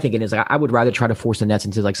 See, my thinking is I would rather try to force the Nets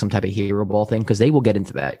into like some type of hero ball thing because they will get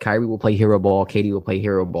into that. Kyrie will play hero ball. KD will play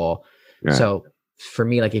hero ball. Yeah. So for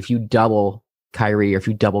me, like if you double Kyrie or if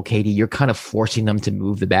you double KD, you're kind of forcing them to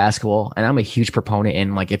move the basketball. And I'm a huge proponent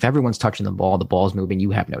in like if everyone's touching the ball's moving,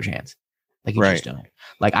 you have no chance. Like you just don't.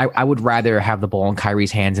 Like I would rather have the ball in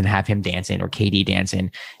Kyrie's hands and have him dancing or KD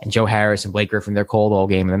dancing and Joe Harris and Blake Griffin, they're cold all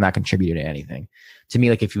game and they're not contributing to anything. To me,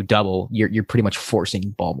 like if you double, you're pretty much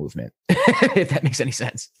forcing ball movement. If that makes any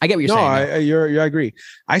sense. I get what you're saying. No, I agree.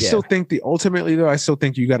 I still think ultimately though, I still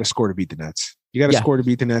think you got to score to beat the Nets. You got to score to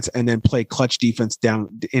beat the Nets, and then play clutch defense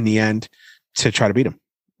down in the end to try to beat them.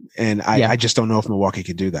 And I just don't know if Milwaukee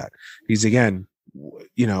can do that. Because again,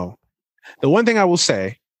 you know, the one thing I will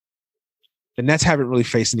say, the Nets haven't really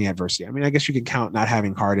faced any adversity. I mean, I guess you can count not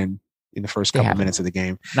having Harden in the first couple minutes of the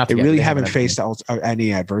game. They really haven't faced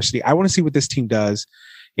any adversity. I want to see what this team does.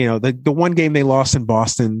 You know, the one game they lost in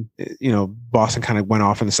Boston, you know, Boston kind of went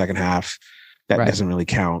off in the second half. That doesn't really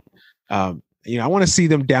count. You know, I want to see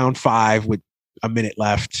them down 5 with a minute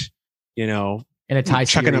left, you know, in a tie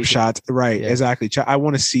chucking up shots. Right. Yeah. Exactly. I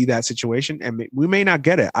want to see that situation, and we may not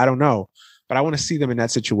get it. I don't know, but I want to see them in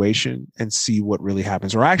that situation and see what really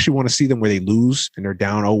happens. Or I actually want to see them where they lose and they're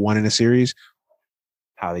down 0-1 in a series,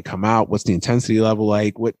 how they come out, what's the intensity level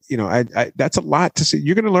like, what, you know, I that's a lot to see.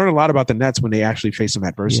 You're going to learn a lot about the Nets when they actually face some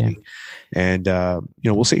adversity. Yeah. And,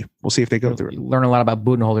 you know, we'll see if they go through it. Learn a lot about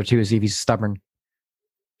Budenholzer too, to see if he's stubborn.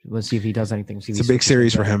 Let's see if he does anything. It's a big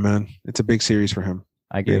series for him, man. It's a big series for him.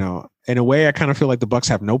 I agree. You know, in a way, I kind of feel like the Bucks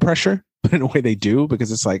have no pressure, but in a way they do,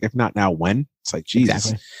 because it's like, if not now, when? It's like, Jesus.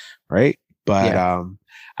 Exactly. Right. But,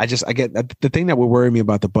 I get the thing that would worry me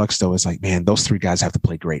about the Bucks though, is like, man, those 3 guys have to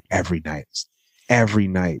play great every night.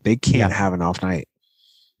 They can't have an off night.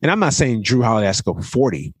 And I'm not saying Drew Holiday has to go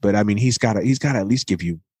 40, but I mean, he's got to at least give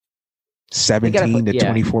you 17 to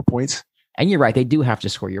 24 points. And you're right. They do have to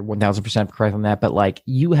score. You're 1000% correct on that. But like,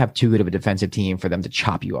 you have too good of a defensive team for them to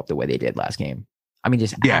chop you up the way they did last game. I mean,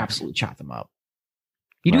 just absolutely chop them up.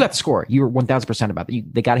 You do have to score. You were 1000% about that.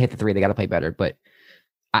 They got to hit the 3. They got to play better. But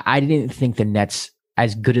I didn't think the Nets,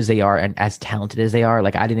 as good as they are and as talented as they are,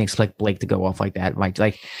 like, I didn't expect Blake to go off like that.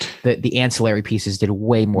 Like the ancillary pieces did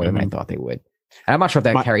way more than I thought they would. And I'm not sure if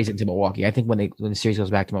that carries into Milwaukee. I think when the series goes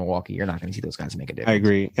back to Milwaukee, you're not going to see those guys make a difference. I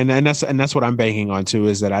agree, and that's what I'm banking on too.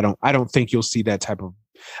 Is that I don't think you'll see that type of.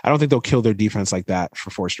 I don't think they'll kill their defense like that for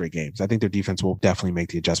 4 straight games. I think their defense will definitely make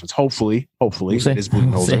the adjustments. Hopefully, it is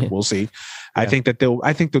Budenholzer. We'll see. Yeah. I think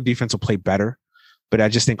their defense will play better, but I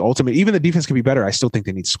just think ultimately, even the defense can be better. I still think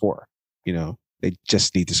they need to score. You know, they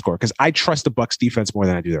just need to score, because I trust the Bucks defense more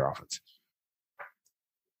than I do their offense.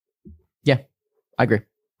 Yeah, I agree.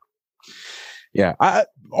 Yeah.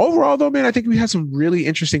 Overall, though, man, I think we have some really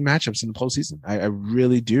interesting matchups in the postseason. I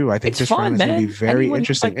really do. I think this round is going to be very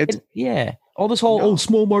interesting. Like, all this whole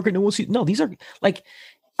small market. No, these are like,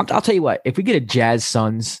 I'll tell you what. If we get a Jazz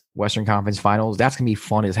Suns Western Conference Finals, that's going to be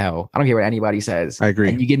fun as hell. I don't care what anybody says. I agree.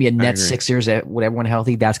 And you give me a Nets Sixers with everyone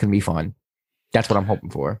healthy, that's going to be fun. That's what I'm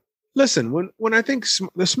hoping for. Listen, when I think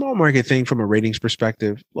the small market thing from a ratings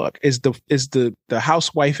perspective, look, is the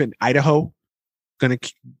housewife in Idaho going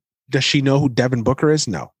to? Does she know who Devin Booker is?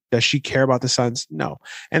 No. Does she care about the Suns? No.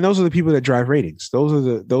 And those are the people that drive ratings. Those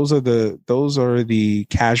are the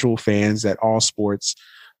casual fans that all sports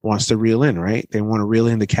wants to reel in, right? They want to reel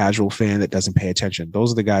in the casual fan that doesn't pay attention.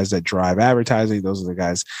 Those are the guys that drive advertising. Those are the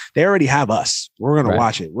guys. They already have us. We're going to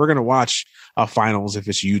watch it. We're going to watch finals if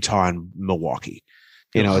it's Utah and Milwaukee.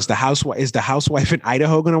 You know, is the housewife in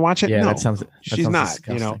Idaho going to watch it? Yeah, no, she's not.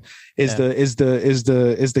 Disgusting. You know, is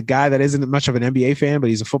the guy that isn't much of an NBA fan, but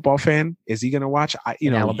he's a football fan? Is he going to watch?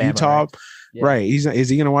 Alabama, Utah, right? Yeah. Right? Is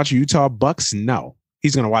he going to watch Utah Bucks? No,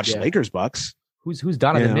 he's going to watch Lakers Bucks. Who's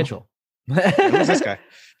Donovan Mitchell? Who's this guy?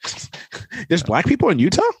 There's black people in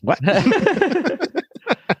Utah? What?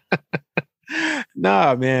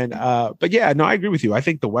 No, man. But yeah, no, I agree with you. I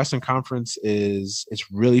think the Western Conference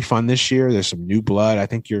it's really fun this year. There's some new blood. I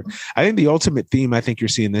think the ultimate theme I think you're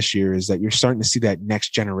seeing this year is that you're starting to see that next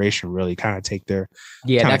generation really kind of take their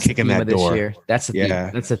that's kicking the theme that of this door. Year. That's the theme.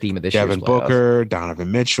 That's the theme of this year. Devin Booker,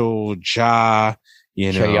 Donovan Mitchell, Ja,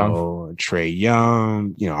 Trae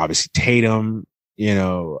Young, obviously Tatum,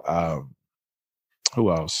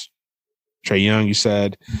 who else? Trae Young, you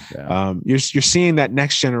said. Yeah. You're seeing that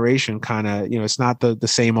next generation kind of, it's not the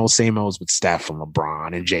same olds with Steph and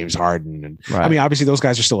LeBron and James Harden. And I mean, obviously those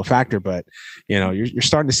guys are still a factor, but you're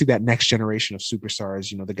starting to see that next generation of superstars,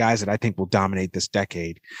 the guys that I think will dominate this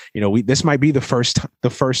decade. This might be the first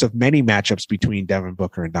of many matchups between Devin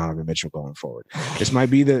Booker and Donovan Mitchell going forward. This might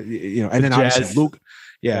be and then obviously Luke.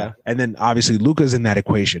 Yeah. And then obviously Luka's in that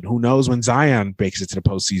equation. Who knows when Zion makes it to the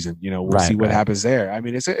postseason? We'll see what happens there. I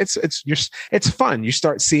mean, it's fun. You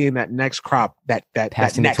start seeing that next crop, that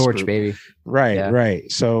passing that next the torch, group. baby. Right. Yeah.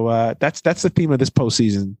 Right. So that's the theme of this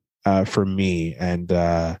postseason for me. And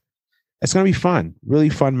it's gonna be fun. Really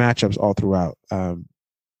fun matchups all throughout.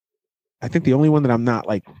 I think the only one that I'm not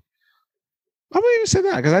like, I'm gonna even say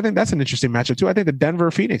that because I think that's an interesting matchup too. I think the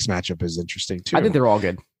Denver Phoenix matchup is interesting too. I think they're all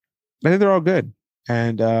good.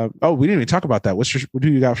 And we didn't even talk about that. What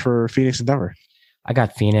do you got for Phoenix and Denver? I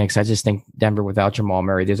got Phoenix. I just think Denver without Jamal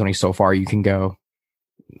Murray, there's only so far you can go.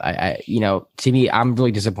 To me, I'm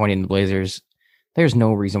really disappointed in the Blazers. There's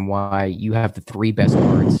no reason why you have the 3 best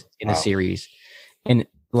guards in the series, and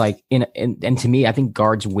like and to me, I think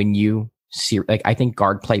guards win you. I think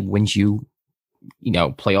guard play wins you,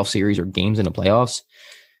 playoff series or games in the playoffs.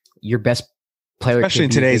 Your best player, especially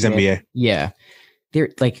in today's NBA. Yeah,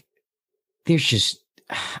 there's just,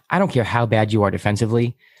 I don't care how bad you are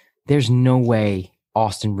defensively. There's no way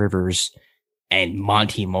Austin Rivers and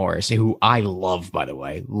Monty Morris, who I love, by the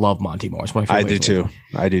way, love Monty Morris. I do too.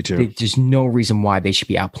 There's no reason why they should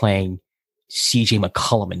be outplaying CJ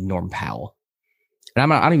McCollum and Norm Powell.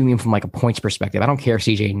 And I don't even mean from like a points perspective. I don't care if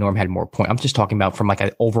CJ and Norm had more points. I'm just talking about from like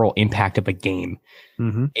an overall impact of a game.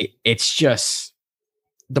 Mm-hmm. It's just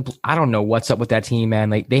I don't know what's up with that team, man.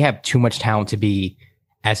 Like, they have too much talent to be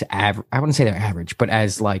as average. I wouldn't say they're average, but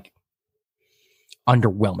as like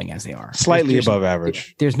underwhelming as they are. Slightly above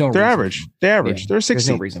average. There's no. They're average. They're average. They're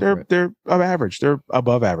 60. They're above average. They're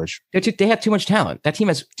above average. They have too much talent. That team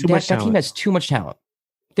has too much talent. That team has too much talent.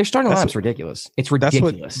 Their starting lineup's ridiculous. It's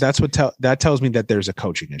ridiculous. That tells me that there's a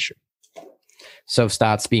coaching issue. So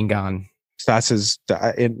Stotts being gone. Stotts is,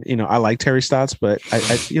 I like Terry Stotts, but I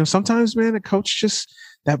sometimes, man, a coach just,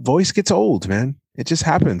 that voice gets old, man. It just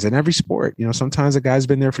happens in every sport. Sometimes a guy's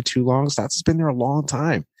been there for too long. Stotts has been there a long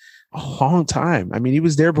time. I mean, he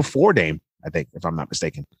was there before Dame, I think, if I'm not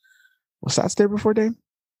mistaken. Was Stotts there before Dame?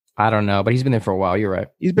 I don't know, but he's been there for a while. You're right.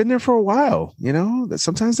 He's been there for a while. That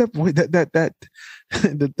sometimes that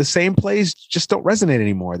the same plays just don't resonate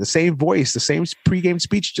anymore. The same voice, the same pregame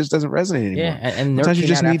speech just doesn't resonate anymore. Yeah, and Nurk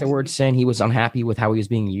came out afterwards saying he was unhappy with how he was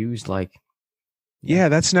being used. Yeah,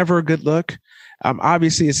 that's never a good look.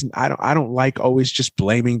 Obviously, I don't like always just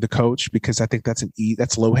blaming the coach, because I think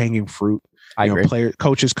that's low hanging fruit. I agree.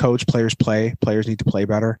 Coaches coach, players play. Players need to play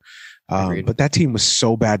better. But that team was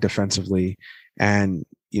so bad defensively, and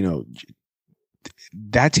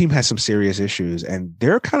that team has some serious issues, and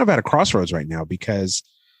they're kind of at a crossroads right now, because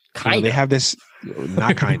they have this,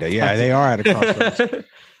 not kind of, yeah, they are at a crossroads.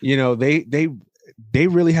 They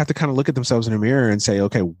really have to kind of look at themselves in the mirror and say,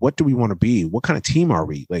 okay, what do we want to be? What kind of team are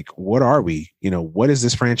we? Like, what are we? What is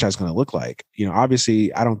this franchise going to look like?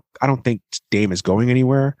 Obviously, I don't think Dame is going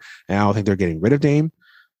anywhere, and I don't think they're getting rid of Dame,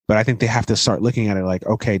 but I think they have to start looking at it like,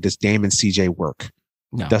 okay, does Dame and CJ work?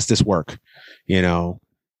 No. Does this work?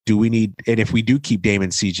 Do we need, and if we do keep Dame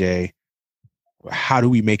and CJ, how do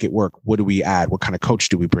we make it work? What do we add? What kind of coach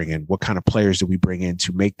do we bring in? What kind of players do we bring in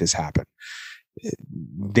to make this happen?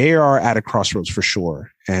 They are at a crossroads for sure,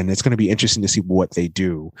 and it's going to be interesting to see what they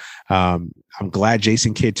do. I'm glad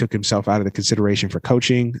Jason Kidd took himself out of the consideration for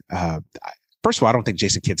coaching. First of all, I don't think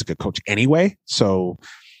Jason Kidd's a good coach anyway. So,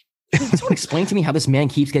 someone explain to me how this man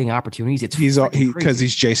keeps getting opportunities. Because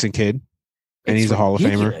he's Jason Kidd, and he's a Hall of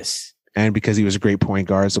Famer. And because he was a great point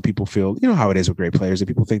guard, so people feel, how it is with great players, that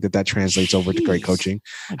people think that translates over to great coaching.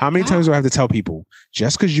 How many times do I have to tell people,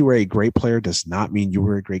 just because you were a great player does not mean you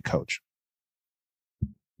were a great coach?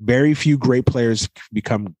 Very few great players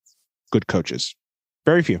become good coaches.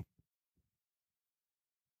 Very few.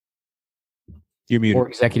 You're muted. Or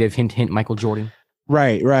executive, hint, Michael Jordan.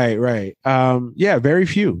 Right. Yeah, very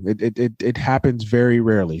few. It happens very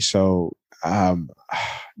rarely. So,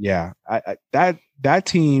 yeah, that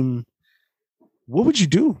team. What would you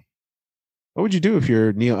do? What would you do if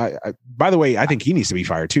you're Neil? By the way, I think he needs to be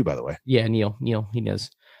fired too, by the way. Yeah, Neil, he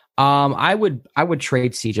does. I would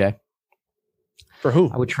trade CJ. For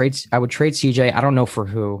who? I would trade CJ. I don't know for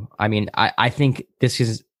who. I mean, I think this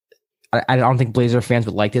is, I don't think Blazer fans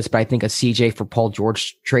would like this, but I think a CJ for Paul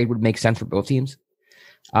George trade would make sense for both teams.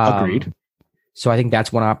 Agreed. So I think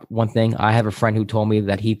that's one thing. I have a friend who told me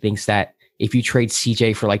that he thinks that if you trade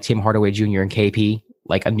CJ for like Tim Hardaway Jr. and KP,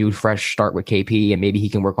 like a new fresh start with KP, and maybe he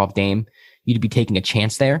can work off Dame, you'd be taking a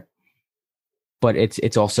chance there. But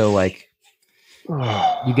it's also like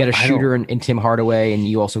you get a shooter in Tim Hardaway, and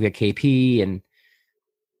you also get KP, and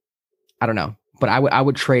I don't know. But I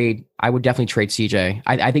would definitely trade CJ.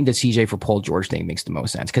 I think the CJ for Paul George thing makes the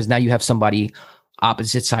most sense, because now you have somebody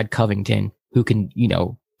opposite side Covington who can,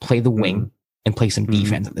 play the wing and play some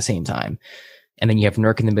defense at the same time. And then you have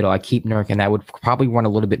Nurk in the middle. I keep Nurk, and I would probably run a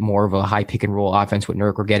little bit more of a high pick and roll offense with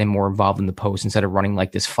Nurk, or get him more involved in the post instead of running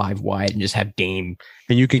like this 5 wide and just have Dame.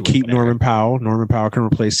 And you can keep Norman Powell. Norman Powell can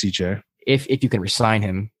replace CJ. If you can resign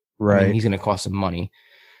him, right? I mean, he's going to cost some money.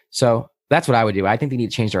 So that's what I would do. I think they need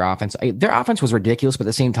to change their offense. Their offense was ridiculous, but at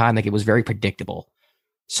the same time, like, it was very predictable.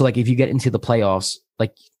 So like, if you get into the playoffs,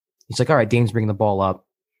 like, it's like, all right, Dame's bringing the ball up,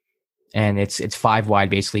 and it's 5 wide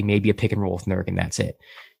basically, maybe a pick and roll with Nurk, and that's it.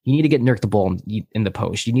 You need to get Nurk the ball in the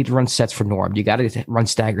post. You need to run sets for Norm. You got to run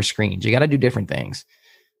stagger screens. You got to do different things.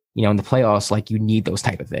 In the playoffs, like, you need those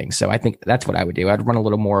type of things. So I think that's what I would do. I'd run a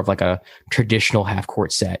little more of like a traditional half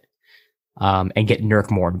court set and get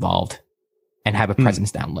Nurk more involved and have a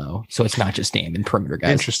presence down low. So it's not just Dame and perimeter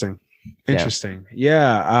guys. Interesting.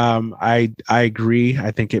 Yeah. I agree.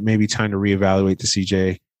 I think it may be time to reevaluate the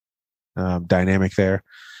CJ dynamic there.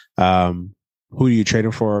 Who are you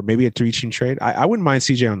trading for? Maybe a 3-team trade. I wouldn't mind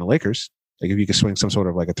CJ on the Lakers. Like if you could swing some sort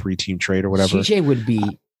of like a 3-team trade or whatever. CJ would be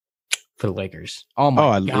for the Lakers. Oh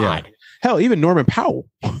my God. Yeah. Hell, even Norman Powell.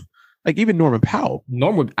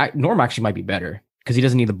 Norm actually might be better because he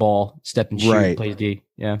doesn't need the ball, step and shoot, right. Plays D.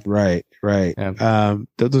 Yeah. Right. Yeah.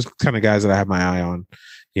 Those kind of guys that I have my eye on.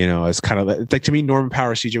 You know, it's kind of like to me, Norman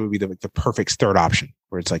Powell, CJ would be the perfect third option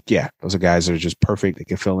where it's like, yeah, those are guys that are just perfect. They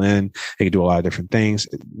can fill in. They can do a lot of different things.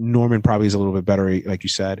 Norman probably is a little bit better, like you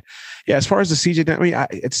said. Yeah. As far as the CJ, I mean,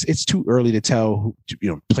 it's too early to tell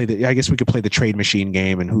who, I guess we could play the trade machine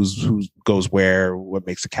game and who goes where, what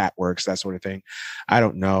makes the cat works, that sort of thing. I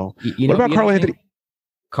don't know. What about Karl Anthony?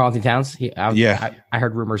 Karl Anthony Towns? I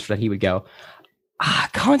heard rumors that he would go.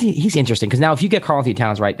 Karl Anthony, he's interesting because now if you get Karl Anthony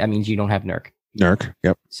Towns right, that means you don't have Nurk.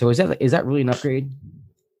 Yep. So is that really an upgrade?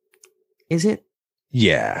 Is it?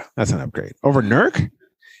 Yeah, that's an upgrade over Nurk.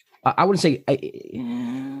 I wouldn't say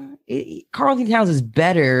Karl Anthony Towns is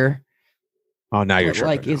better. Oh, now you're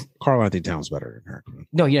like is Karl Anthony Towns better than Nurk?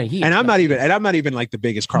 No, yeah, I'm not even like the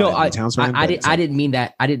biggest Karl Anthony Towns fan. I didn't mean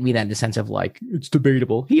that. I didn't mean that in the sense of like it's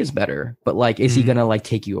debatable. He is better, but like, is he gonna like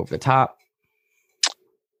take you over the top?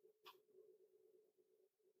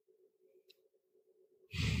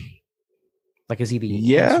 Like, is he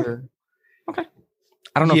the answer? Okay.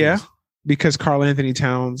 I don't know. Yeah, because Karl Anthony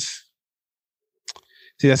Towns.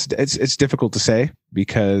 See, it's difficult to say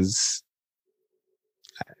because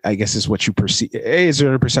I guess it's what you perceive. Is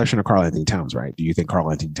there a perception of Karl Anthony Towns, right? Do you think Karl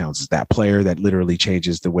Anthony Towns is that player that literally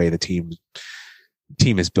changes the way the team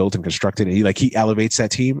is built and constructed? And he elevates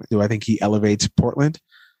that team. Do I think he elevates Portland?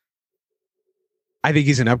 I think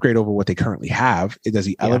he's an upgrade over what they currently have. Does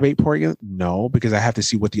he elevate Portland? No, because I have to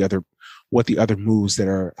see what the other moves that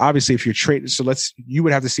are obviously if you're trading. So you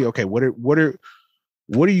would have to see, okay, what are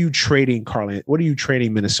you trading what are you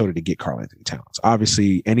trading Minnesota to get Karl Anthony Towns?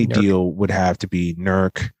 Obviously any deal would have to be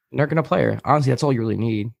Nurk and a player. Honestly, that's all you really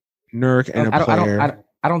need. Nurk and a player.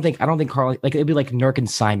 I don't think Karl, like it'd be like Nurk and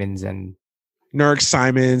Simons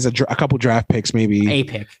a couple draft picks, maybe a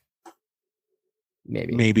pick.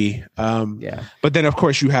 Maybe. But then of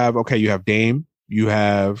course you have Dame, you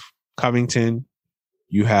have Covington,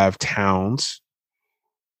 you have Towns.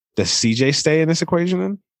 Does CJ stay in this equation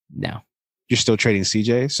then? No. You're still trading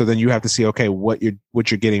CJ. So then you have to see, okay, what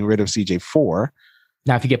you're getting rid of CJ for.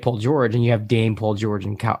 Now, if you get Paul George and you have Dame, Paul George,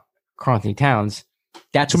 and Karl Anthony Towns,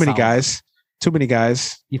 that's too many guys.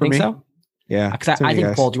 You think so? Yeah. Because I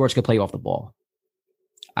think Paul George could play you off the ball.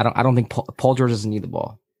 I don't think Paul George doesn't need the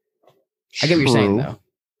ball. I get what you're saying, though.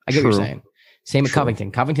 I get what you're saying. Same with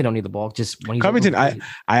Covington. Covington don't need the ball. Just when he's Covington, I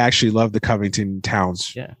actually love the Covington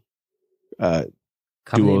Towns. Yeah.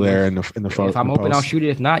 Duo there in the front. If I'm open, I'll shoot it.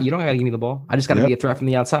 If not, you don't gotta give me the ball. I just gotta be a threat from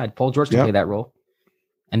the outside. Paul George can play that role.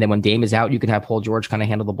 And then when Dame is out, you can have Paul George kind of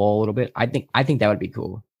handle the ball a little bit. I think that would be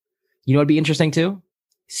cool. You know what'd be interesting too?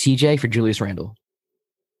 CJ for Julius Randle.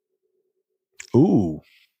 Ooh.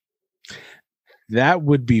 That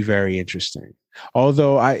would be very interesting.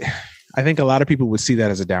 Although I think a lot of people would see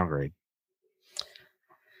that as a downgrade.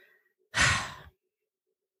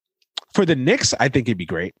 For the Knicks, I think it'd be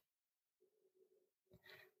great.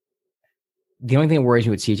 The only thing that worries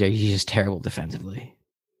me with CJ, he's just terrible defensively.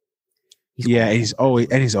 He's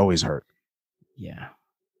always hurt. Yeah.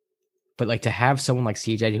 But like to have someone like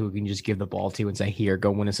CJ who can just give the ball to and say, here,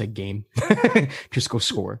 go win us a game. Just go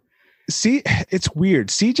score. See, it's weird.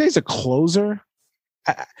 CJ's a closer.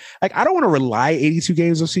 I don't want to rely 82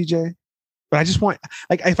 games on CJ, but I just want,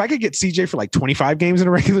 like, if I could get CJ for like 25 games in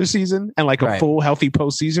a regular season and like a full healthy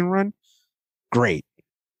postseason run, great.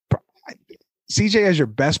 CJ as your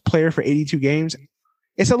best player for 82 games,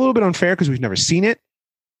 it's a little bit unfair because we've never seen it.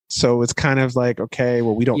 So it's kind of like, okay,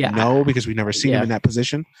 well, we don't know because we've never seen him in that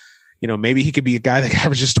position. You know, maybe he could be a guy that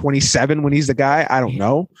averages 27 when he's the guy. I don't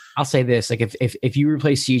know. I'll say this: like, if you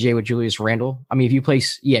replace CJ with Julius Randle, I mean, if you put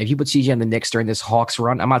CJ on the Knicks during this Hawks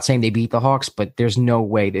run, I'm not saying they beat the Hawks, but there's no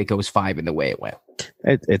way that it goes 5 in the way it went.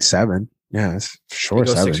 It's 7. Yeah, it's sure. It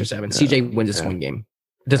goes 6 or 7. Yeah. CJ wins this one game.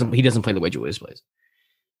 He doesn't play the way Julius plays.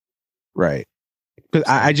 Right. But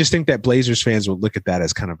I just think that Blazers fans will look at that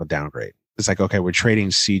as kind of a downgrade. It's like, okay, we're trading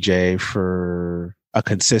CJ for a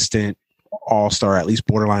consistent all-star, at least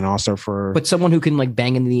borderline all-star for... But someone who can like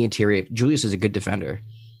bang into the interior. Julius is a good defender.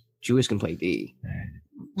 Julius can play D.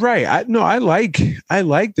 Right. I like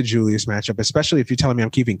the Julius matchup, especially if you're telling me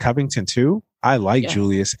I'm keeping Covington too. I like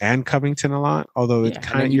Julius and Covington a lot, although it's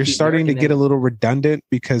kind of you're starting to get a little redundant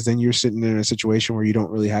because then you're sitting in a situation where you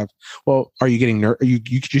don't really have. Well, are you getting Nurk?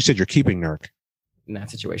 You said you're keeping Nurk in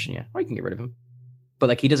that situation, yeah. Or you can get rid of him, but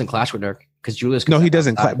like he doesn't clash with Nurk because Julius. No, he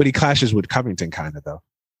doesn't. But he clashes with Covington, kind of though.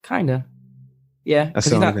 Kind of, yeah.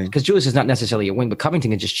 Because Julius is not necessarily a wing, but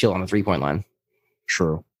Covington can just chill on the 3-point line.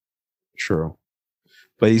 True.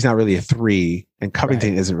 But he's not really a 3, and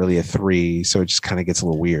Covington isn't really a 3, so it just kind of gets a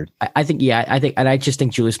little weird. I just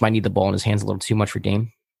think Julius might need the ball in his hands a little too much for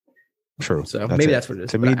Dame. True. So that's what it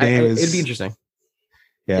is. To me, Dame it'd be interesting.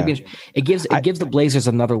 Yeah. It gives the Blazers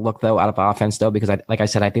another look though out of offense though, because like I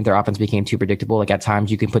said, I think their offense became too predictable. Like at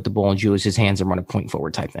times you can put the ball in Julius's hands and run a point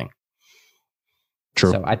forward type thing.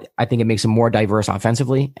 True. So I think it makes them more diverse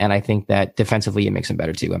offensively, and I think that defensively it makes them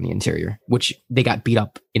better too on the interior, which they got beat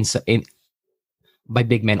up in by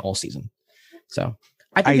big men all season. So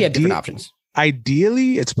I think they have different options.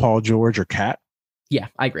 Ideally, it's Paul George or Cat. Yeah,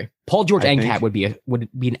 I agree. Paul George and Cat would be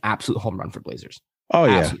an absolute home run for Blazers. Oh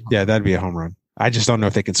yeah, that'd be a home run. I just don't know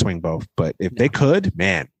if they can swing both, but if they could,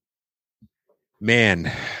 man,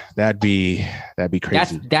 that'd be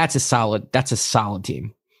crazy. That's a solid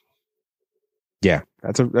team. Yeah,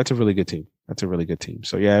 that's a really good team. That's a really good team.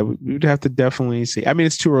 So yeah, we'd have to definitely see. I mean,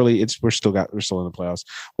 it's too early. We're still in the playoffs.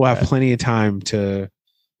 We'll have plenty of time to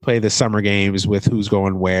play the summer games with who's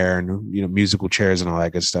going where and musical chairs and all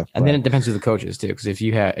that good stuff. And then it depends on the coaches too, because if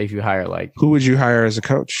you hire like who would you hire as a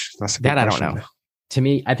coach? That's a good question. I don't know. To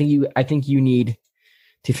me, I think you need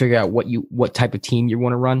to figure out what type of team you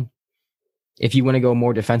want to run. If you want to go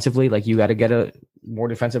more defensively, like you got to get a more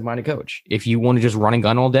defensive minded coach. If you want to just run and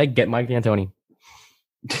gun all day, get Mike D'Antoni.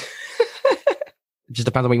 It just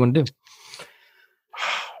depends on what you want to do.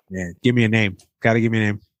 Man, give me a name. Got to give me a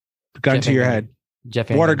name. Gun Jeff to your head. Jeff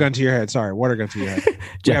Water Van gun to your head. Sorry, water gun to your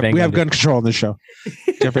head. we have gun control on this show.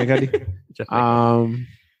 Jeff Van Gundy.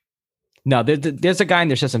 No, there's a guy in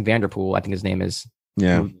their system, Vanderpool, I think his name is.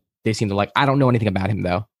 Yeah. They seem to like. I don't know anything about him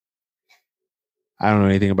though. I don't know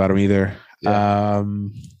anything about him either. Yeah.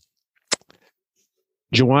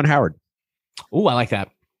 Juwan Howard. Oh, I like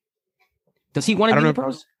that. Does he want to be in the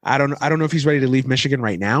pros? I don't know if he's ready to leave Michigan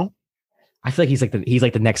right now. I feel like he's like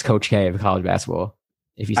the next Coach K of college basketball.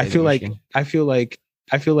 If he's I feel like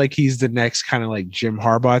he's the next kind of like Jim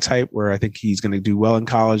Harbaugh type, where I think he's going to do well in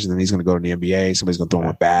college and then he's going to go to the NBA. Somebody's going to throw him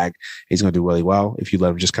a bag. He's going to do really well if you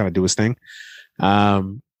let him just kind of do his thing. I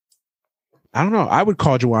don't know. I would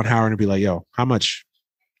call Juwan Howard and be like, "Yo, how much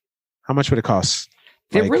would it cost?"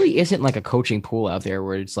 There really isn't like a coaching pool out there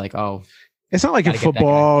where it's like, oh. It's not like in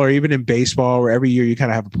football or even in baseball where every year you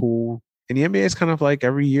kind of have a pool. In the NBA, it's kind of like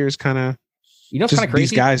every year is kind of, it's kind of crazy.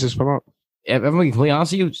 These guys just come up. If I'm being completely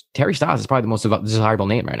honest with you, Terry Stotts is probably the most desirable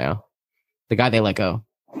name right now. The guy they let go.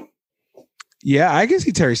 Yeah, I can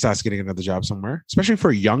see Terry Stotts getting another job somewhere, especially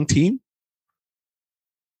for a young team.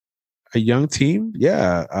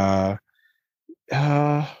 Yeah.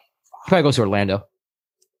 Probably goes to Orlando.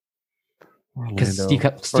 Because Steve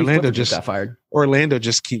Orlando just got fired. Orlando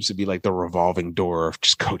just keeps to be like the revolving door of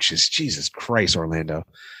just coaches. Jesus Christ, Orlando.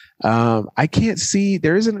 I can't see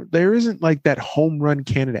there isn't like that home run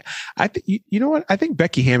candidate. I think you know what? I think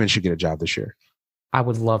Becky Hammond should get a job this year. I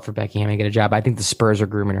would love for Becky Hammond to get a job. I think the Spurs are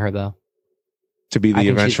grooming her though. To be the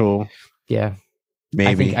eventual.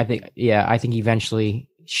 Maybe. I think eventually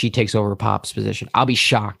she takes over Pop's position. I'll be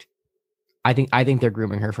shocked. I think they're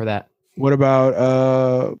grooming her for that. What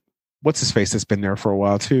about what's his face that's been there for a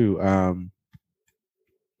while too?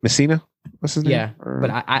 Messina? What's his name? Yeah, but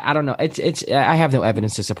I don't know. It's I have no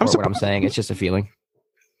evidence to support what I'm saying. It's just a feeling.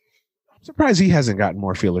 I'm surprised he hasn't gotten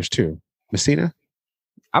more feelers too. Messina?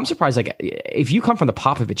 I'm surprised. Like, if you come from the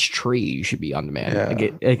Popovich tree, you should be on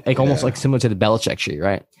demand. Yeah. Almost like similar to the Belichick tree,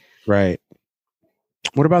 right? Right.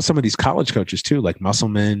 What about some of these college coaches too, like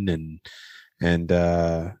Musselman and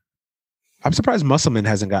I'm surprised Musselman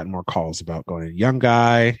hasn't gotten more calls about going in. Young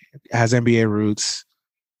guy, has NBA roots.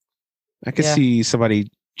 I could see somebody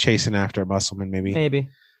chasing after Musselman, maybe.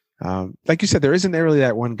 Like you said, there isn't really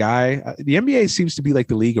that one guy. The NBA seems to be like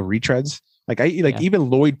the league of retreads. Even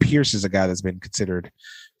Lloyd Pierce is a guy that's been considered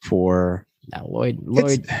for. Now Lloyd,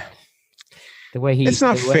 the way it's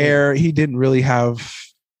not fair. He didn't really have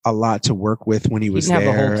a lot to work with when he was there.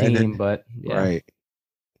 Have the whole team, but right.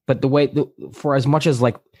 But for as much as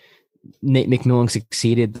like Nate McMillan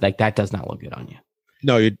succeeded, like that does not look good on you.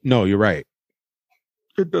 No, you're right.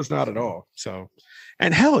 It does not at all. So,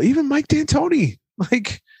 and hell, even Mike D'Antoni,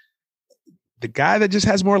 like the guy that just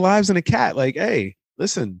has more lives than a cat. Like, hey,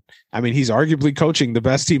 listen, I mean, he's arguably coaching the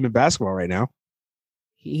best team in basketball right now.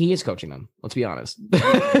 He is coaching them. Let's be honest.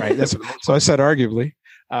 Right. So I said arguably.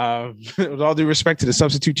 With all due respect to the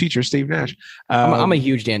substitute teacher, Steve Nash. I'm a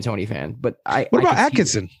huge D'Antoni fan, but what about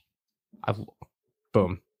Atkinson?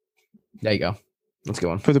 Boom. There you go. Let's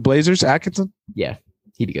go on. For the Blazers, Atkinson? Yeah,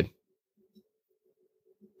 he'd be good.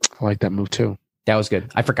 I like that move too. That was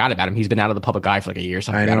good. I forgot about him. He's been out of the public eye for like a year.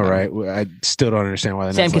 So I know, right? I still don't understand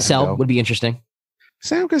why. Sam Cassell would be interesting.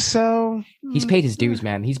 Sam Cassell. He's paid his dues,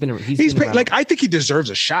 man. He's been paid, like, I think he deserves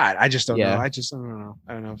a shot. I just don't know.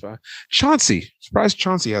 I don't know if Chauncey. Surprised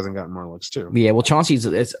Chauncey hasn't gotten more looks too. Yeah, well, Chauncey's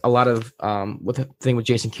it's a lot of with the thing with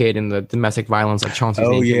Jason Kidd and the domestic violence. Like Chauncey's.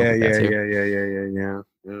 Oh yeah.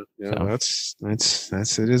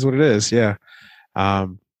 That's it is what it is. Yeah.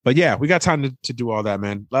 But yeah, we got time to do all that,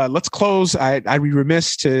 man. Let's close. I'd be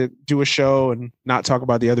remiss to do a show and not talk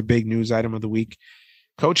about the other big news item of the week.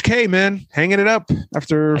 Coach K, man, hanging it up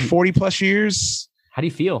after 40 plus years. How do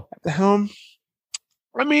you feel at the helm?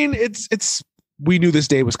 I mean, it's we knew this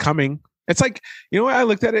day was coming. It's like, you know what, I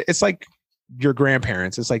looked at it. It's like your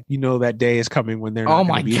grandparents. It's like, you know, that day is coming when they're not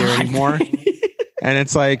going to be there anymore. And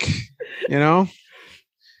it's like, you know,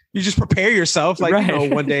 you just prepare yourself like, right. You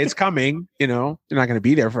know, one day it's coming, you know, you're not going to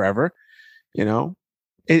be there forever. You know,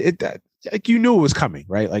 like, you knew it was coming,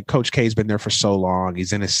 right? Like Coach K's been there for so long.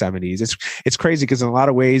 He's in his 70s. It's crazy because in a lot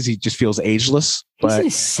of ways he just feels ageless. He's in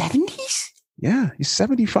his 70s? Yeah, he's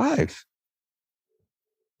 75.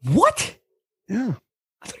 What? Yeah.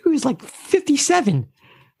 I thought he was like 57.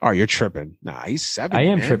 Oh, you're tripping. Nah, he's 70. I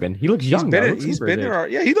am tripping. He looks young. He's been there.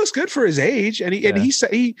 Yeah, he looks good for his age. And he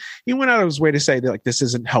said he went out of his way to say that, like, this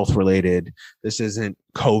isn't health related. This isn't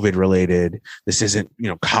COVID related. This isn't, you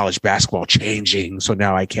know, college basketball changing. So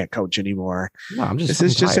now I can't coach anymore. No, I'm just. This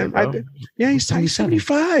is just. He's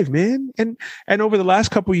 75, man. And over the last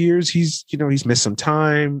couple of years, he's missed some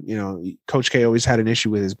time. You know, Coach K always had an issue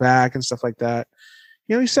with his back and stuff like that.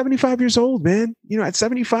 You know, he's 75 years old, man. You know, at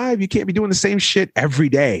 75, you can't be doing the same shit every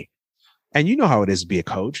day. And you know how it is to be a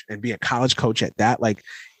coach and be a college coach at that. Like,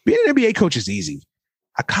 being an NBA coach is easy.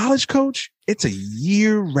 A college coach, it's a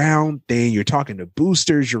year-round thing. You're talking to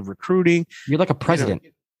boosters, you're recruiting. You're like a president. You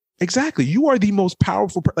know, exactly. You are the most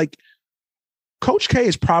powerful. Like, Coach K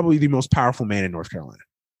is probably the most powerful man in North Carolina.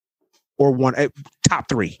 Or top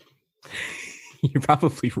 3. You're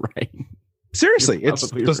probably right. Seriously, it's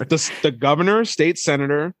the governor, state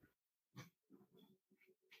senator,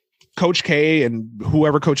 Coach K, and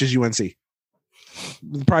whoever coaches UNC.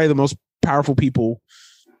 Probably the most powerful people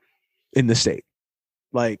in the state.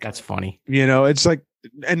 Like, that's funny. You know, it's like,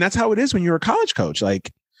 and that's how it is when you're a college coach.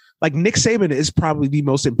 Like Nick Saban is probably the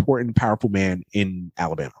most important, powerful man in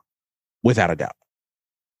Alabama, without a doubt.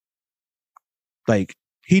 Like,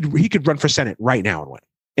 he could run for Senate right now and win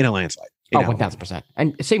in a landslide. 1,000%.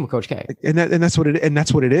 And same with Coach K. And that's what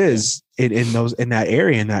it is in that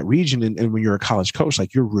area, in that region. And when you're a college coach,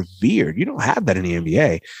 like, you're revered. You don't have that in the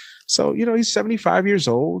NBA. So, you know, he's 75 years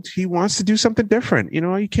old. He wants to do something different. You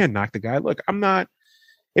know, you can't knock the guy. Look,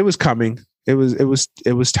 it was coming. It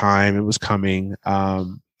was time. It was coming. I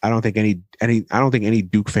don't think any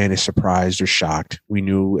Duke fan is surprised or shocked. We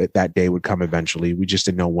knew that day would come eventually. We just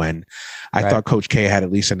didn't know when. I thought Coach K had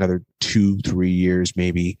at least another 2-3 years,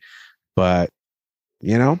 maybe. But,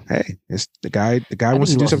 you know, hey, it's the guy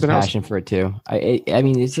wants to do something else. Passion for it too. I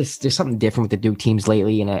mean, it's just, there's something different with the Duke teams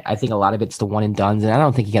lately, and I think a lot of it's the one and dones, and I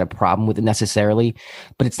don't think he got a problem with it necessarily,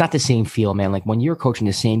 but it's not the same feel, man. Like, when you're coaching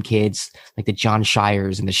the same kids, like the John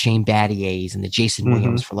Shires and the Shane Battiers and the Jason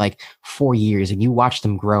Williams for like 4 years, and you watch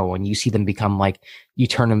them grow and you see them become, like, you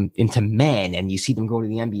turn them into men and you see them go to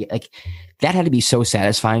the NBA. Like, that had to be so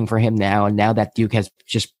satisfying for him now. And now that Duke has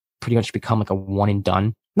just pretty much become like a one and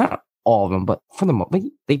done, not all of them, but for the most,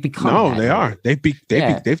 they've become. No, they are. They've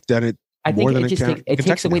done it. I think it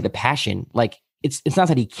takes away the passion. Like, it's not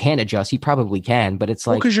that he can't adjust. He probably can, but it's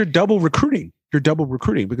like, because you're double recruiting.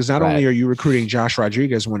 Because not only are you recruiting Josh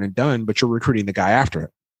Rodriguez one and done, but you're recruiting the guy after it.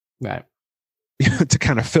 Right. To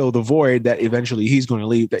kind of fill the void that eventually he's going to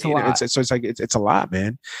leave. It's a lot,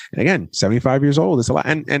 man. And again, 75 years old, it's a lot.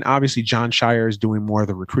 And obviously John Shire is doing more of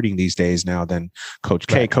the recruiting these days now than Coach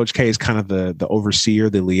K. Right. Coach K is kind of the overseer,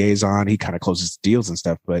 the liaison. He kind of closes deals and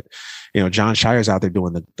stuff. But, you know, John Shire's out there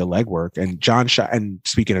doing the legwork. And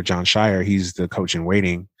speaking of John Shire, he's the coach in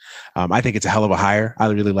waiting. I think it's a hell of a hire. I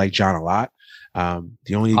really like John a lot.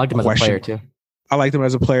 The only I like him as a player too. I liked him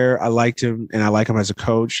as a player. I liked him, and I like him as a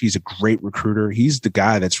coach. He's a great recruiter. He's the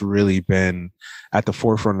guy that's really been at the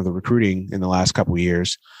forefront of the recruiting in the last couple of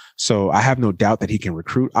years. So I have no doubt that he can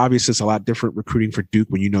recruit. Obviously, it's a lot different recruiting for Duke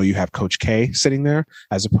when you know you have Coach K sitting there,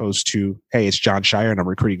 as opposed to, hey, it's John Shire and I'm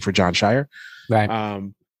recruiting for John Shire. Right.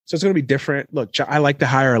 So it's going to be different. Look, I like the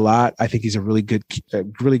hire a lot. I think he's a really good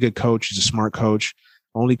coach. He's a smart coach.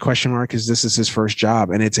 Only question mark is this is his first job,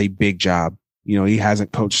 and it's a big job. You know, he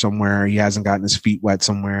hasn't coached somewhere. He hasn't gotten his feet wet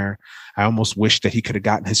somewhere. I almost wish that he could have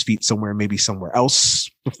gotten his feet somewhere, maybe somewhere else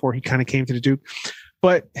before he kind of came to the Duke.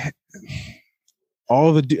 But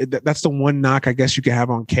that's the one knock I guess you can have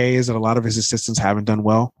on K is that a lot of his assistants haven't done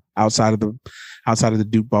well outside of the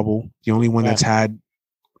Duke bubble. The only one that's had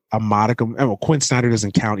a modicum, well, Quinn Snyder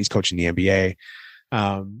doesn't count. He's coaching the NBA.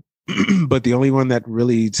 But the only one that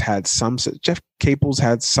really had Jeff Capel's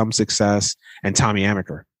had some success, and Tommy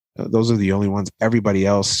Amaker. Those are the only ones. Everybody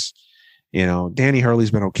else, you know, Danny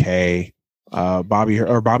Hurley's been okay. Bobby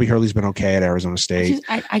Hurley's been okay at Arizona State.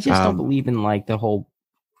 I just don't believe in like the whole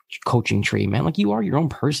coaching tree, man. Like you are your own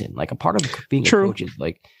person. Like a part of being a coach is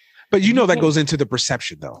like. But you know that goes into the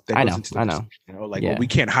perception, though. I know. You know, like well, we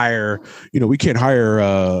can't hire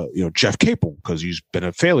Jeff Capel because he's been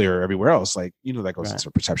a failure everywhere else. Like you know that goes into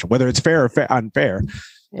perception, whether it's fair or unfair.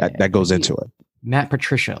 That goes into it. Matt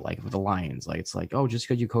Patricia, like with the Lions, like it's like, oh, just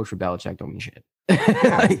because you coach for Belichick don't mean shit.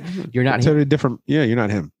 Like, you're not totally different. Yeah, you're not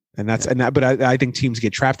him. But I think teams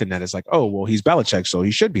get trapped in that. It's like, oh, well, he's Belichick, so he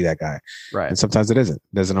should be that guy. Right. And sometimes it isn't.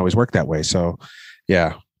 It doesn't always work that way. So,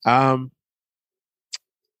 yeah. Yeah,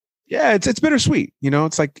 it's bittersweet. You know,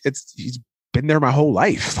 it's like he's been there my whole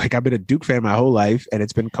life. Like I've been a Duke fan my whole life, and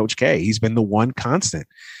it's been Coach K. He's been the one constant,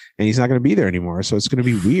 and he's not going to be there anymore. So it's going to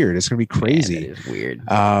be weird. It's going to be crazy. Man, that is weird.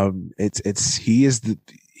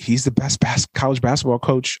 He's the best college basketball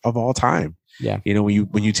coach of all time. Yeah. You know,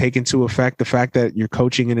 when you take into effect the fact that you're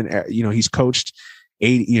coaching he's coached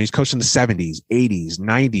he's coached in the 70s, 80s,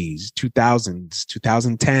 90s, 2000s,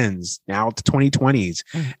 2010s, now to 2020s.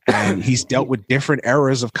 And he's dealt with different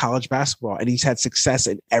eras of college basketball, and he's had success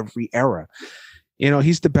in every era. You know,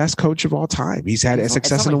 he's the best coach of all time. He's had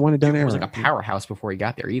success in the one and done era. He was like a powerhouse before he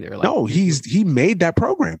got there either. Like, no, he made that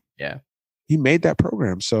program. Yeah. He made that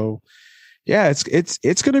program. So yeah,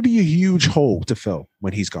 it's going to be a huge hole to fill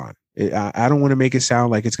when he's gone. I don't want to make it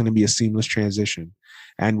sound like it's going to be a seamless transition.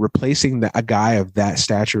 And replacing a guy of that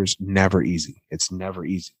stature is never easy. It's never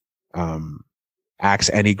easy.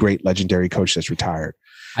 Ask any great legendary coach that's retired.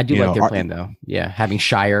 I do like their plan though. Yeah, having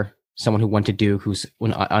Shire, someone who went to Duke, who's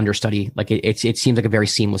an understudy, like it seems like a very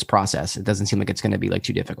seamless process. It doesn't seem like it's going to be like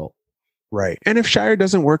too difficult. Right. And if Shire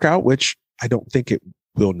doesn't work out, which I don't think it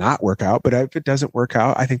will not work out, but if it doesn't work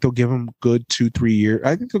out, I think they'll give him good 2-3 years.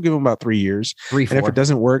 I think they'll give him about 3 years. 3-4. And if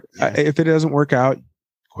it doesn't work out,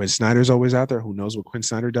 Quinn Snyder's always out there. Who knows what Quinn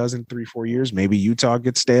Snyder does in 3-4 years? Maybe Utah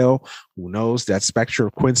gets stale. Who knows? That specter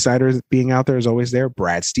of Quinn Snyder being out there is always there.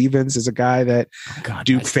 Brad Stevens is a guy that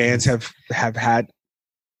Duke fans have had.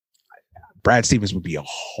 Brad Stevens would be a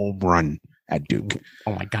home run at Duke.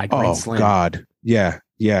 Oh my God! God, yeah.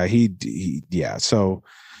 Yeah. So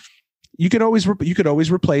you could always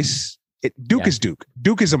replace it. Duke is Duke.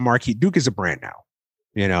 Duke is a marquee. Duke is a brand now.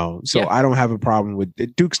 You know, so I don't have a problem with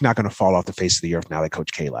it. Duke's not going to fall off the face of the earth now that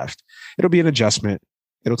Coach K left. It'll be an adjustment.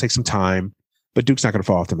 It'll take some time, but Duke's not going to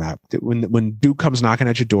fall off the map. When Duke comes knocking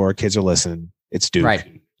at your door, kids are listening. It's Duke.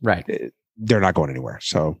 Right. They're not going anywhere.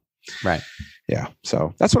 So, right. Yeah.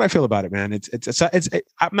 So that's what I feel about it, man.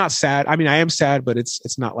 I'm not sad. I mean, I am sad, but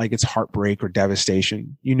it's not like it's heartbreak or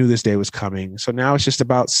devastation. You knew this day was coming. So now it's just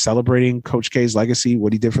about celebrating Coach K's legacy,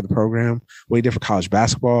 what he did for the program, what he did for college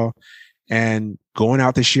basketball, and going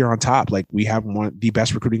out this year on top. Like we have the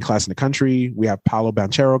best recruiting class in the country. We have Paolo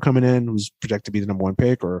Banchero coming in, who's projected to be the number 1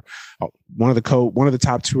 pick, or one of the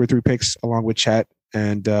top 2 or 3 picks, along with Chet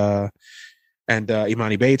and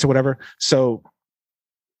Imani Bates or whatever. So,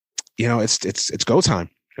 you know, it's go time.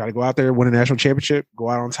 Got to go out there, win a national championship, go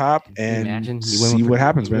out on top, and see what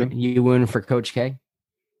happens, man. You win for Coach K.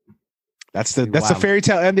 That's the fairy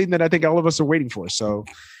tale ending that I think all of us are waiting for. So.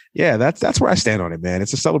 Yeah, that's where I stand on it, man.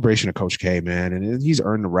 It's a celebration of Coach K, man, and he's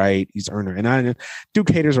earned the right. He's earned it. And Duke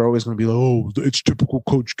haters are always going to be like, "Oh, it's typical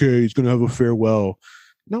Coach K. He's going to have a farewell."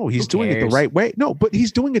 No, he's doing it the right way. No, but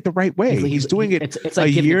he's doing it the right way. He's doing it it's like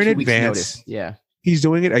a year in advance. Yeah, he's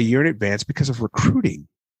doing it a year in advance because of recruiting.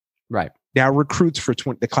 Right now, recruits for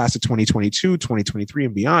the class of 2022, 2023,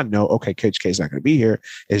 and beyond know, okay, Coach K is not going to be here.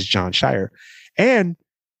 Is Jon Scheyer, and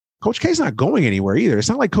Coach K is not going anywhere either. It's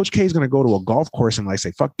not like Coach K is going to go to a golf course and like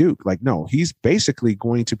say, fuck Duke. Like, no, he's basically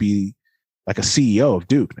going to be like a CEO of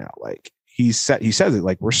Duke now. Like he says it,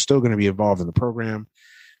 like we're still going to be involved in the program.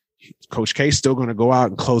 Coach K is still going to go out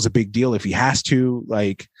and close a big deal if he has to.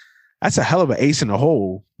 Like that's a hell of an ace in the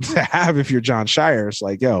hole to have if you're Jon Scheyer. It's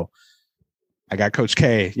like, yo, I got Coach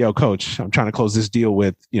K. Yo, Coach, I'm trying to close this deal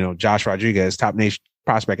with, Josh Rodriguez, top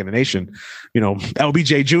prospect in the nation,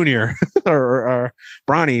 LBJ Jr. or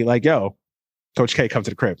Bronny, like, yo, Coach K, come to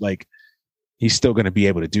the crib. Like, he's still going to be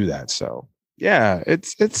able to do that. So, yeah,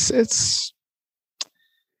 it's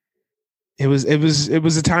it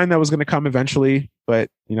was a time that was going to come eventually. But,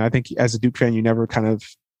 I think as a Duke fan, you never kind of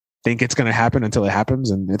think it's going to happen until it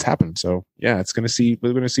happens, and it's happened. So yeah, we're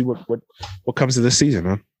going to see what comes of this season,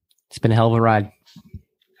 man. It's been a hell of a ride.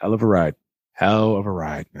 Hell of a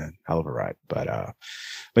ride, man. Hell of a ride. But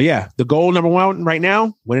yeah, the goal number one right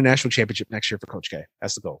now, win a national championship next year for Coach K.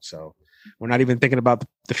 That's the goal. So we're not even thinking about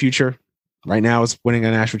the future. Right now, it's winning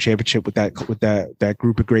a national championship with that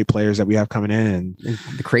group of great players that we have coming in. And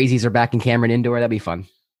the crazies are back in Cameron Indoor. That'd be fun.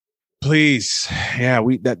 Please, yeah.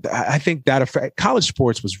 I think that college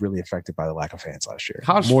sports was really affected by the lack of fans last year.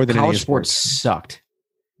 College sports sucked.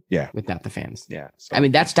 Yeah, without the fans. Yeah, so, I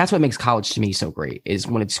mean that's what makes college to me so great is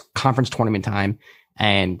when it's conference tournament time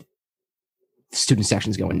and student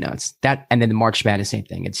sections going nuts. That and then the March Madness, same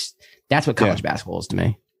thing. That's what college basketball is to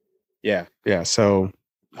me. Yeah, yeah. So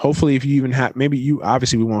hopefully, if you even have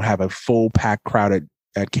obviously we won't have a full packed crowd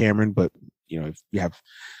at Cameron, but if you have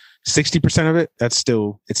 60% of it, it's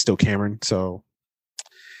still Cameron. So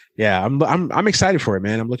yeah, I'm excited for it,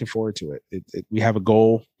 man. I'm looking forward to it. We have a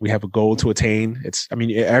goal. We have a goal to attain.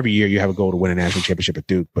 Every year you have a goal to win a national championship at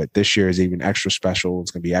Duke, but this year is even extra special.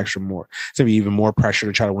 It's going to be It's going to be even more pressure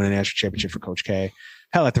to try to win a national championship for Coach K.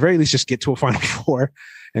 Hell, at the very least, just get to a Final Four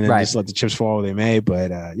and then just let the chips fall where they may.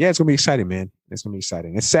 But yeah, it's going to be exciting, man. It's going to be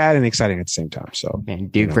exciting. It's sad and exciting at the same time. So, man,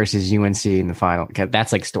 Duke versus UNC in the final.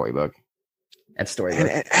 That's like storybook. That's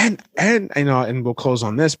storybook. And we'll close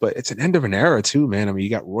on this, but it's an end of an era too, man. I mean, you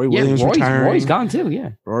got Roy Williams retiring. Roy's gone too.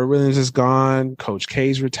 Yeah, Roy Williams is gone. Coach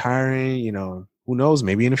K's retiring. Who knows?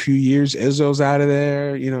 Maybe in a few years, Izzo's out of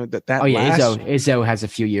there. Izzo has a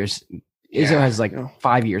few years. Izzo has like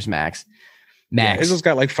 5 years max. Yeah, Izzo's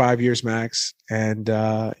got like 5 years max, and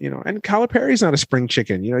and Calipari's not a spring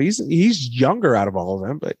chicken. He's younger out of all of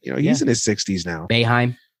them, but he's in his 60s now.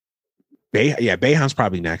 Boeheim. Boeheim's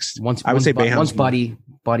probably next. I would say Boeheim's once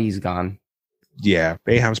Buddy's gone. Yeah,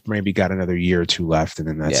 Boeheim's maybe got another year or two left, and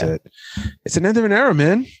then that's it. It's an end of an era,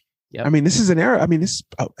 man. Yep. I mean, this is an era. I mean, this is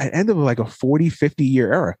an end of like a 40, 50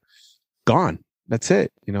 year era. Gone. That's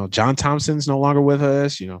it. John Thompson's no longer with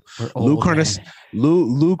us. Lou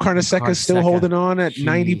Carnesecca is still holding on at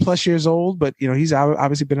 90 plus years old, but he's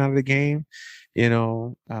obviously been out of the game.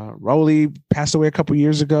 Rowley passed away a couple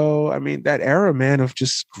years ago. I mean, that era, man, of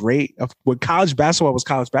just great of what college basketball was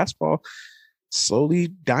college basketball, slowly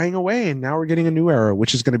dying away, and now we're getting a new era,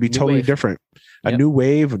 which is going to be totally different. A new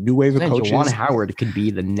wave of coaches. Juwan Howard could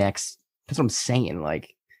be the next. That's what I'm saying.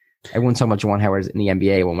 Like everyone's talking about Juwan Howard in the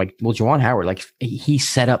NBA. Well, I'm like, Juwan Howard, like he's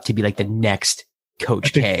set up to be like the next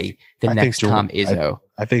Coach K, the next Tom Izzo.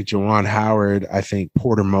 I think Juwan Howard. I think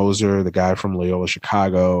Porter Moser, the guy from Loyola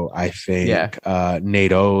Chicago. I think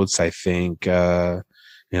Nate Oates. I think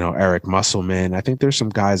Eric Musselman. I think there's some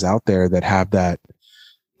guys out there that have that.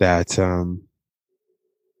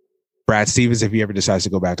 Brad Stevens, if he ever decides to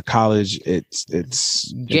go back to college, it's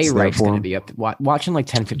Jay Wright's going to be up watching like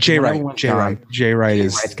 10, 15. Jay Wright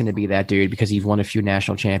is going to be that dude because he's won a few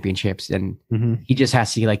national championships and he just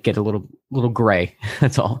has to like get a little gray.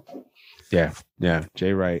 That's all. Yeah.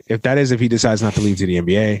 Jay Wright. If he decides not to leave to the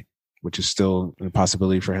NBA, which is still a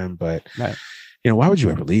possibility for him, but why would you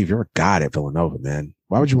ever leave? You're a god at Villanova, man.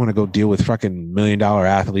 Why would you want to go deal with fucking $1 million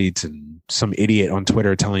athletes and some idiot on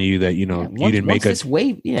Twitter telling you that, you didn't make this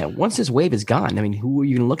wave. Yeah. Once this wave is gone, I mean, who are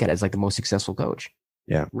you going to look at as like the most successful coach?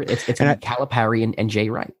 Yeah. It's Calipari and Jay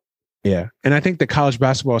Wright. Yeah. And I think that college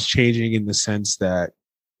basketball is changing in the sense that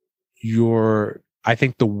I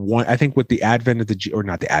think with the advent of the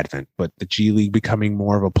G League becoming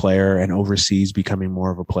more of a player and overseas becoming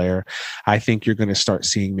more of a player, I think you're going to start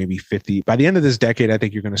seeing maybe 50 by the end of this decade. I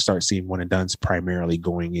think you're going to start seeing one and dones primarily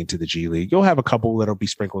going into the G League. You'll have a couple that'll be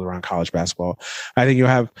sprinkled around college basketball. I think you'll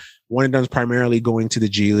have one and dones primarily going to the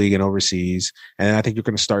G League and overseas. And I think you're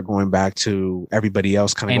going to start going back to everybody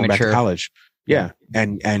else kind of going back to college. Yeah.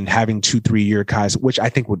 And having 2-3 year guys, which I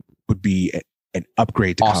think would be an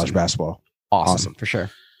upgrade to college basketball. Awesome for sure.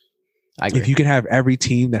 I agree. If you can have every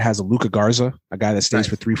team that has a Luka Garza, a guy that stays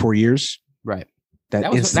for 3-4 years, right? That's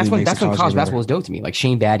when college basketball was dope to me. Like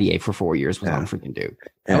Shane Battier for 4 years was on freaking Duke.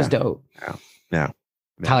 That was dope. Yeah.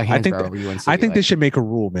 Tyler Hansbrough over UNC. I think they should make a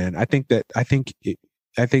rule, man. I think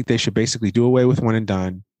they should basically do away with one and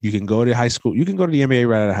done. You can go to high school. You can go to the NBA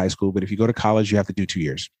right out of high school, but if you go to college, you have to do 2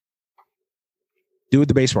 years. Do it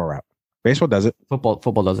the baseball route. Baseball does it.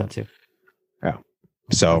 Football does that too. Yeah.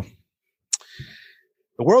 So.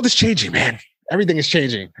 The world is changing, man. Everything is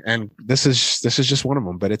changing, and this is just one of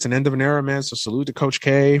them. But it's an end of an era, man. So salute to Coach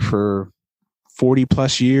K for 40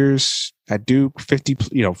 plus years at Duke,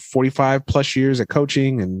 45 plus years at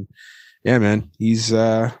coaching, and yeah, man, he's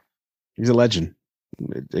a legend.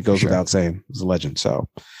 It goes without saying. He's a legend. So,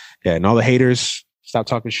 yeah, and all the haters, stop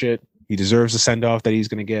talking shit. He deserves the send off that he's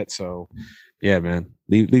going to get. So, yeah, man,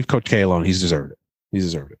 leave Coach K alone. He's deserved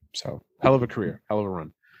it. So, hell of a career, hell of a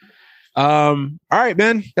run. All right,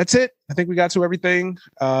 man, that's it. I think we got to everything.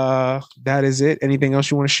 That is it. Anything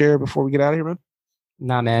else you want to share before we get out of here, man?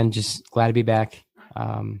 Nah, man, just glad to be back.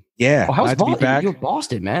 Yeah, how was Boston? You were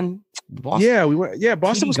Boston, man. Boston. Yeah, we went. Yeah,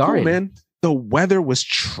 Boston was cool, man. The weather was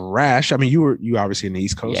trash. I mean, you obviously in the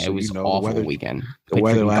East Coast. Yeah, it was an awful weekend. The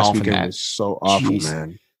weather last weekend was so awful,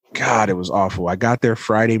 man. God, it was awful. I got there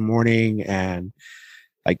Friday morning, and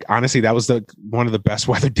like honestly, that was one of the best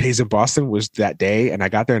weather days in Boston was that day. And I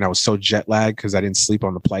got there and I was so jet lagged because I didn't sleep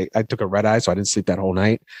on the flight. I took a red eye, so I didn't sleep that whole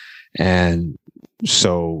night. And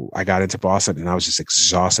so I got into Boston and I was just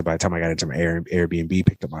exhausted by the time I got into my Airbnb,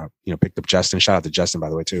 picked up Justin. Shout out to Justin, by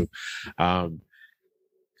the way, too.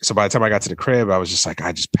 So by the time I got to the crib, I was just like,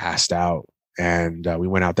 I just passed out. And we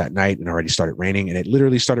went out that night and already started raining. And it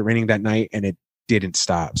literally started raining that night and it didn't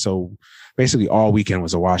stop. So basically all weekend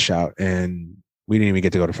was a washout and we didn't even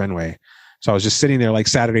get to go to Fenway. So I was just sitting there like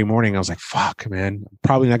Saturday morning. I was like, fuck, man, I'm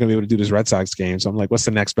probably not going to be able to do this Red Sox game. So I'm like, what's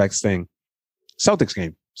the next best thing? Celtics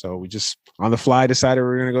game. So we just on the fly decided we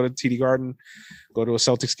were going to go to TD Garden, go to a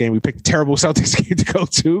Celtics game. We picked a terrible Celtics game to go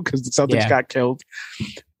to because the Celtics got killed.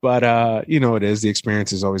 But, you know, it is. The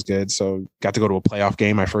experience is always good. So got to go to a playoff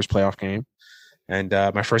game, my first playoff game. And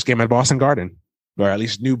my first game at Boston Garden, or at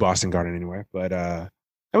least new Boston Garden anyway. But that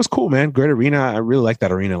was cool, man. Great arena. I really like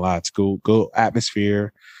that arena a lot. It's cool. Good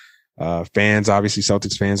atmosphere. Fans, obviously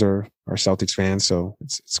Celtics fans are Celtics fans. So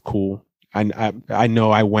it's cool. I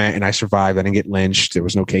know I went and I survived. I didn't get lynched. There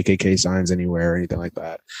was no KKK signs anywhere or anything like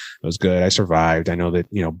that. It was good. I survived. I know that,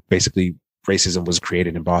 you know, basically racism was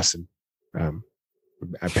created in Boston.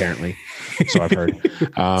 Apparently. So I've heard.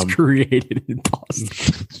 It's created in Boston.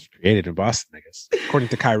 Created in Boston, I guess. According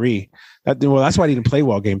to Kyrie. That's why he didn't play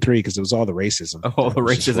well game 3, because it was all the racism. Oh, the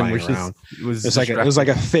racism it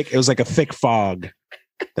was like a thick fog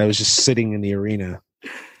that was just sitting in the arena.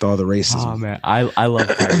 All the racism. Oh man, I love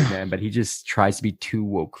Kyrie, man, but he just tries to be too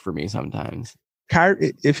woke for me sometimes.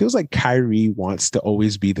 Kyrie, it feels like Kyrie wants to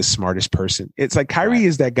always be the smartest person. It's like Kyrie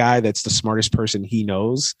is that guy that's the smartest person he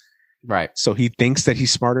knows. Right. So he thinks that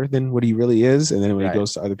he's smarter than what he really is. And then when he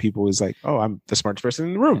goes to other people, he's like, oh, I'm the smartest person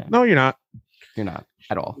in the room. Yeah. No, you're not. You're not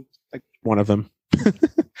at all. Like one of them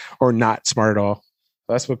or not smart at all.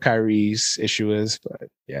 That's what Kyrie's issue is. But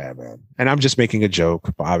yeah, man. And I'm just making a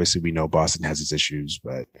joke. But obviously we know Boston has its issues,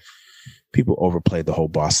 but people overplayed the whole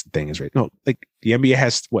Boston thing is right. No, like the NBA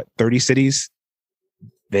has 30 cities.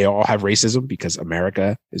 They all have racism because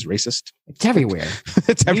America is racist. It's everywhere.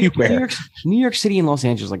 It's everywhere. New York City and Los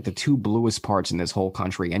Angeles, like the two bluest parts in this whole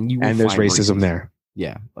country. And there's racism there.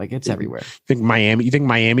 Yeah. Like it's everywhere. You think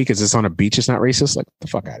Miami, because it's on a beach, it's not racist? Like the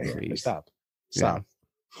fuck out of here. Stop. Yeah.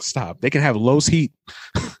 Stop. They can have Los Heat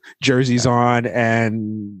jerseys on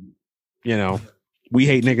and, you know, we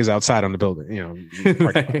hate niggas outside on the building. You know,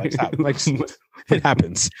 like it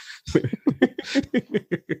happens.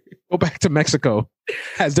 Go back to Mexico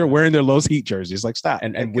as they're wearing their Los Heat jerseys. Like stop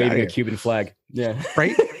and waving a Cuban flag. Yeah,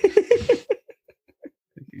 right.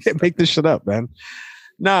 Can't make this shit up, man.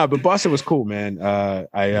 Nah, but Boston was cool, man.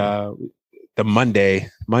 The Monday,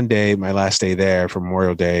 my last day there for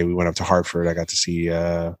Memorial Day, we went up to Hartford. I got to see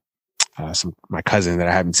my cousin that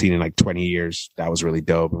I haven't seen in like 20 years. That was really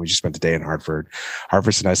dope. And we just spent the day in Hartford.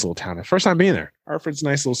 Hartford's a nice little town. First time being there. Hartford's a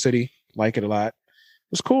nice little city. Like it a lot.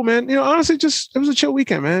 It was cool, man. You know, honestly, it was a chill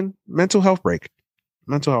weekend, man. Mental health break.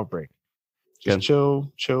 Just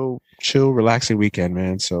chill, relaxing weekend,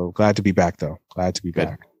 man. So glad to be back, though. Glad to be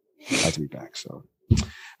back. So,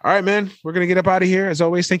 all right, man. We're going to get up out of here. As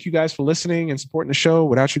always, thank you guys for listening and supporting the show.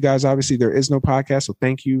 Without you guys, obviously, there is no podcast. So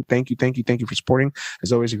thank you for supporting.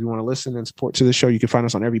 As always, if you want to listen and support to the show, you can find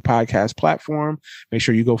us on every podcast platform. Make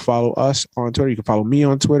sure you go follow us on Twitter. You can follow me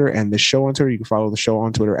on Twitter and the show on Twitter. You can follow the show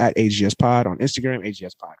on Twitter at AGS Pod, on Instagram,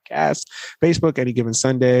 AGS Podcast, Facebook, Any Given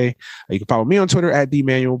Sunday. You can follow me on Twitter at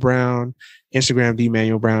DManuel Brown, Instagram,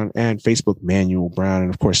 DManuel Brown, and Facebook, Manuel Brown,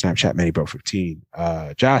 and of course, Snapchat,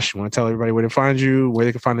 MannyBro15. Josh, you want to tell everybody where to find you, where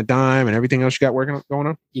they can find the Dime, and everything else you got going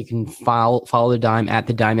on? You can follow the Dime at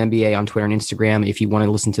the Dime NBA on Twitter and Instagram. If you want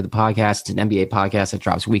to listen to the podcast, it's an NBA podcast that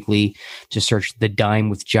drops weekly. Just search the Dime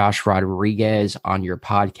with Josh Rodriguez on your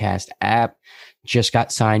podcast app. just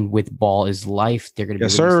got signed with Ball is Life. They're going to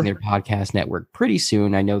be releasing their podcast network pretty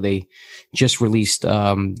soon. I know they just released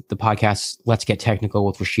the podcast Let's Get Technical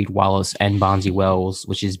with Rasheed Wallace and Bonzi Wells,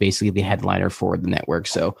 which is basically the headliner for the network.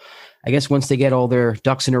 So I guess once they get all their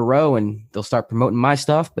ducks in a row and they'll start promoting my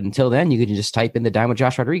stuff. But until then, you can just type in the Dime with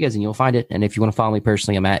Josh Rodriguez and you'll find it. And if you want to follow me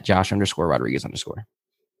personally, I'm at Josh_Rodriguez_.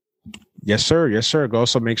 Yes, sir. Yes, sir. Go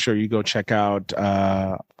also make sure you go check out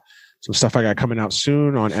some stuff I got coming out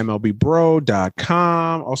soon on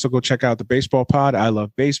MLBBro.com. Also go check out the Baseball Pod. I love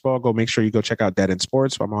baseball. Go make sure you go check out Dead End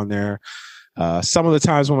Sports. I'm on there. Some of the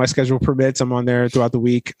times when my schedule permits, I'm on there throughout the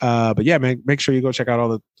week. But yeah, man, make sure you go check out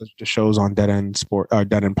all the shows on Dead End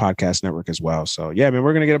Podcast Network as well. So yeah, man,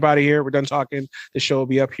 we're going to get up out of here. We're done talking. The show will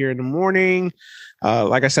be up here in the morning.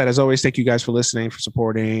 Like I said, as always, thank you guys for listening, for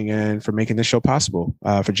supporting, and for making this show possible.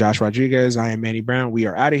 For Josh Rodriguez, I am Manny Brown. We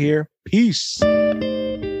are out of here. Peace.